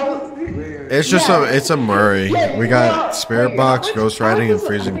 It's just it's a Murray. Yeah, We got Spirit wait, Box, how much- Ghost how much Riding, and was it?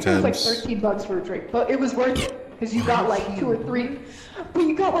 Freezing I think it was Temps. like $13 for a drink, but it was worth it because you got like 2 or 3. But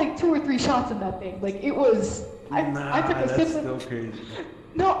you got like 2 or 3 shots in that thing. Like it was. I took a that's sip. still crazy.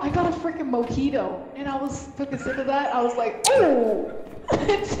 No, I got a freaking mojito, and took a sip of that. I was like, oh.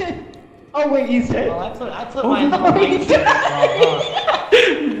 Oh wait, you said. Oh, I put my little mic in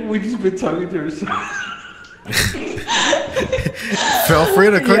it, bro. We just been talking to ourselves. Feel free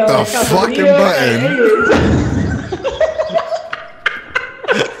to click the fucking button.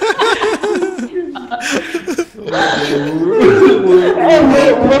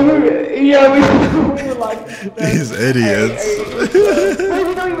 We were like, These idiots.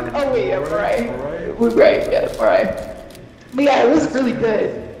 we don't even. Oh wait, yeah, we're right. We're right. Yeah, we're right. But yeah, it was really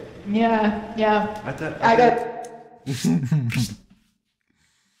good. Yeah. I got.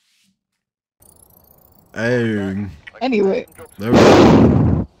 Hey. Anyway, There we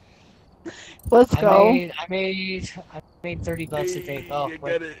go. let's I go. made $30 a day. Oh,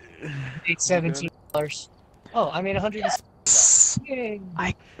 wait. I made $17. Oh, I made 100. Yay.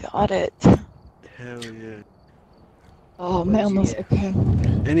 I got it. Hell yeah. Oh man, that's okay.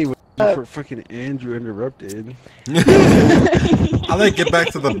 Anyway, for fucking Andrew interrupted. I like get back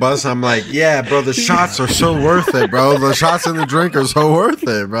to the bus. I'm like, yeah, bro, the shots are so worth it, bro. The shots in the drink are so worth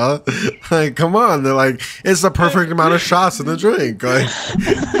it, bro. Like, come on. They're like, it's the perfect amount of shots in the drink.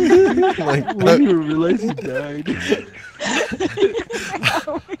 Like When you realize he died.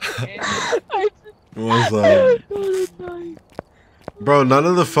 what's up? Bro, none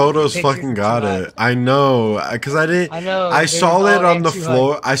of the photos fucking got it. I know, because I didn't. I know. I they saw were it all on the M200.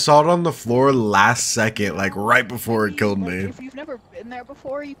 floor. I saw it on the floor last second, like right before it killed me. If you've never been there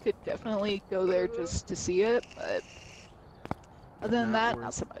before, you could definitely go there just to see it. But other than that,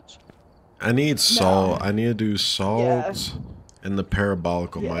 not so much. I need salt. I need to do salt and the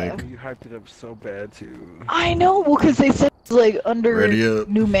parabolical Yeah. mic. You hyped it up so bad too. I know, well, because they said it's like under Ready up.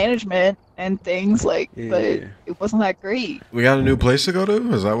 new management and things like, but Yeah. it wasn't that great. We got a new place to go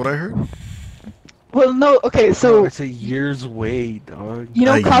to? Is that what I heard? Well, no, okay, Oh, so it's a year's wait, dog. you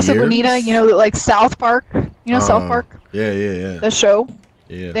know A Casa year's? Bonita, you know, like South Park, you know South Park, Yeah. the show.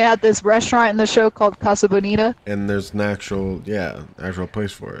 Yeah. They had this restaurant in the show called Casa Bonita. And there's an actual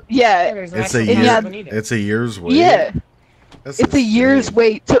place for it. Yeah, There's It's a actually year. yeah. Bonita. It's a year's wait. yeah. That's It's a year's insane.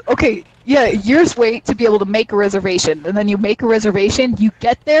 wait to a year's wait to be able to make a reservation, and then you make a reservation, you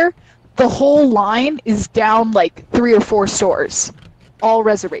get there, the whole line is down like 3 or 4 stores, all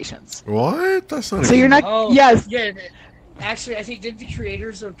reservations. What? That's not. So you're not. Oh, Yes. Yeah. Actually, I think did the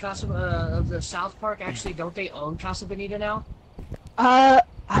creators of of the South Park actually don't they own Casa Bonita now?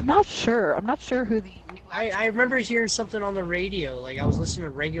 I'm not sure. I'm not sure who the. I remember hearing something on the radio. Like I was listening to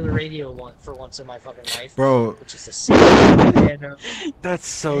regular radio for once in my fucking life, Bro, which is the same. And, That's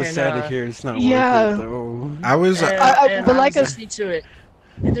so And, sad to hear. It's not yeah. worth it though. I was. and but I like was a- listening to it,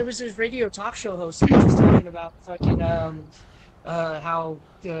 and there was this radio talk show host who was just talking about fucking how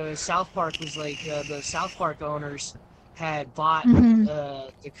South Park was like the South Park owners had bought Mhm.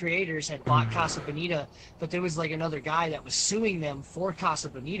 the creators had bought Casa Bonita, but there was like another guy that was suing them for Casa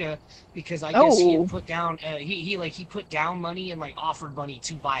Bonita because I guess he Oh. had put down he put down money and like offered money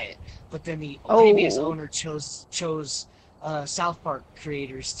to buy it, but then the Oh. previous owner chose South Park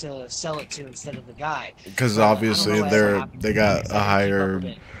creators to sell it to instead of the guy. Because But I don't obviously know what happened they to got it, 'cause a I didn't keep up higher with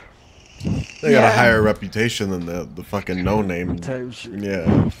it. they got a Yeah. higher reputation than the fucking no name. Type shit.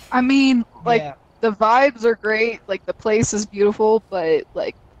 Yeah. I mean, like Yeah. the vibes are great. Like the place is beautiful, but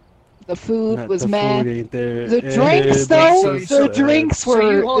like the food Not was the meh. food ain't there. The Eh, drinks, that's though, so the sad. drinks So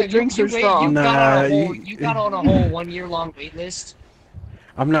you, were You strong. got Nah, on a whole, you- you got on a whole 1-year-long wait list.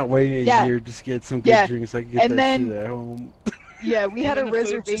 I'm not waiting a Yeah. year just to get some good Yeah. drinks. I can get And that then- shit at home. Yeah, we had a And then the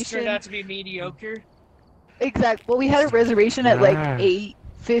food just reservation. turned out to be mediocre. Exact. Well, we had a reservation at like Nah.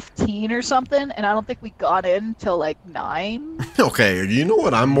 8:15 or something, and I don't think we got in till like 9. Okay, you know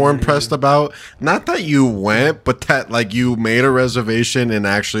what I'm more impressed about? Not that you went, but that like you made a reservation and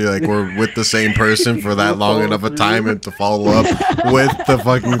actually like were with the same person for that long enough a time and to follow up with the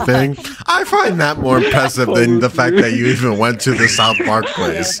fucking thing. I find that more impressive than the fact that you even went to the South Park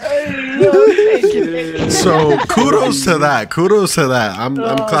place. Thank you. So kudos to that. Kudos to that. I'm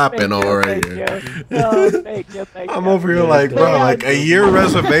clapping over Thank here. you. Thank you. I'm over here like, bro, like a year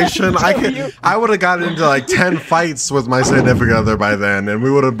reservation. I would have gotten into like 10 fights with my significant other by then, and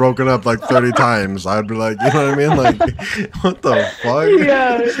we would have broken up like 30 times. I'd be like, you know what I mean? Like, what the fuck?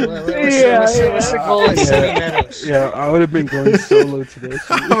 What's the goal in Sunny Meadows? Yeah, I would have been going solo today.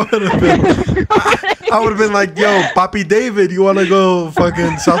 I would have been like, yo, Papi David, you want to go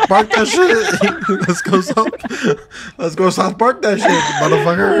fucking South Park that shit? Let's go South Park that shit,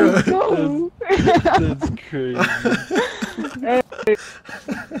 motherfucker. That's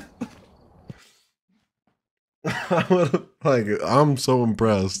crazy. I'm so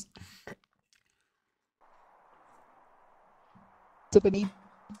impressed. Tiffany.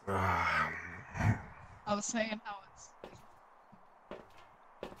 I was saying how it's.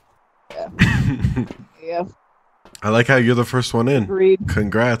 Yeah. I like how you're the first one in. Agreed.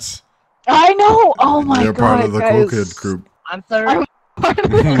 Congrats. I know. Oh my You're god. part of the cool guys. kid group. I'm third.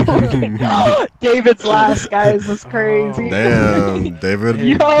 David's last, guys. That's crazy. Damn, David.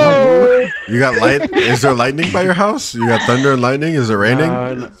 Yo. You got light? Is there lightning by your house? You got thunder and lightning? Is it raining?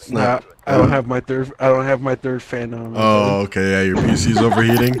 No, I don't have my third fan on. Oh, okay. Yeah, your PC's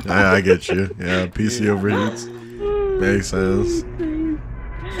overheating. I get you. Yeah, PC overheats. Makes sense.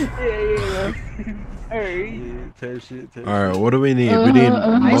 All right, what do we need? We need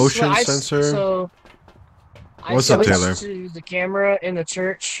motion sensor. What's up, Taylor? I switched to the camera in the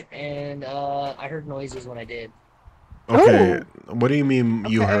church, and I heard noises when I did. Okay, what do you mean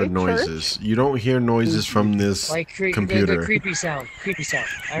you Okay, heard noises? You don't hear noises from this Like computer. the creepy sound.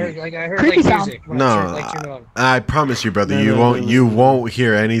 I heard Creepy sound. music. When No, I turned, turned it on. I promise you, brother, you won't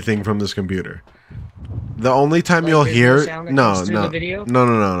hear anything from this computer. The only time you'll there's hear no sound that comes through the video?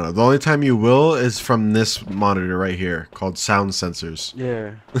 No. The only time you will is from this monitor right here called sound sensors.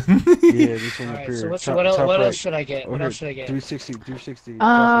 Yeah. Yeah, this one up Alright, here. so what Top else right. should I get? What Over else here. should I get? 360.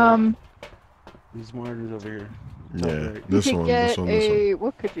 top right. These monitors over here. Top Yeah, right. You this could one, get this one, this one.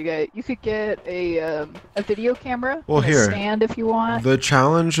 what could you get? You could get a video camera. Well, and here. a stand if you want. The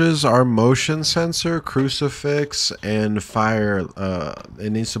challenges are motion sensor, crucifix, and fire.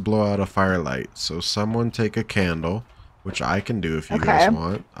 It needs to blow out a firelight. So someone take a candle, which I can do if you guys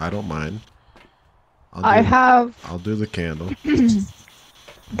want. I don't mind. I'll do the candle.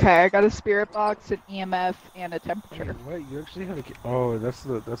 Okay, I got a spirit box, an EMF, and a temperature. Wait, you actually have a... Oh, that's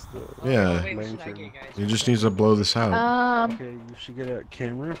the... Yeah. Wait, what should I get, guys? You just need to blow this out. Okay, you should get a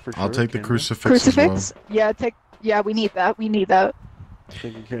camera for sure. I'll take the camera. crucifix as Crucifix? Yeah, we need that. We need that.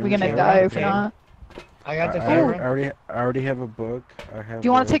 Take a camera. We're gonna camera, die if okay. not. I got the I camera. already have a book. I have. Do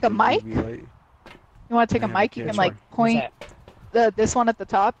you want to take a mic? UV light. You want to take I a have a mic? You can camera. like point this one at the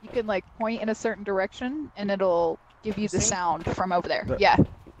top. You can like point in a certain direction, and it'll give you the This thing? sound from over there. That- Yeah.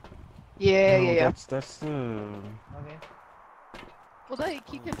 Yeah. No, Yeah. That's the. Okay. Well,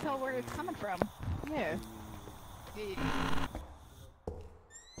 like you can tell where it's coming from. Yeah. Yeah.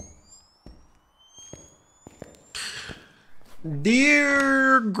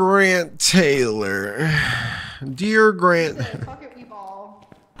 Dear Grant Taylor. Dear Grant. Fuck it, we ball.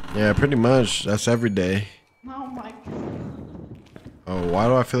 Yeah, pretty much. That's every day. Oh my. Oh, why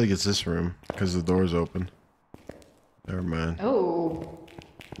do I feel like it's this room? Because the door's open. Never mind. Oh.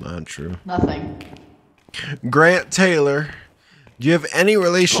 Not true. Nothing. Grant Taylor. Do you have any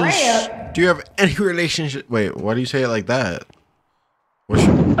relationship? Grant? Do you have any relationship? Wait, why do you say it like that?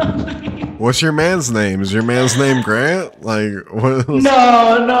 What's your man's name? Is your man's name Grant? Like what?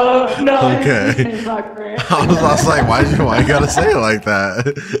 No. Okay. It's not Grant. I was like, why you gotta say it like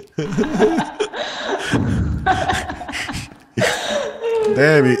that?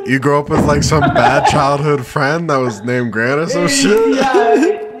 Damn, you grew up with like some bad childhood friend that was named Grant or some shit?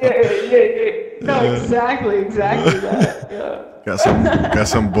 Yeah. No, exactly that. Yeah. Got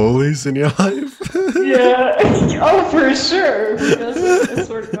some bullies in your life? Yeah. Oh, for sure. I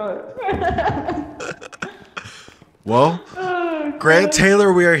swear to God. Well, Oh, Grant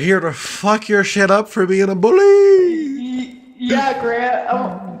Taylor, we are here to fuck your shit up for being a bully. Yeah, Grant.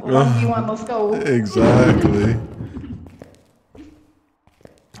 Oh, 1v1, let's go. Exactly.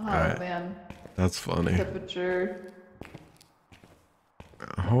 Oh, Alright. man. That's funny. Temperature.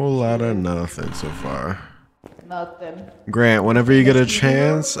 A whole lot of nothing so far. Nothing. Grant, whenever you get a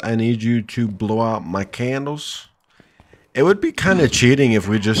chance, I need you to blow out my candles. It would be kind of cheating if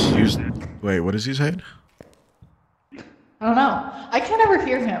we just used... Wait, what is he saying? I don't know. I can't ever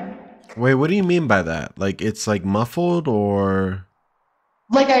hear him. Wait, what do you mean by that? Like, it's like muffled or...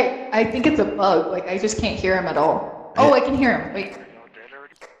 Like, I think it's a bug. Like, I just can't hear him at all. Oh, I can hear him. Wait.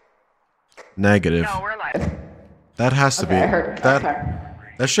 Negative. No, we're live. That has to Okay, be I heard. that. Okay.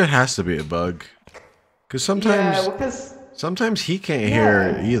 That shit has to be a bug. Cause Yeah, because sometimes he can't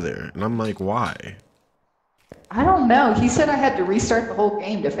hear Yeah. either, and I'm like, why? I don't know. He said I had to restart the whole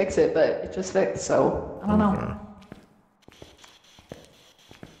game to fix it, but it just fixed. So I don't know.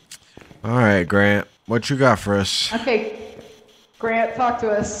 All right, Grant, what you got for us? Okay, Grant, talk to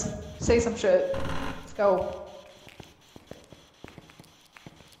us. Say some shit. Let's go.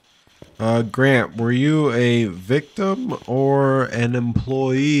 Grant, were you a victim or an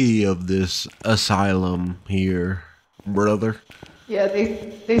employee of this asylum here, brother? Yeah,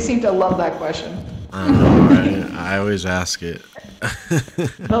 they seem to love that question. I don't know, right? I always ask it.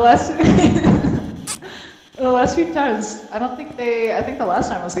 The last the last few times, I think the last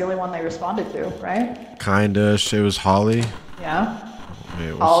time was the only one they responded to, right? Kinda. It was Holly. Yeah.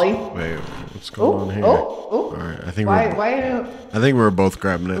 Wait, Holly. Wait, what's going on here? Oh. All right, I think Why? I think we're both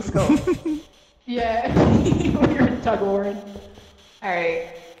grabbing it. Let's go. Yeah, we're in tug of war. All right.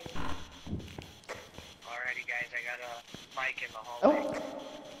 Alrighty, guys, I got a mic in the hallway.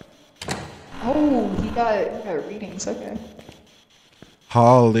 Oh, he got readings. Okay.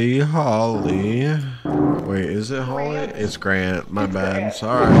 Holly. Wait, is it Holly? Grant. It's Grant. My It's bad. Grant.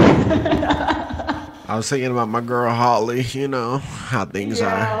 Sorry. I was thinking about my girl Holly. You know how things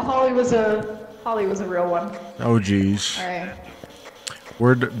Yeah, are. Holly was a real one. Oh, geez. All right.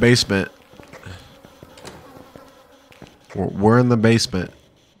 We're basement. We're in the basement.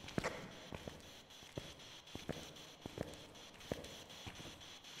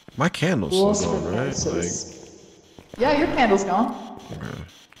 My candle's Rules still for going, right? voices. Yeah, your candle's gone.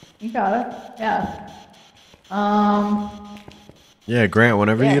 You got it. Yeah. Yeah, Grant,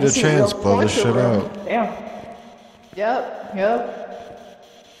 whenever Yeah, you get a this is a chance, real blow this torture shit room. out. Damn. Yep.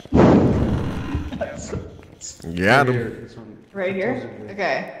 Got him. This one- Right here?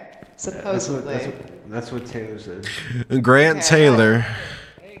 Okay. Supposedly. That's what Taylor said. Grant Okay. Taylor.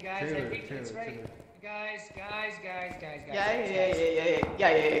 Hey guys, I think it's right. Guys. Yeah.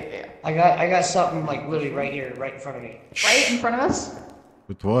 I got something like literally right here, right in front of me. Right in front of us?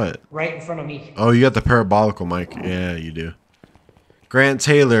 With what? Right in front of me. Oh, you got the parabolical mic. Yeah, you do. Grant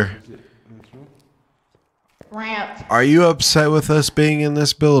Taylor, Grant. are you upset with us being in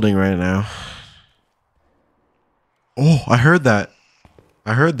this building right now? Oh, I heard that.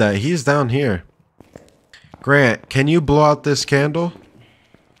 He's down here. Grant, can you blow out this candle?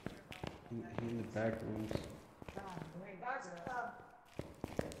 In the back rooms.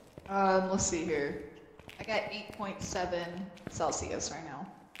 Let's see here. I got 8.7 Celsius right now.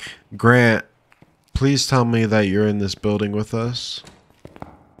 Grant, please tell me that you're in this building with us.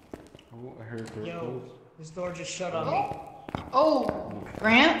 Oh, I heard door Yo, close. this door just shut on me. Oh,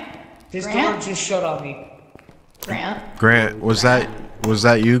 Grant? This Grant? door just shut on me. Grant? Grant, was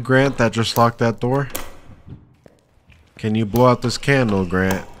that you, Grant, that just locked that door? Can you blow out this candle,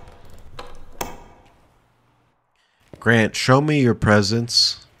 Grant? Grant, show me your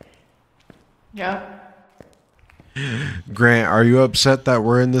presence. Yeah. Grant, are you upset that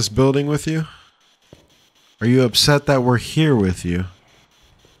we're in this building with you? Are you upset that we're here with you?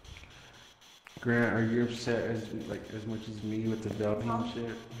 Grant, are you upset as much as me with the Valheim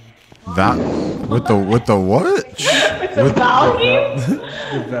shit? With the what? The value?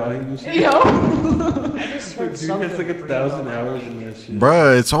 The Valheim shit? Yo. I just heard Dude, something. that's like 1,000 hours in that shit.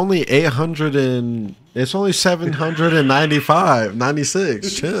 Bruh, it's only 800 and... It's only 795,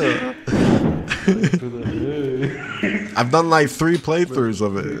 96. Chill. I've done like 3 playthroughs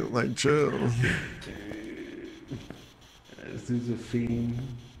of it. Like, chill. This dude's a fiend.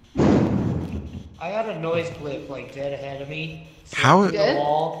 I had a noise blip like dead ahead of me. How The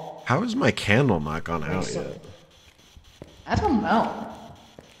wall. how is my candle not gone out yet? I don't know.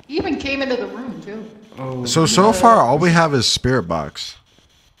 He even came into the room, too. Oh, So far, all we have is Spirit Box.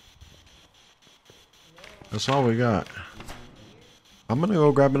 That's all we got. I'm gonna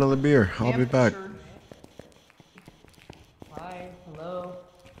go grab another beer. I'll Yeah, be back. sure. Hi, hello.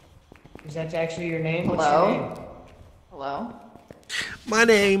 Is that actually your name? Hello? What's your name? Hello? My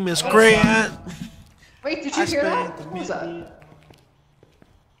name is Grant. Wait, did you hear that? What was that?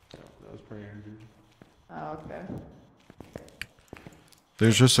 that was probably Andrew. Oh, okay.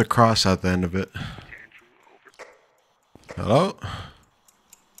 There's just a cross at the end of it. Hello?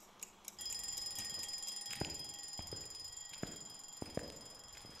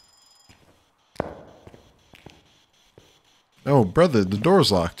 Oh, brother, the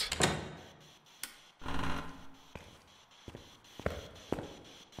door's locked.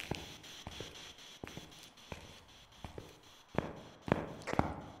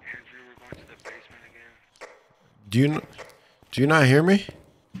 Andrew, we're going to the basement again. Do you not hear me?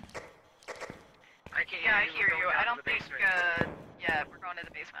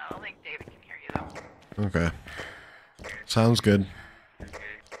 think David can hear you though. Okay. Sounds good.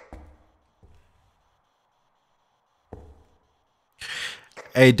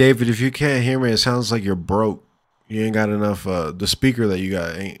 Hey, David, if you can't hear me, it sounds like you're broke. You ain't got enough, the speaker that you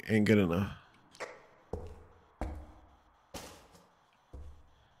got ain't good enough.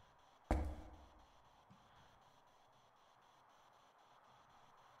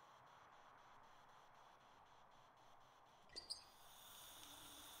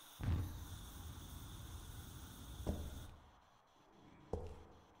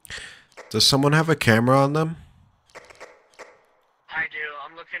 Does someone have a camera on them? I do.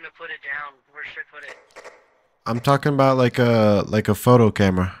 I'm looking to put it down. Where should I put it? I'm talking about like a photo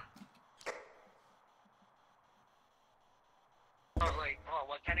camera. Oh,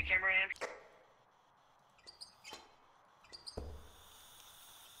 what kind of camera, Andrew?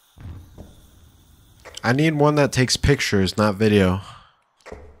 I need one that takes pictures, not video.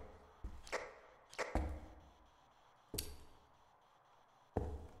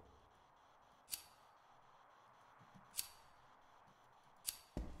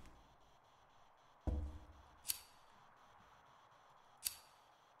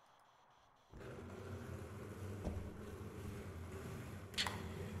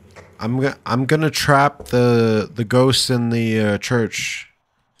 I'm gonna trap the ghost in the church.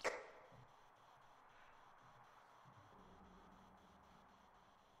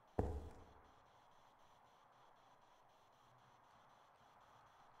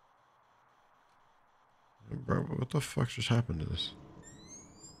 Bro, what the fuck just happened to this?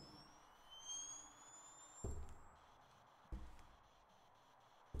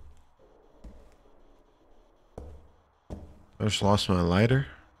 I just lost my lighter.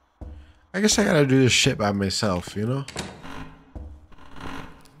 I guess I gotta do this shit by myself, you know?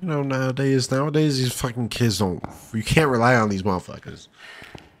 You know, nowadays these fucking kids don't... You can't rely on these motherfuckers.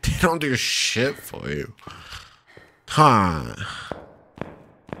 They don't do shit for you. Huh.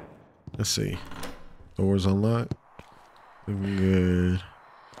 Let's see. Doors unlocked. Looking good.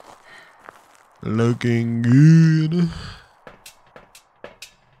 Looking good.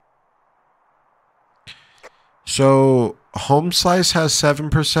 So, Home Slice has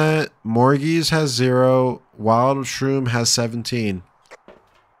 7%, Morgies has 0, Wild Shroom has 17.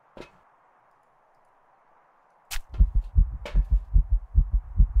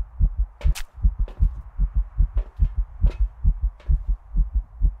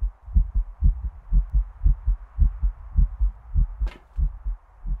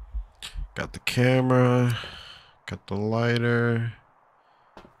 Got the camera, got the lighter,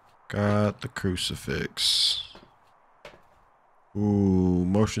 got the crucifix. Ooh,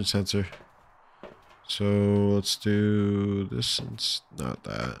 motion sensor. So let's do this and not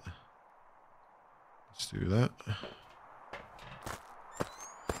that. Let's do that.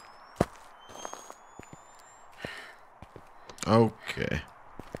 Okay.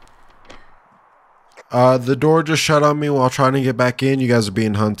 The door just shut on me while trying to get back in. You guys are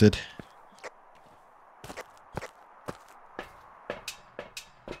being hunted.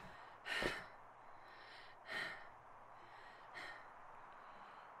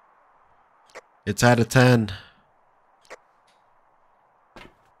 It's out of 10.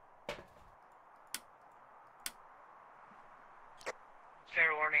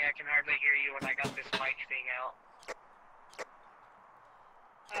 Fair warning, I can hardly hear you when I got this mic thing out.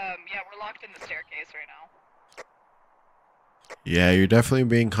 Yeah, we're locked in the staircase right now. Yeah, you're definitely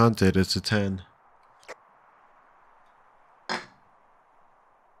being hunted. It's a 10.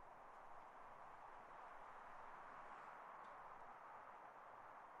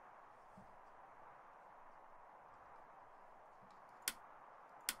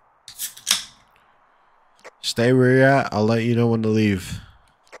 Stay where you're at. I'll let you know when to leave.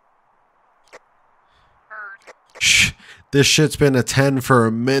 Heard. Shh. This shit's been a 10 for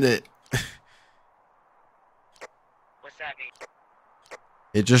a minute. What's that mean?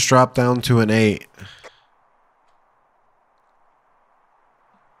 It just dropped down to an 8.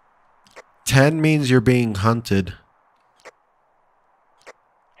 10 means you're being hunted.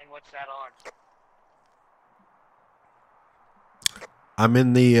 And what's that on? I'm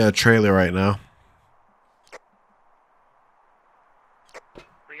in the trailer right now.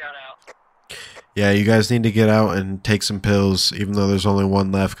 We got out. Yeah, you guys need to get out and take some pills, even though there's only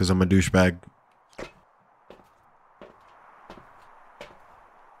one left because I'm a douchebag.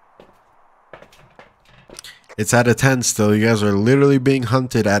 It's at a 10 still. You guys are literally being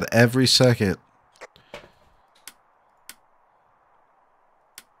hunted at every second.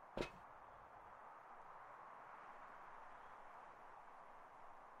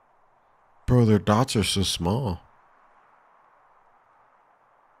 Bro, their dots are so small.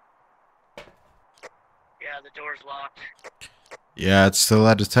 door's locked. Yeah, it's still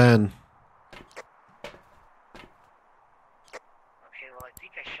at a 10. Okay, well, I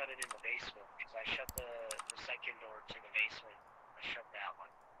think I shut it in the basement, because I shut the second door to the basement. I shut that one.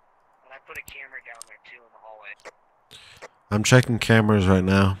 And I put a camera down there, too, in the hallway. I'm checking cameras right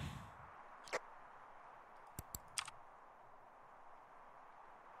now.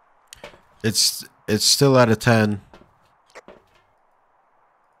 It's still at a 10. Hannah,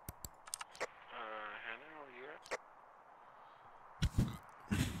 where you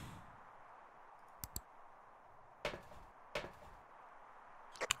at?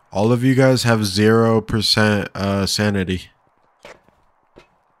 All of you guys have 0% sanity.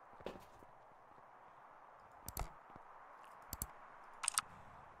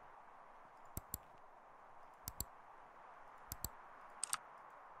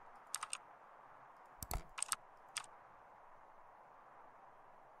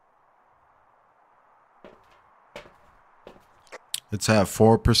 It's at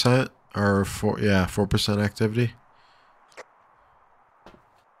 4% or 4% activity.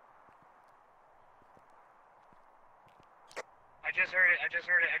 I just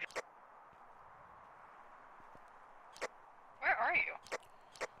heard it. Where are you?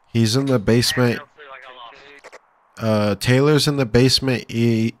 He's in the basement. Taylor's in the basement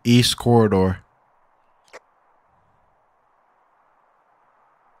east corridor.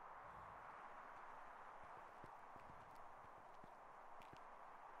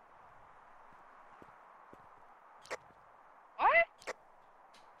 What?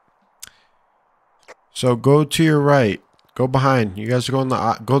 So go to your right. Go behind. You guys are going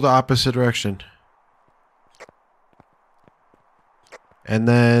go the opposite direction. And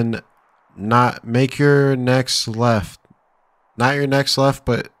then make your next left. Not your next left,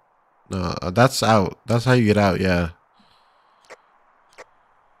 but no, that's out. That's how you get out, yeah.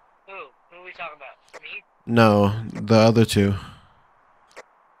 Who are we talking about? Me? No, the other two.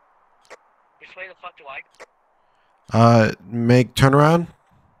 Which way the fuck do I go? Turn around.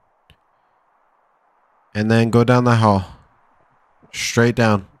 And then go down the hall. Straight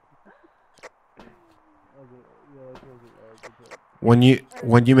down. When you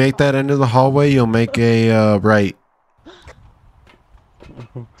make that end of the hallway, you'll make a right.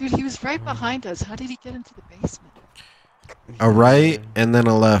 Dude, he was right behind us. How did he get into the basement? A right and then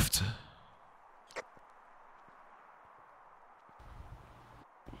a left.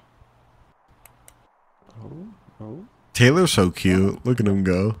 Oh. Taylor's so cute. Look at him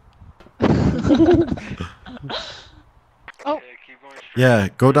go. Oh. Yeah,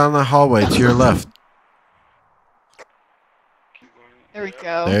 go down the hallway to your left. There we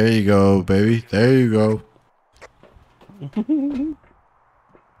go. There you go, baby. There you go.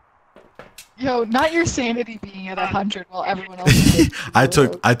 Yo, not your sanity being at 100 while everyone else is I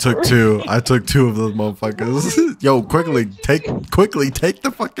took two. I took two of those motherfuckers. Yo, quickly take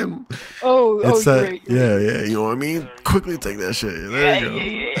the fucking. It's that. great. Yeah, you know what I mean. Quickly take that shit. There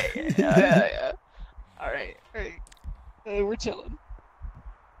you go. Yeah. All right. We're chilling.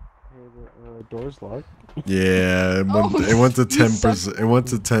 The door's locked. Yeah, it went to 10%. It went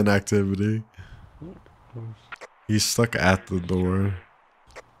to 10 activity. He's stuck at the door.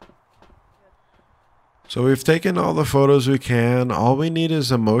 So we've taken all the photos we can. All we need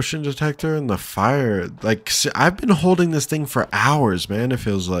is a motion detector and the fire. Like, I've been holding this thing for hours, man. It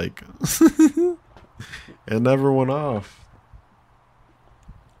feels like. It never went off.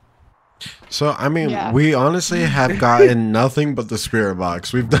 So, I mean, we honestly have gotten nothing but the spirit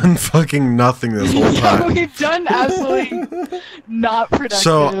box. We've done fucking nothing this whole time. We've done absolutely not productive.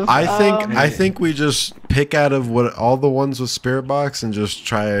 So, I think we just pick out of all the ones with spirit box and just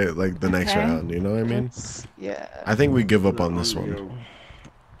try like the next round, you know what I mean? Yeah. I think we give up on this one.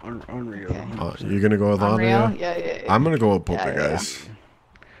 Unreal. Okay. You're going to go with Unreal? Yeah. I'm going to go with Poltergeist.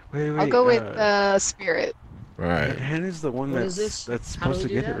 Wait. I'll go with Spirit. Right. Hannah's the one What is that's this? supposed to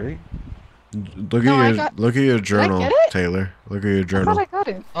get it, right? Look at your journal, Taylor. Look at your I journal. thought I got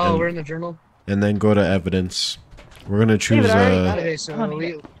it. Oh, we're in the journal. And then go to evidence. We're gonna choose. but I already got it. Okay,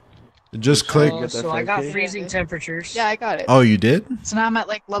 so Just click. so I got freezing temperatures. Yeah, I got it. Oh, you did? So now I'm at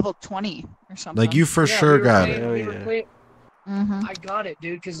like level 20 or something. Like you for sure got it. I got it,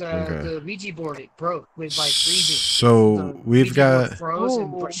 dude, because the Ouija board it broke with like freezing. So we've got froze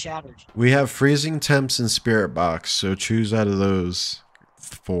and shattered. We have freezing temps and spirit box. So choose out of those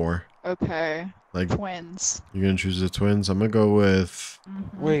 4. Okay. Like twins. You're gonna choose the twins. I'm gonna go with.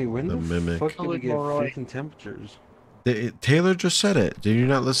 Wait, when the mimic? Fuck did we get freezing temperatures? Taylor just said it. Did you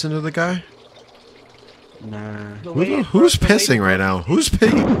not listen to the guy? Nah. Who's pissing right now? Who's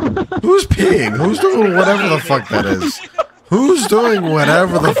peeing? Who's peeing? Who's doing whatever the fuck that is? Who's doing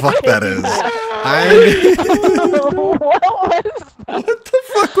whatever the fuck that is? What the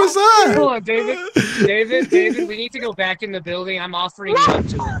fuck was that? Hold on, David, we need to go back in the building. I'm offering you up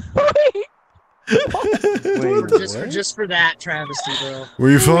to it. Just for that travesty, bro. Were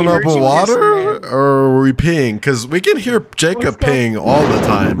you filling up with water man. or were we peeing? Because we can hear Jacob peeing all the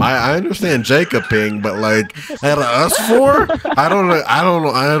time. I understand Jacob peeing, but like at us four, I don't know.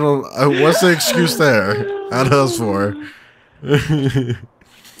 What's the excuse there? At us four.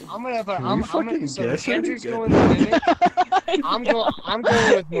 I'm gonna. So Andrew's going with Mimic. I'm going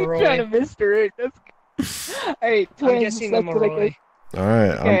with Moroi. You're trying to misdirect. Hey, I'm guessing the Moroi. All right.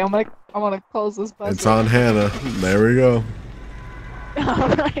 Okay, I'm gonna close this bus. It's on Hannah. There we go. All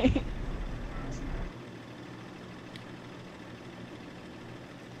right.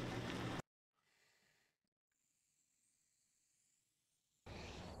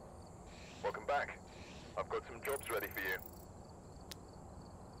 Welcome back. I've got some jobs ready for you.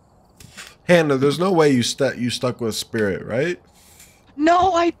 Hannah, there's no way you stuck with Spirit, right?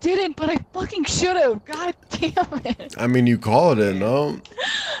 No, I didn't, but I fucking should have. God damn it. I mean, you called it, no?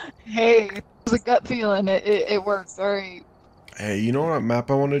 Hey, it was a gut feeling. It works. All right. Hey, you know what map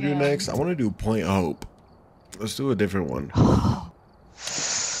I want to do Yeah. next? I want to do Point Hope. Let's do a different one.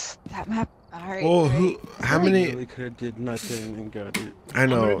 That map. All right. Well, great. how many? Really could have did nothing and got it. I I'm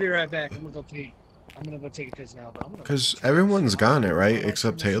gonna be know, right back. I'm gonna go pee. I'm gonna go take a piss now. But I'm gonna. because everyone's gotten it, right?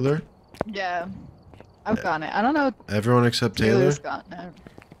 Except Taylor. Yeah. I've gotten it. I don't know. Everyone except Taylor. Taylor's gotten it.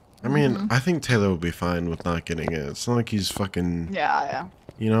 I mean, Mhm. I think Taylor will be fine with not getting it. It's not like he's fucking. Yeah.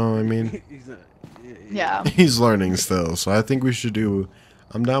 You know what I mean? He's not, Yeah. He's learning still, so I think we should do.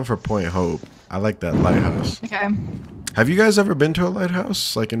 I'm down for Point Hope. I like that lighthouse. Okay. Have you guys ever been to a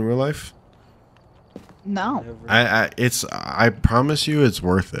lighthouse, like in real life? No. I promise you, it's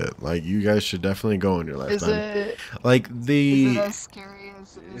worth it. Like you guys should definitely go in your Is lifetime. it? Like Is the. it as scary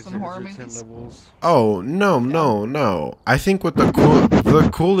as some horror movies? levels. Oh no! I think what the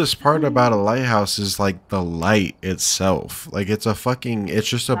coolest part about a lighthouse is like the light itself. Like it's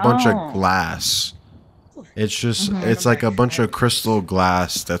just a bunch Oh. of glass. It's just Mhm. it's like a bunch of crystal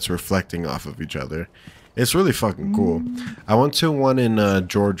glass that's reflecting off of each other. It's really fucking cool. I went to one in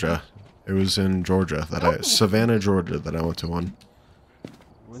Georgia. It was in Georgia Savannah, Georgia that I went to one.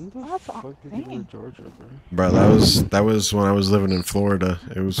 When the That's fuck did you go to Georgia, bro? Bro, that was when I was living in Florida.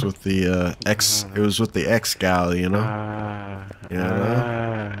 It was with the ex gal, you know.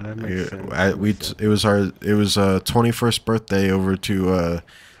 That makes sense. It was our 21st birthday over to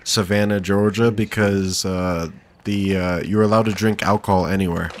Savannah, Georgia, because you were allowed to drink alcohol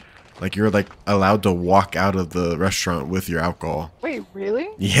anywhere. Like you were like allowed to walk out of the restaurant with your alcohol. Wait, really?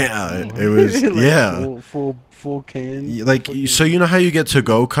 Yeah, it was Like yeah. Full can. Like so you know how you get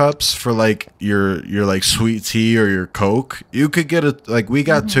to-go cups for like your like sweet tea or your Coke? You could get we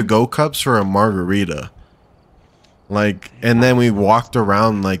got to-go cups for a margarita. Like and then we walked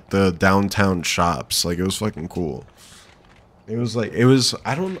around like the downtown shops. Like it was fucking cool.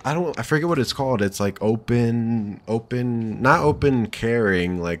 I forget what it's called. It's like open not open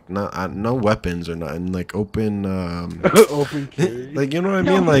carrying, like not no weapons or nothing, like open Open carry. like you know what I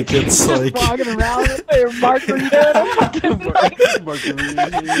mean? Like it's like Walking around with their margarita.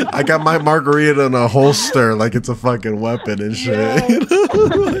 Margarita. I got my margarita in a holster like it's a fucking weapon and shit. You know?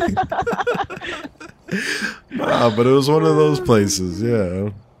 Nah, but it was one of those places, yeah.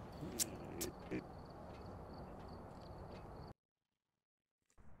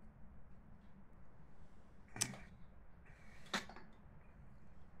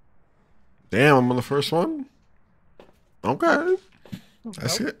 Damn, I'm on the first one? Okay.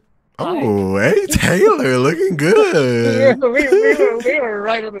 That's it. Oh, hey, Taylor, looking good. we were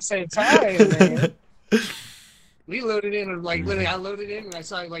right at the same time, man. We loaded in, and like literally, I loaded in, and I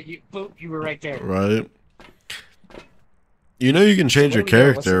saw like you, boom, you were right there. Right. You know you can change your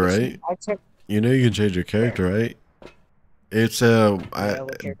character, right? You know you can change your character, right? It's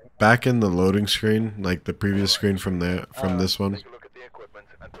back in the loading screen, like the previous screen from this one.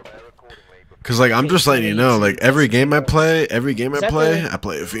 Cause like I'm just letting you know, like every game I play, I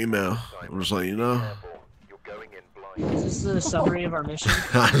play a female. I'm just letting you know. Is this the summary of our mission?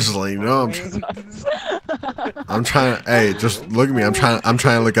 I'm just letting you know. I'm trying. Hey, just look at me. I'm trying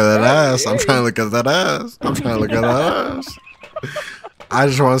to look at that ass. I'm trying to look at that ass. I'm trying to look at that ass. I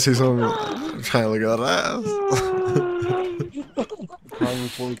just want to see something. I'm trying to look at that ass. Con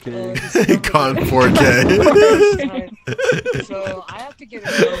 4K. Con 4K. So I have to get a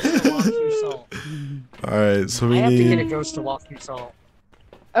ghost to walk through salt. All right, so we I have to get a need. ghost to walk through salt.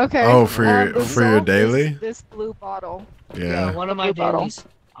 Okay. Oh, for the your salt daily. This blue bottle. Yeah, Yeah. one of my Blue bottle. dailies.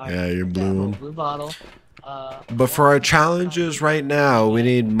 Yeah, your blue one. Blue bottle. But for our challenges right now, we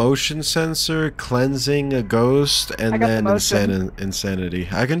need motion sensor, cleansing a ghost, and I got the then motion. insanity.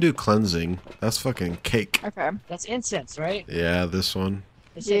 I can do cleansing. That's fucking cake. Okay. That's incense, right? Yeah, this one.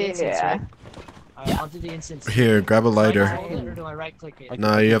 It said incense, Yeah. right? Alright, I'll do the incense. Here, grab a Do I lighter. hold it or do I right click it?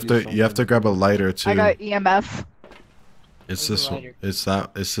 No, you have to grab a lighter too. I got EMF. It's Where's this the one. lighter?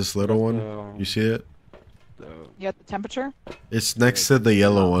 It's this little one. You see it? You got the temperature? It's next to the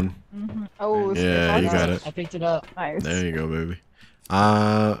yellow one. Mm-hmm. Oh, Yeah, you got it. I picked it up. Nice. There you go, baby.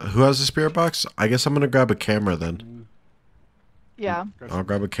 Who has the spirit box? I guess I'm gonna grab a camera then. Yeah. I'll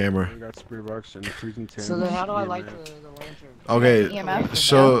grab a camera. I got spirit box and freezing temps. So then how do I light EMF. the lantern? Okay, EMF?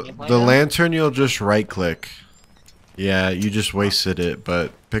 so Yeah. the lantern you'll just right click. Yeah, you just wasted it,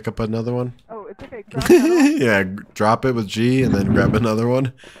 but pick up another one. Oh, it's okay. Grab another one. Yeah, drop it with G and then grab another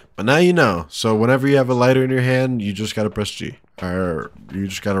one. But now you know. So whenever you have a lighter in your hand, you just gotta press G. Or you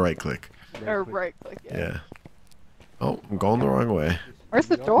just gotta right click. Or right click, yeah. Yeah. Oh, I'm going the wrong way. Where's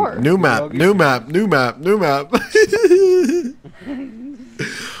the door? New map, new map, new map, new map.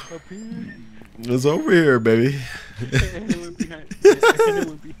 It's over here, baby.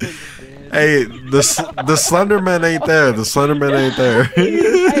 Hey, the Slenderman ain't there. The Slenderman ain't there.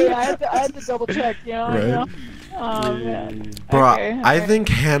 Hey, I had to double check, you know? Right. You know? Oh, man. Bro, Okay, I okay. think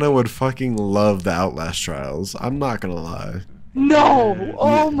Hannah would fucking love the Outlast trials. I'm not gonna lie. No!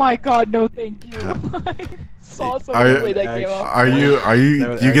 Oh my god, no thank you. I saw so Are you- quickly that came up. Are you That would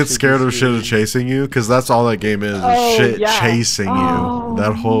you actually get be scared of shit scary. of chasing you? Cause that's all that game is Oh, shit yeah. chasing Oh, you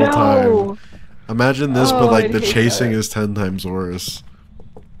that whole no. time. Imagine this, but Oh, like I'd the hate chasing that. is 10 times worse.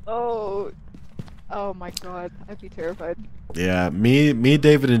 Oh. Oh my god, I'd be terrified. Yeah, me,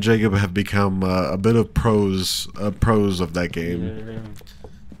 David, and Jacob have become a bit of pros of that game. Yeah.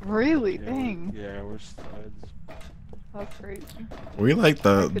 Really? Yeah, Dang. Yeah, we're studs. That's crazy. We like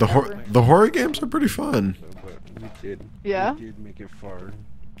I could never. the horror games are pretty fun. So, but we did. Yeah? We did make it far.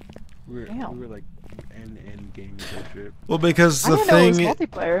 We Damn. were like end game of that trip. Well, because I the didn't know it was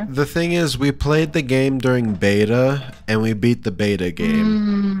thing multiplayer. is, we played the game during beta and we beat the beta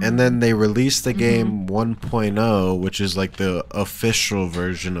game, and then they released the game 1.0, which is like the official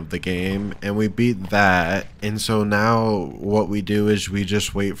version of the game, and we beat that. And so now what we do is we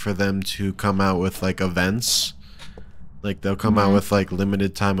just wait for them to come out with like events. Like they'll come out with like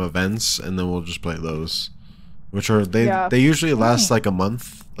limited time events, and then we'll just play those, which are Yeah. they usually last like a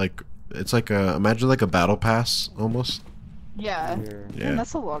month. Like it's like imagine like a battle pass almost. Yeah. Yeah. Man,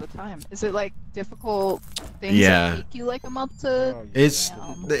 that's a lot of time. Is it like difficult things Yeah. that take you like a month to? It's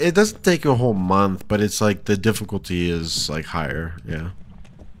Damn. it doesn't take you a whole month, but it's like the difficulty is like higher. Yeah.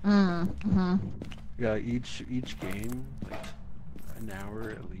 Mm-hmm. Yeah, each game like an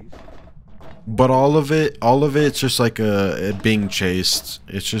hour at least. But all of it's just like it being chased.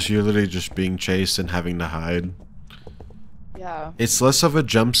 It's just you're literally just being chased and having to hide. Yeah. It's less of a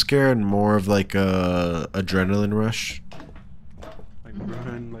jump scare and more of like a adrenaline rush. Like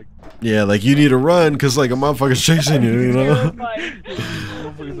run, like Yeah, like you need to run because like a motherfucker's chasing you, you know? Terrified.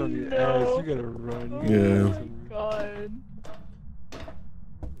 motherfuckers on your ass. No. You gotta run. Yeah. God.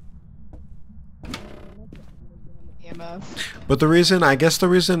 EMF. But I guess the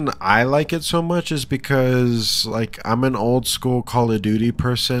reason I like it so much is because like I'm an old school Call of Duty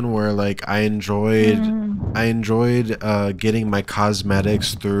person where like I enjoyed getting my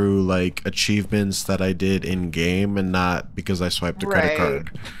cosmetics through like achievements that I did in game and not because I swiped a credit Right.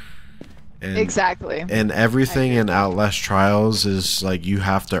 card. And, Exactly. And everything in Outlast Trials is like you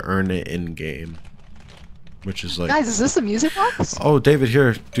have to earn it in game. Which is like Guys, is this a music box? oh, David,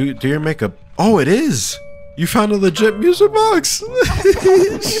 here, do your makeup. Oh, it is. You found a legit music box.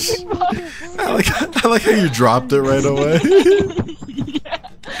 Music box. I like how you dropped it right away.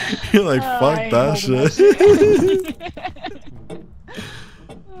 You're like, I fuck ain't that holding shit.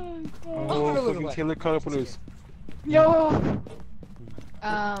 Oh, fucking Taylor caught up with us. Yo.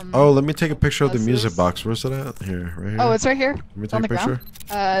 Oh, let me take a picture of the What's music this? box. Where's it at? Here, right here. Oh, it's right here. Let me It's on take the a picture.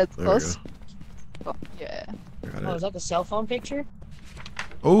 ground. It's There we close. Oh, yeah. Got Oh, it. is that the cell phone picture?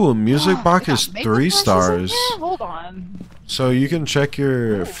 Oh, music Oh, box they got is makeup 3 brushes in stars. there? Hold on. So you can check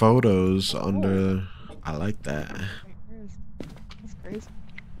your photos under. I like that. That's crazy.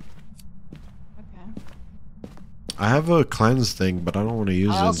 Okay. I have a cleanse thing, but I don't want to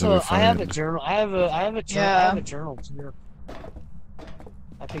use it until we I have a find. journal. I have a journal. Yeah. I have a journal too.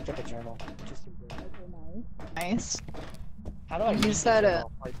 I picked up a journal. Just in case. Nice. How do I Use use that, that?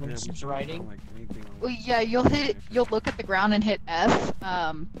 Like when Yeah, it's we just should writing. like anything on Well, yeah, you'll look at the ground and hit F,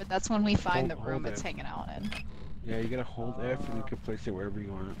 but that's when we find the Hold room it. it's hanging out in. Yeah, you gotta hold F and you can place it wherever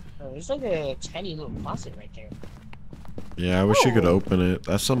you want. Oh, there's like a tiny little closet right there. Yeah, I wish you could Oh. open it.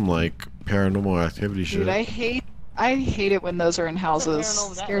 That's some like paranormal activity shit. Dude, I hate it when those are in houses.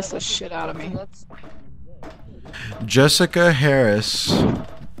 Scares the shit out of me. Jessica Harris,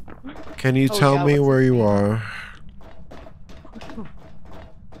 can you tell me where you are?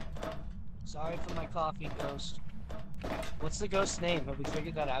 Sorry for my coffee, ghost. What's the ghost's name? Have we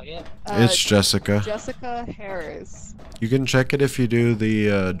figured that out yet? It's Jessica. Jessica Harris. You can check it if you do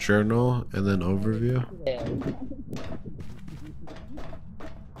the journal and then overview.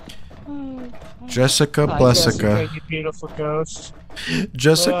 Jessica Blessica. You beautiful ghost.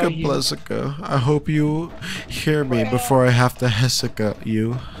 Jessica Blessica. I hope you hear me before I have to Hessica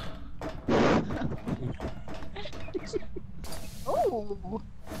you. Oh.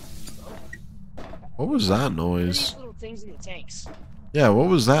 What was that These noise? little things in the tanks. Yeah, what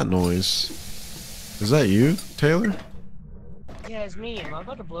was that noise? Is that you, Taylor? Yeah, it's me. Am I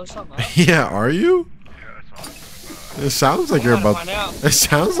about to blow something up? Yeah, are you? It sounds like you're I'm about about. to find out. It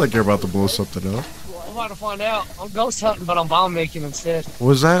sounds like you're about to blow something up. I'm about to find out. I'm ghost hunting, but I'm bomb making instead. What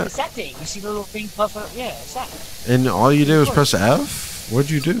was that? It's that thing. You see the little thing puffing up? Yeah, it's that. And all you did was press F? What'd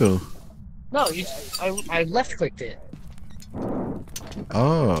you do? No, I left clicked it.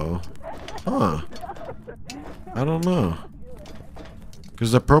 Oh. Huh. I don't know.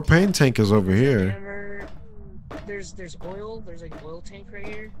 Because the propane tank is over here. There's oil. There's like an oil tank right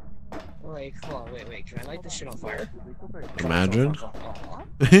here. Like, hold on, wait. Can I light this shit on fire? Imagine.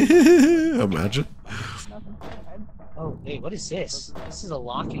 Imagine. Oh, wait, what is this? This is a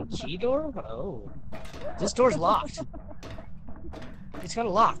lock and key door? Oh. This door's locked. It's got a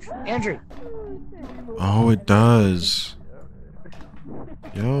lock. Andrew. Oh, it does.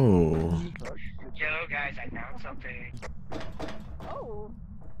 Yo. Yo, guys, I found something.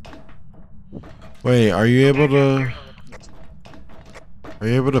 Wait, are you able to... Are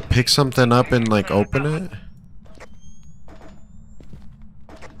you able to pick something up and, like, open it?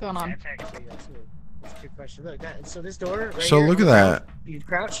 What's going on? That's a good question. Look, so this door right So here, look at that. You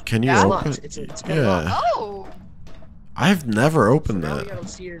crouch. Can you it's open locked. it? It's been Yeah. locked. Oh! I've never opened Now we that. gotta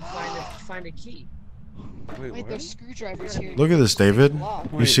see her find a key. Wait, there's screwdrivers here. Look at this, David.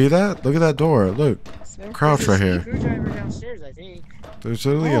 You see that? Look at that door. Look. Crouch right here. Screwdriver downstairs, I think. There's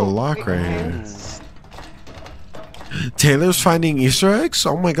literally a lock right here. Taylor's finding Easter eggs?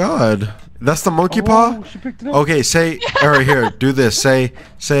 Oh my god. That's the monkey paw? She picked it up. Okay, say, right here, do this. Say,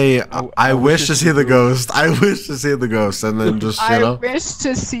 I wish to see the ghost. I wish to see the ghost. And then just, you know. I wish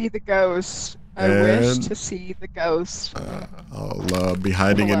to see the ghost. I wish to see the ghost. I'll be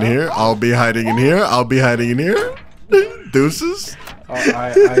hiding in here. I'll be hiding in here. I'll be hiding in here. Deuces.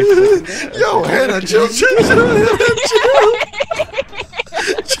 I Yo, Hannah, chill.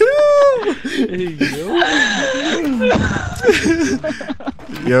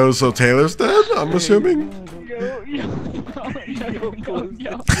 Yo, so Taylor's dead, I'm assuming?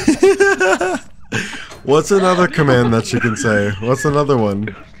 What's another command that you can say? What's another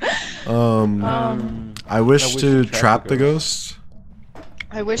one? I wish to trap the ghost.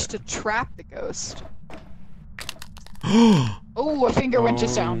 I wish to trap the ghost. Oh, a finger went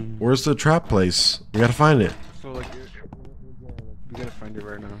just down. Where's the trap place? We gotta find it. So like, we gotta find it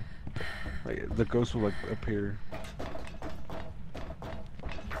right now. Like the ghost will like appear.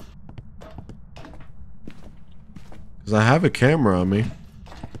 Cause I have a camera on me.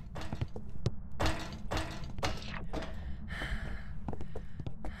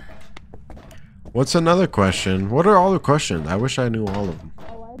 What's another question? What are all the questions? I wish I knew all of them.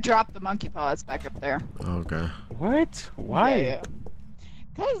 Drop the monkey paws back up there. Okay. What? Why? Yeah.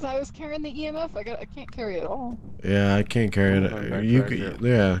 Cause I was carrying the EMF. I can't carry it all. Yeah, I can't carry it.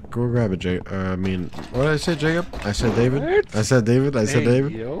 Yeah, go grab it, Jay. I mean, what did I say, Jacob? I said David. What? I said David. I said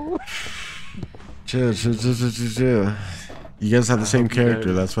David. Yo. Chill. You guys have the same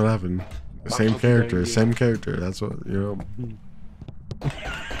character. That's what happened. Same character. Same character. That's what you know.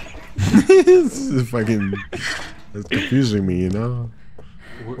 This is fucking. It's confusing me, you know.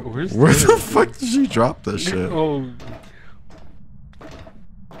 Where the fuck did she drop this shit?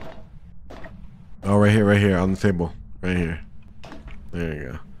 Oh, right here, on the table. Right here. There you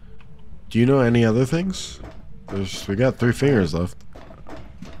go. Do you know any other things? We got 3 fingers left.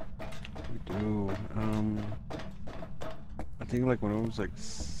 We do. I think like when I was like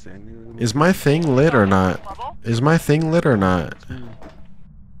sending. Is my thing lit or not? Is my thing lit or not?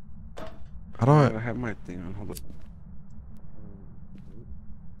 How do I have my thing on? Hold on.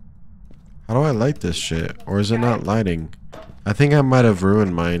 How do I light this shit? Or is it not lighting? I think I might have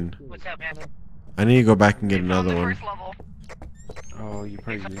ruined mine. What's up, man? I need to go back and get another one. Oh, you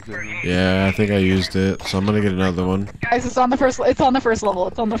probably used it. Yeah, I think I used it, so I'm gonna get another one. Guys, it's on the first. It's on the first level.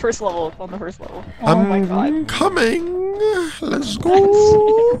 It's on the first level. It's on the first level. Oh my god. Coming. Let's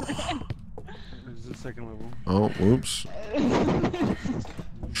go. second level. Oh, whoops.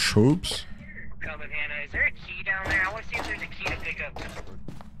 Shoops. Coming, Hannah. Is there a key down there? I want to see if there's a key to pick up.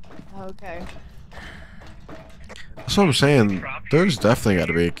 Okay. That's what I'm saying. There's definitely got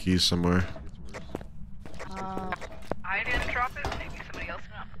to be a key somewhere. I didn't drop it. Maybe somebody else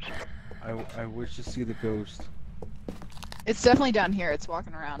did. I wish to see the ghost. It's definitely down here. It's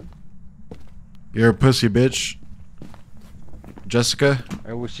walking around. You're a pussy bitch. Jessica?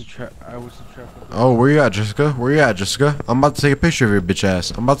 I wish to trap. Oh, where you at, Jessica? Where you at, Jessica? I'm about to take a picture of your bitch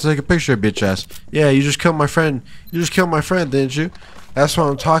ass. I'm about to take a picture of your bitch ass. Yeah, you just killed my friend. You just killed my friend, didn't you? That's what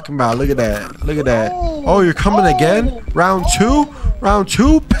I'm talking about. Look at that. Look at that. Oh, you're coming again? Round two? Round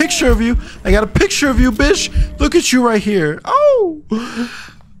two? Picture of you. I got a picture of you, bitch. Look at you right here. Oh.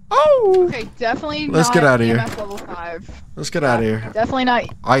 Oh. Okay, definitely Let's not get out of here. EMF level 5. Let's get out of here. Definitely not.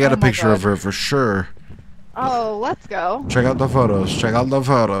 I got oh a my picture of God. her for sure. Oh, let's go. Check out the photos. Check out the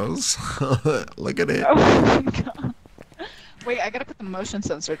photos. Look at it. Oh my God. Wait, I gotta put the motion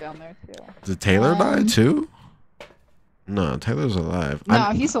sensor down there too. Did Taylor die too? No, Taylor's alive.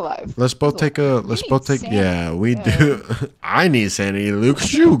 No, he's alive. Let's both take a. Let's both take. Yeah, we do. I need sanity. Look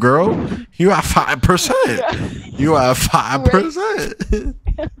at you, girl. You at 5%. You at 5%.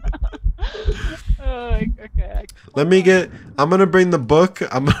 Okay. Let me get. I'm gonna bring the book.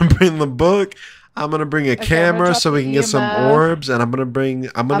 I'm gonna bring the book. I'm gonna bring a camera so we can get some orbs, and I'm gonna bring.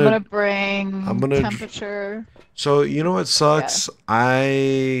 I'm gonna bring. Temperature. So you know what sucks?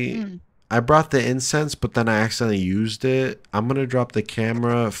 I brought the incense, but then I accidentally used it. I'm gonna drop the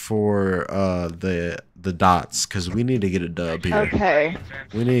camera for the dots because we need to get a dub here. Okay.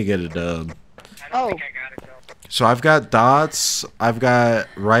 We need to get a dub. Oh. So I've got dots, I've got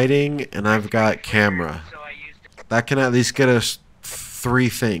writing, and I've got camera. That can at least get us 3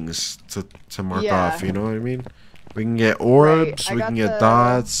 things to mark off. You know what I mean? We can get orbs. We can get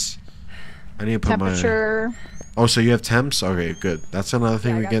dots. I need to put temperature. Oh, so you have temps? Okay, good. That's another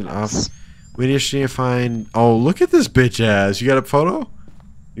thing we get off. We just need to find. Oh, look at this bitch ass. You got a photo?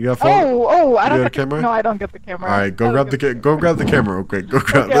 You got a photo? Oh, I don't got get a camera? No, I don't get the camera. All right, go grab the camera real quick. Go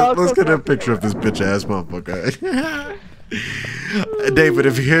grab. Let's get a picture of this bitch ass motherfucker. David,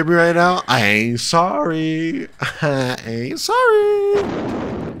 if you hear me right now, I ain't sorry. I ain't sorry.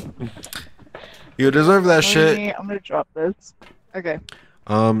 You deserve that shit. I'm gonna drop this. Okay.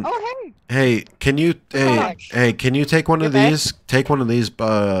 Oh hey, can you can you take one of these? Take one of these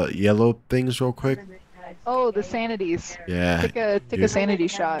yellow things real quick. Oh, the sanities. Yeah. Take a sanity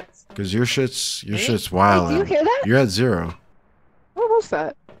shot. Cause your shit's wild. Wait, do you hear that? You're at 0. What was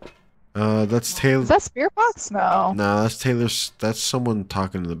that? That's Taylor. Is that Spirit Box? No. No, that's Taylor's. That's someone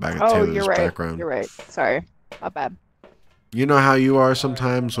talking in the back of Taylor's you're right. background. You're right. Sorry, my bad. You know how you are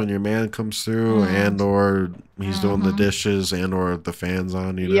sometimes when your man comes through and or he's doing the dishes and or the fans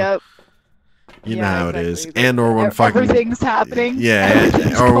on, you know? Yep. You know how it is. And or when fucking everything's happening.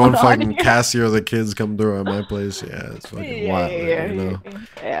 Yeah, or when fucking Cassie or the kids come through at my place. Yeah, it's fucking wild, you know?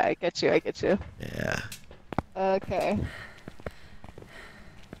 Yeah, I get you. Yeah. Okay.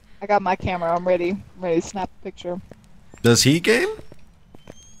 I got my camera. I'm ready. I'm ready to snap a picture. Does he game?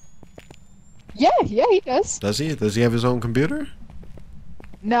 Yeah, he does. Does he? Does he have his own computer?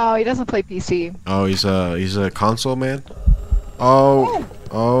 No, he doesn't play PC. Oh, he's a console man.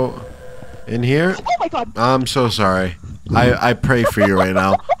 Oh, in here? Oh my God! I'm so sorry. I pray for you right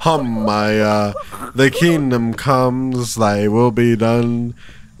now. The kingdom comes, thy will be done.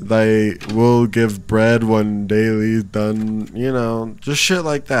 Thy will give bread when daily done. You know, just shit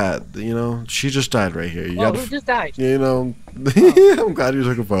like that. You know, she just died right here. Who just died? You know, I'm glad you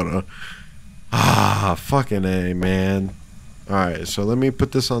took a photo. Ah, fucking A, man. Alright, so let me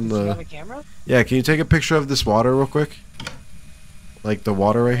put this on Do you have a camera? Yeah, can you take a picture of this water real quick? Like the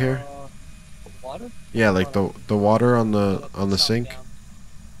water right here? Water? Yeah, like the water on the sink. Down.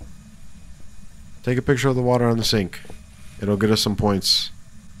 Take a picture of the water on the sink. It'll get us some points.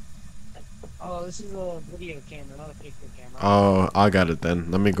 Oh, this is a video camera, not a picture camera. Oh, I got it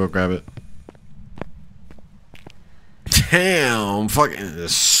then. Let me go grab it. Damn, fucking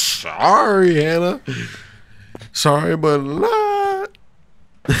sorry, Hannah. Sorry, but not.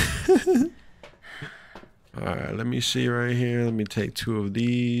 Alright, let me see right here. Let me take 2 of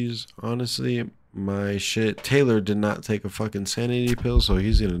these. Honestly, my shit. Taylor did not take a fucking sanity pill, so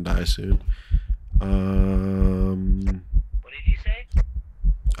he's gonna die soon. What did you say?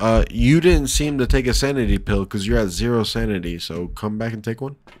 You didn't seem to take a sanity pill because you're at 0 sanity, so come back and take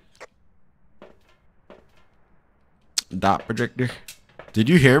one. Dot projector. Did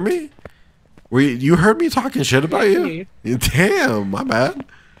you hear me? You heard me talking shit about you? Damn, my bad.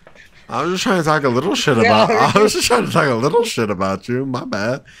 I was just trying to talk a little shit about. I was just trying to talk a little shit about you. My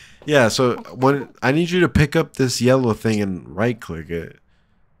bad. Yeah. So when I need you to pick up this yellow thing and right click it,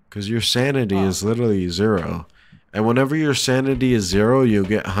 because your sanity is literally 0, and whenever your sanity is 0, you'll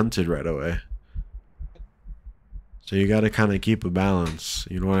get hunted right away. So you got to kind of keep a balance.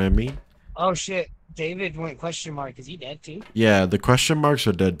 You know what I mean? Oh shit! David went question mark. Is he dead too? Yeah, the question marks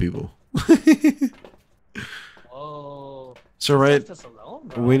are dead people. Oh. So right, Left us alone,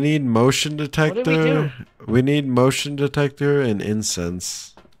 bro. we need motion detector. What did we do? We need motion detector and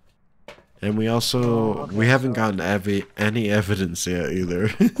incense. And we also we haven't gotten any evidence yet either.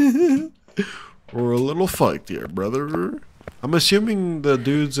 We're a little fucked here, brother. I'm assuming the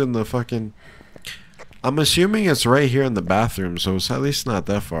dude's in the fucking. I'm assuming it's right here in the bathroom, so it's at least not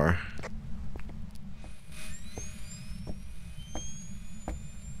that far.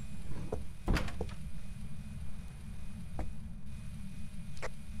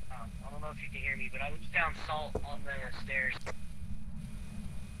 I don't know if you can hear me, but I was down salt on the stairs.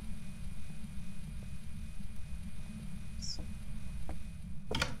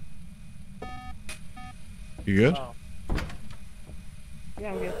 You good? Oh.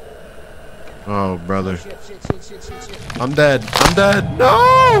 Yeah, I'm good. Oh, brother. Shit. I'm dead. I'm dead.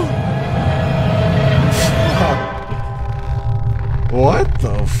 No! What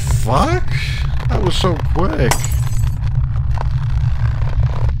the fuck? That was so quick.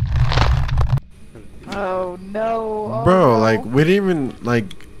 Oh no. Oh, Bro, no. like, we didn't even, like,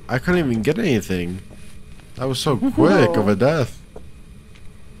 I couldn't even get anything. That was so quick of a death.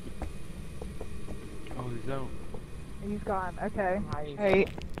 Oh, he's out. He's gone. Okay. Alright.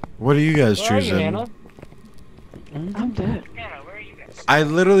 What are you guys Where are you, choosing? Hannah? I'm dead. Hannah, where are you guys? I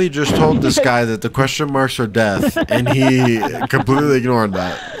literally just told this guy that the question marks are death, and he completely ignored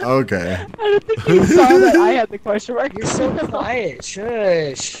that. Okay. I don't think he saw that I had the question mark. You're so quiet.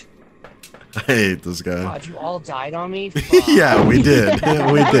 Shush. I hate this guy. God, you all died on me? Yeah, we did. Yeah,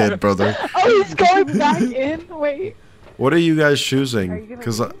 we did, brother. Oh, he's going back in? Wait. What are you guys Are choosing? you gonna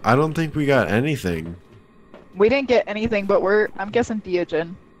Because leave? I don't think we got anything. We didn't get anything, but I'm guessing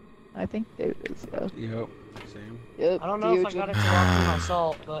Diogen. I think David is, Yep. Same. Yep, I don't know if I Diogen. got it to walk through my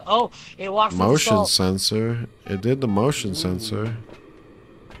salt, but oh, it walked through the Motion salt. sensor. It did the motion sensor.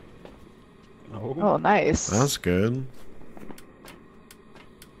 Oh, nice. That's good.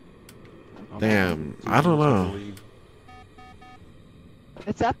 Damn, I don't know.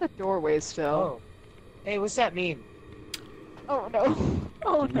 It's at the doorway still. Oh. Hey, what's that mean? Oh no.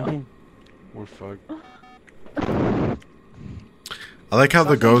 Oh no. We're fucked. I like how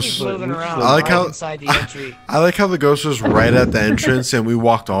the Something ghost. keeps moving around I like right how. inside the entry. I like how the ghost was right at the entrance, and we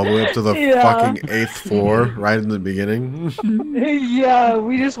walked all the way up to the Yeah. fucking 8th floor right in the beginning. Yeah,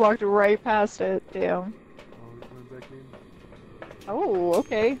 we just walked right past it. Damn. Oh,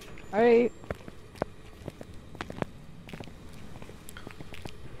 okay. Alright.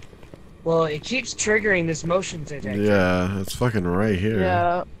 Well, it keeps triggering this motion detector. Yeah, it's fucking right here.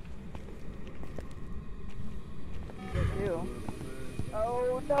 Yeah.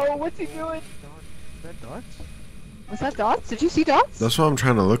 Oh no, what's he doing? Is that dots? Was that dots? Did you see dots? That's what I'm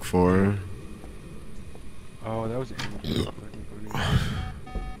trying to look for. Oh, that was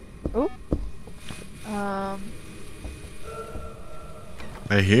Oh.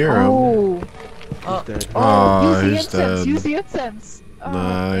 I hear him. Oh. He's dead. Oh, use the he's incense. dead. Use the incense. Oh,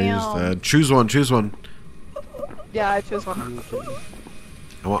 Nah, damn. he's dead. Choose one, choose one. Yeah, I chose one.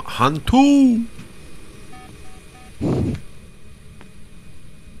 I want Hantu.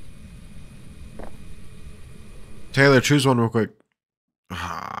 Taylor, choose one real quick.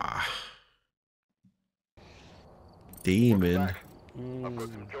 Ah. Demon. I've got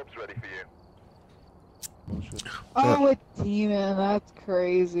some jobs ready for you. Oh, a demon. That's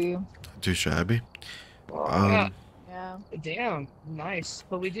crazy. Too shabby. Yeah. Damn, nice.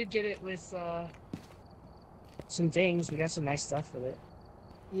 But we did get it with some things. We got some nice stuff with it.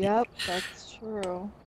 Yep, that's true.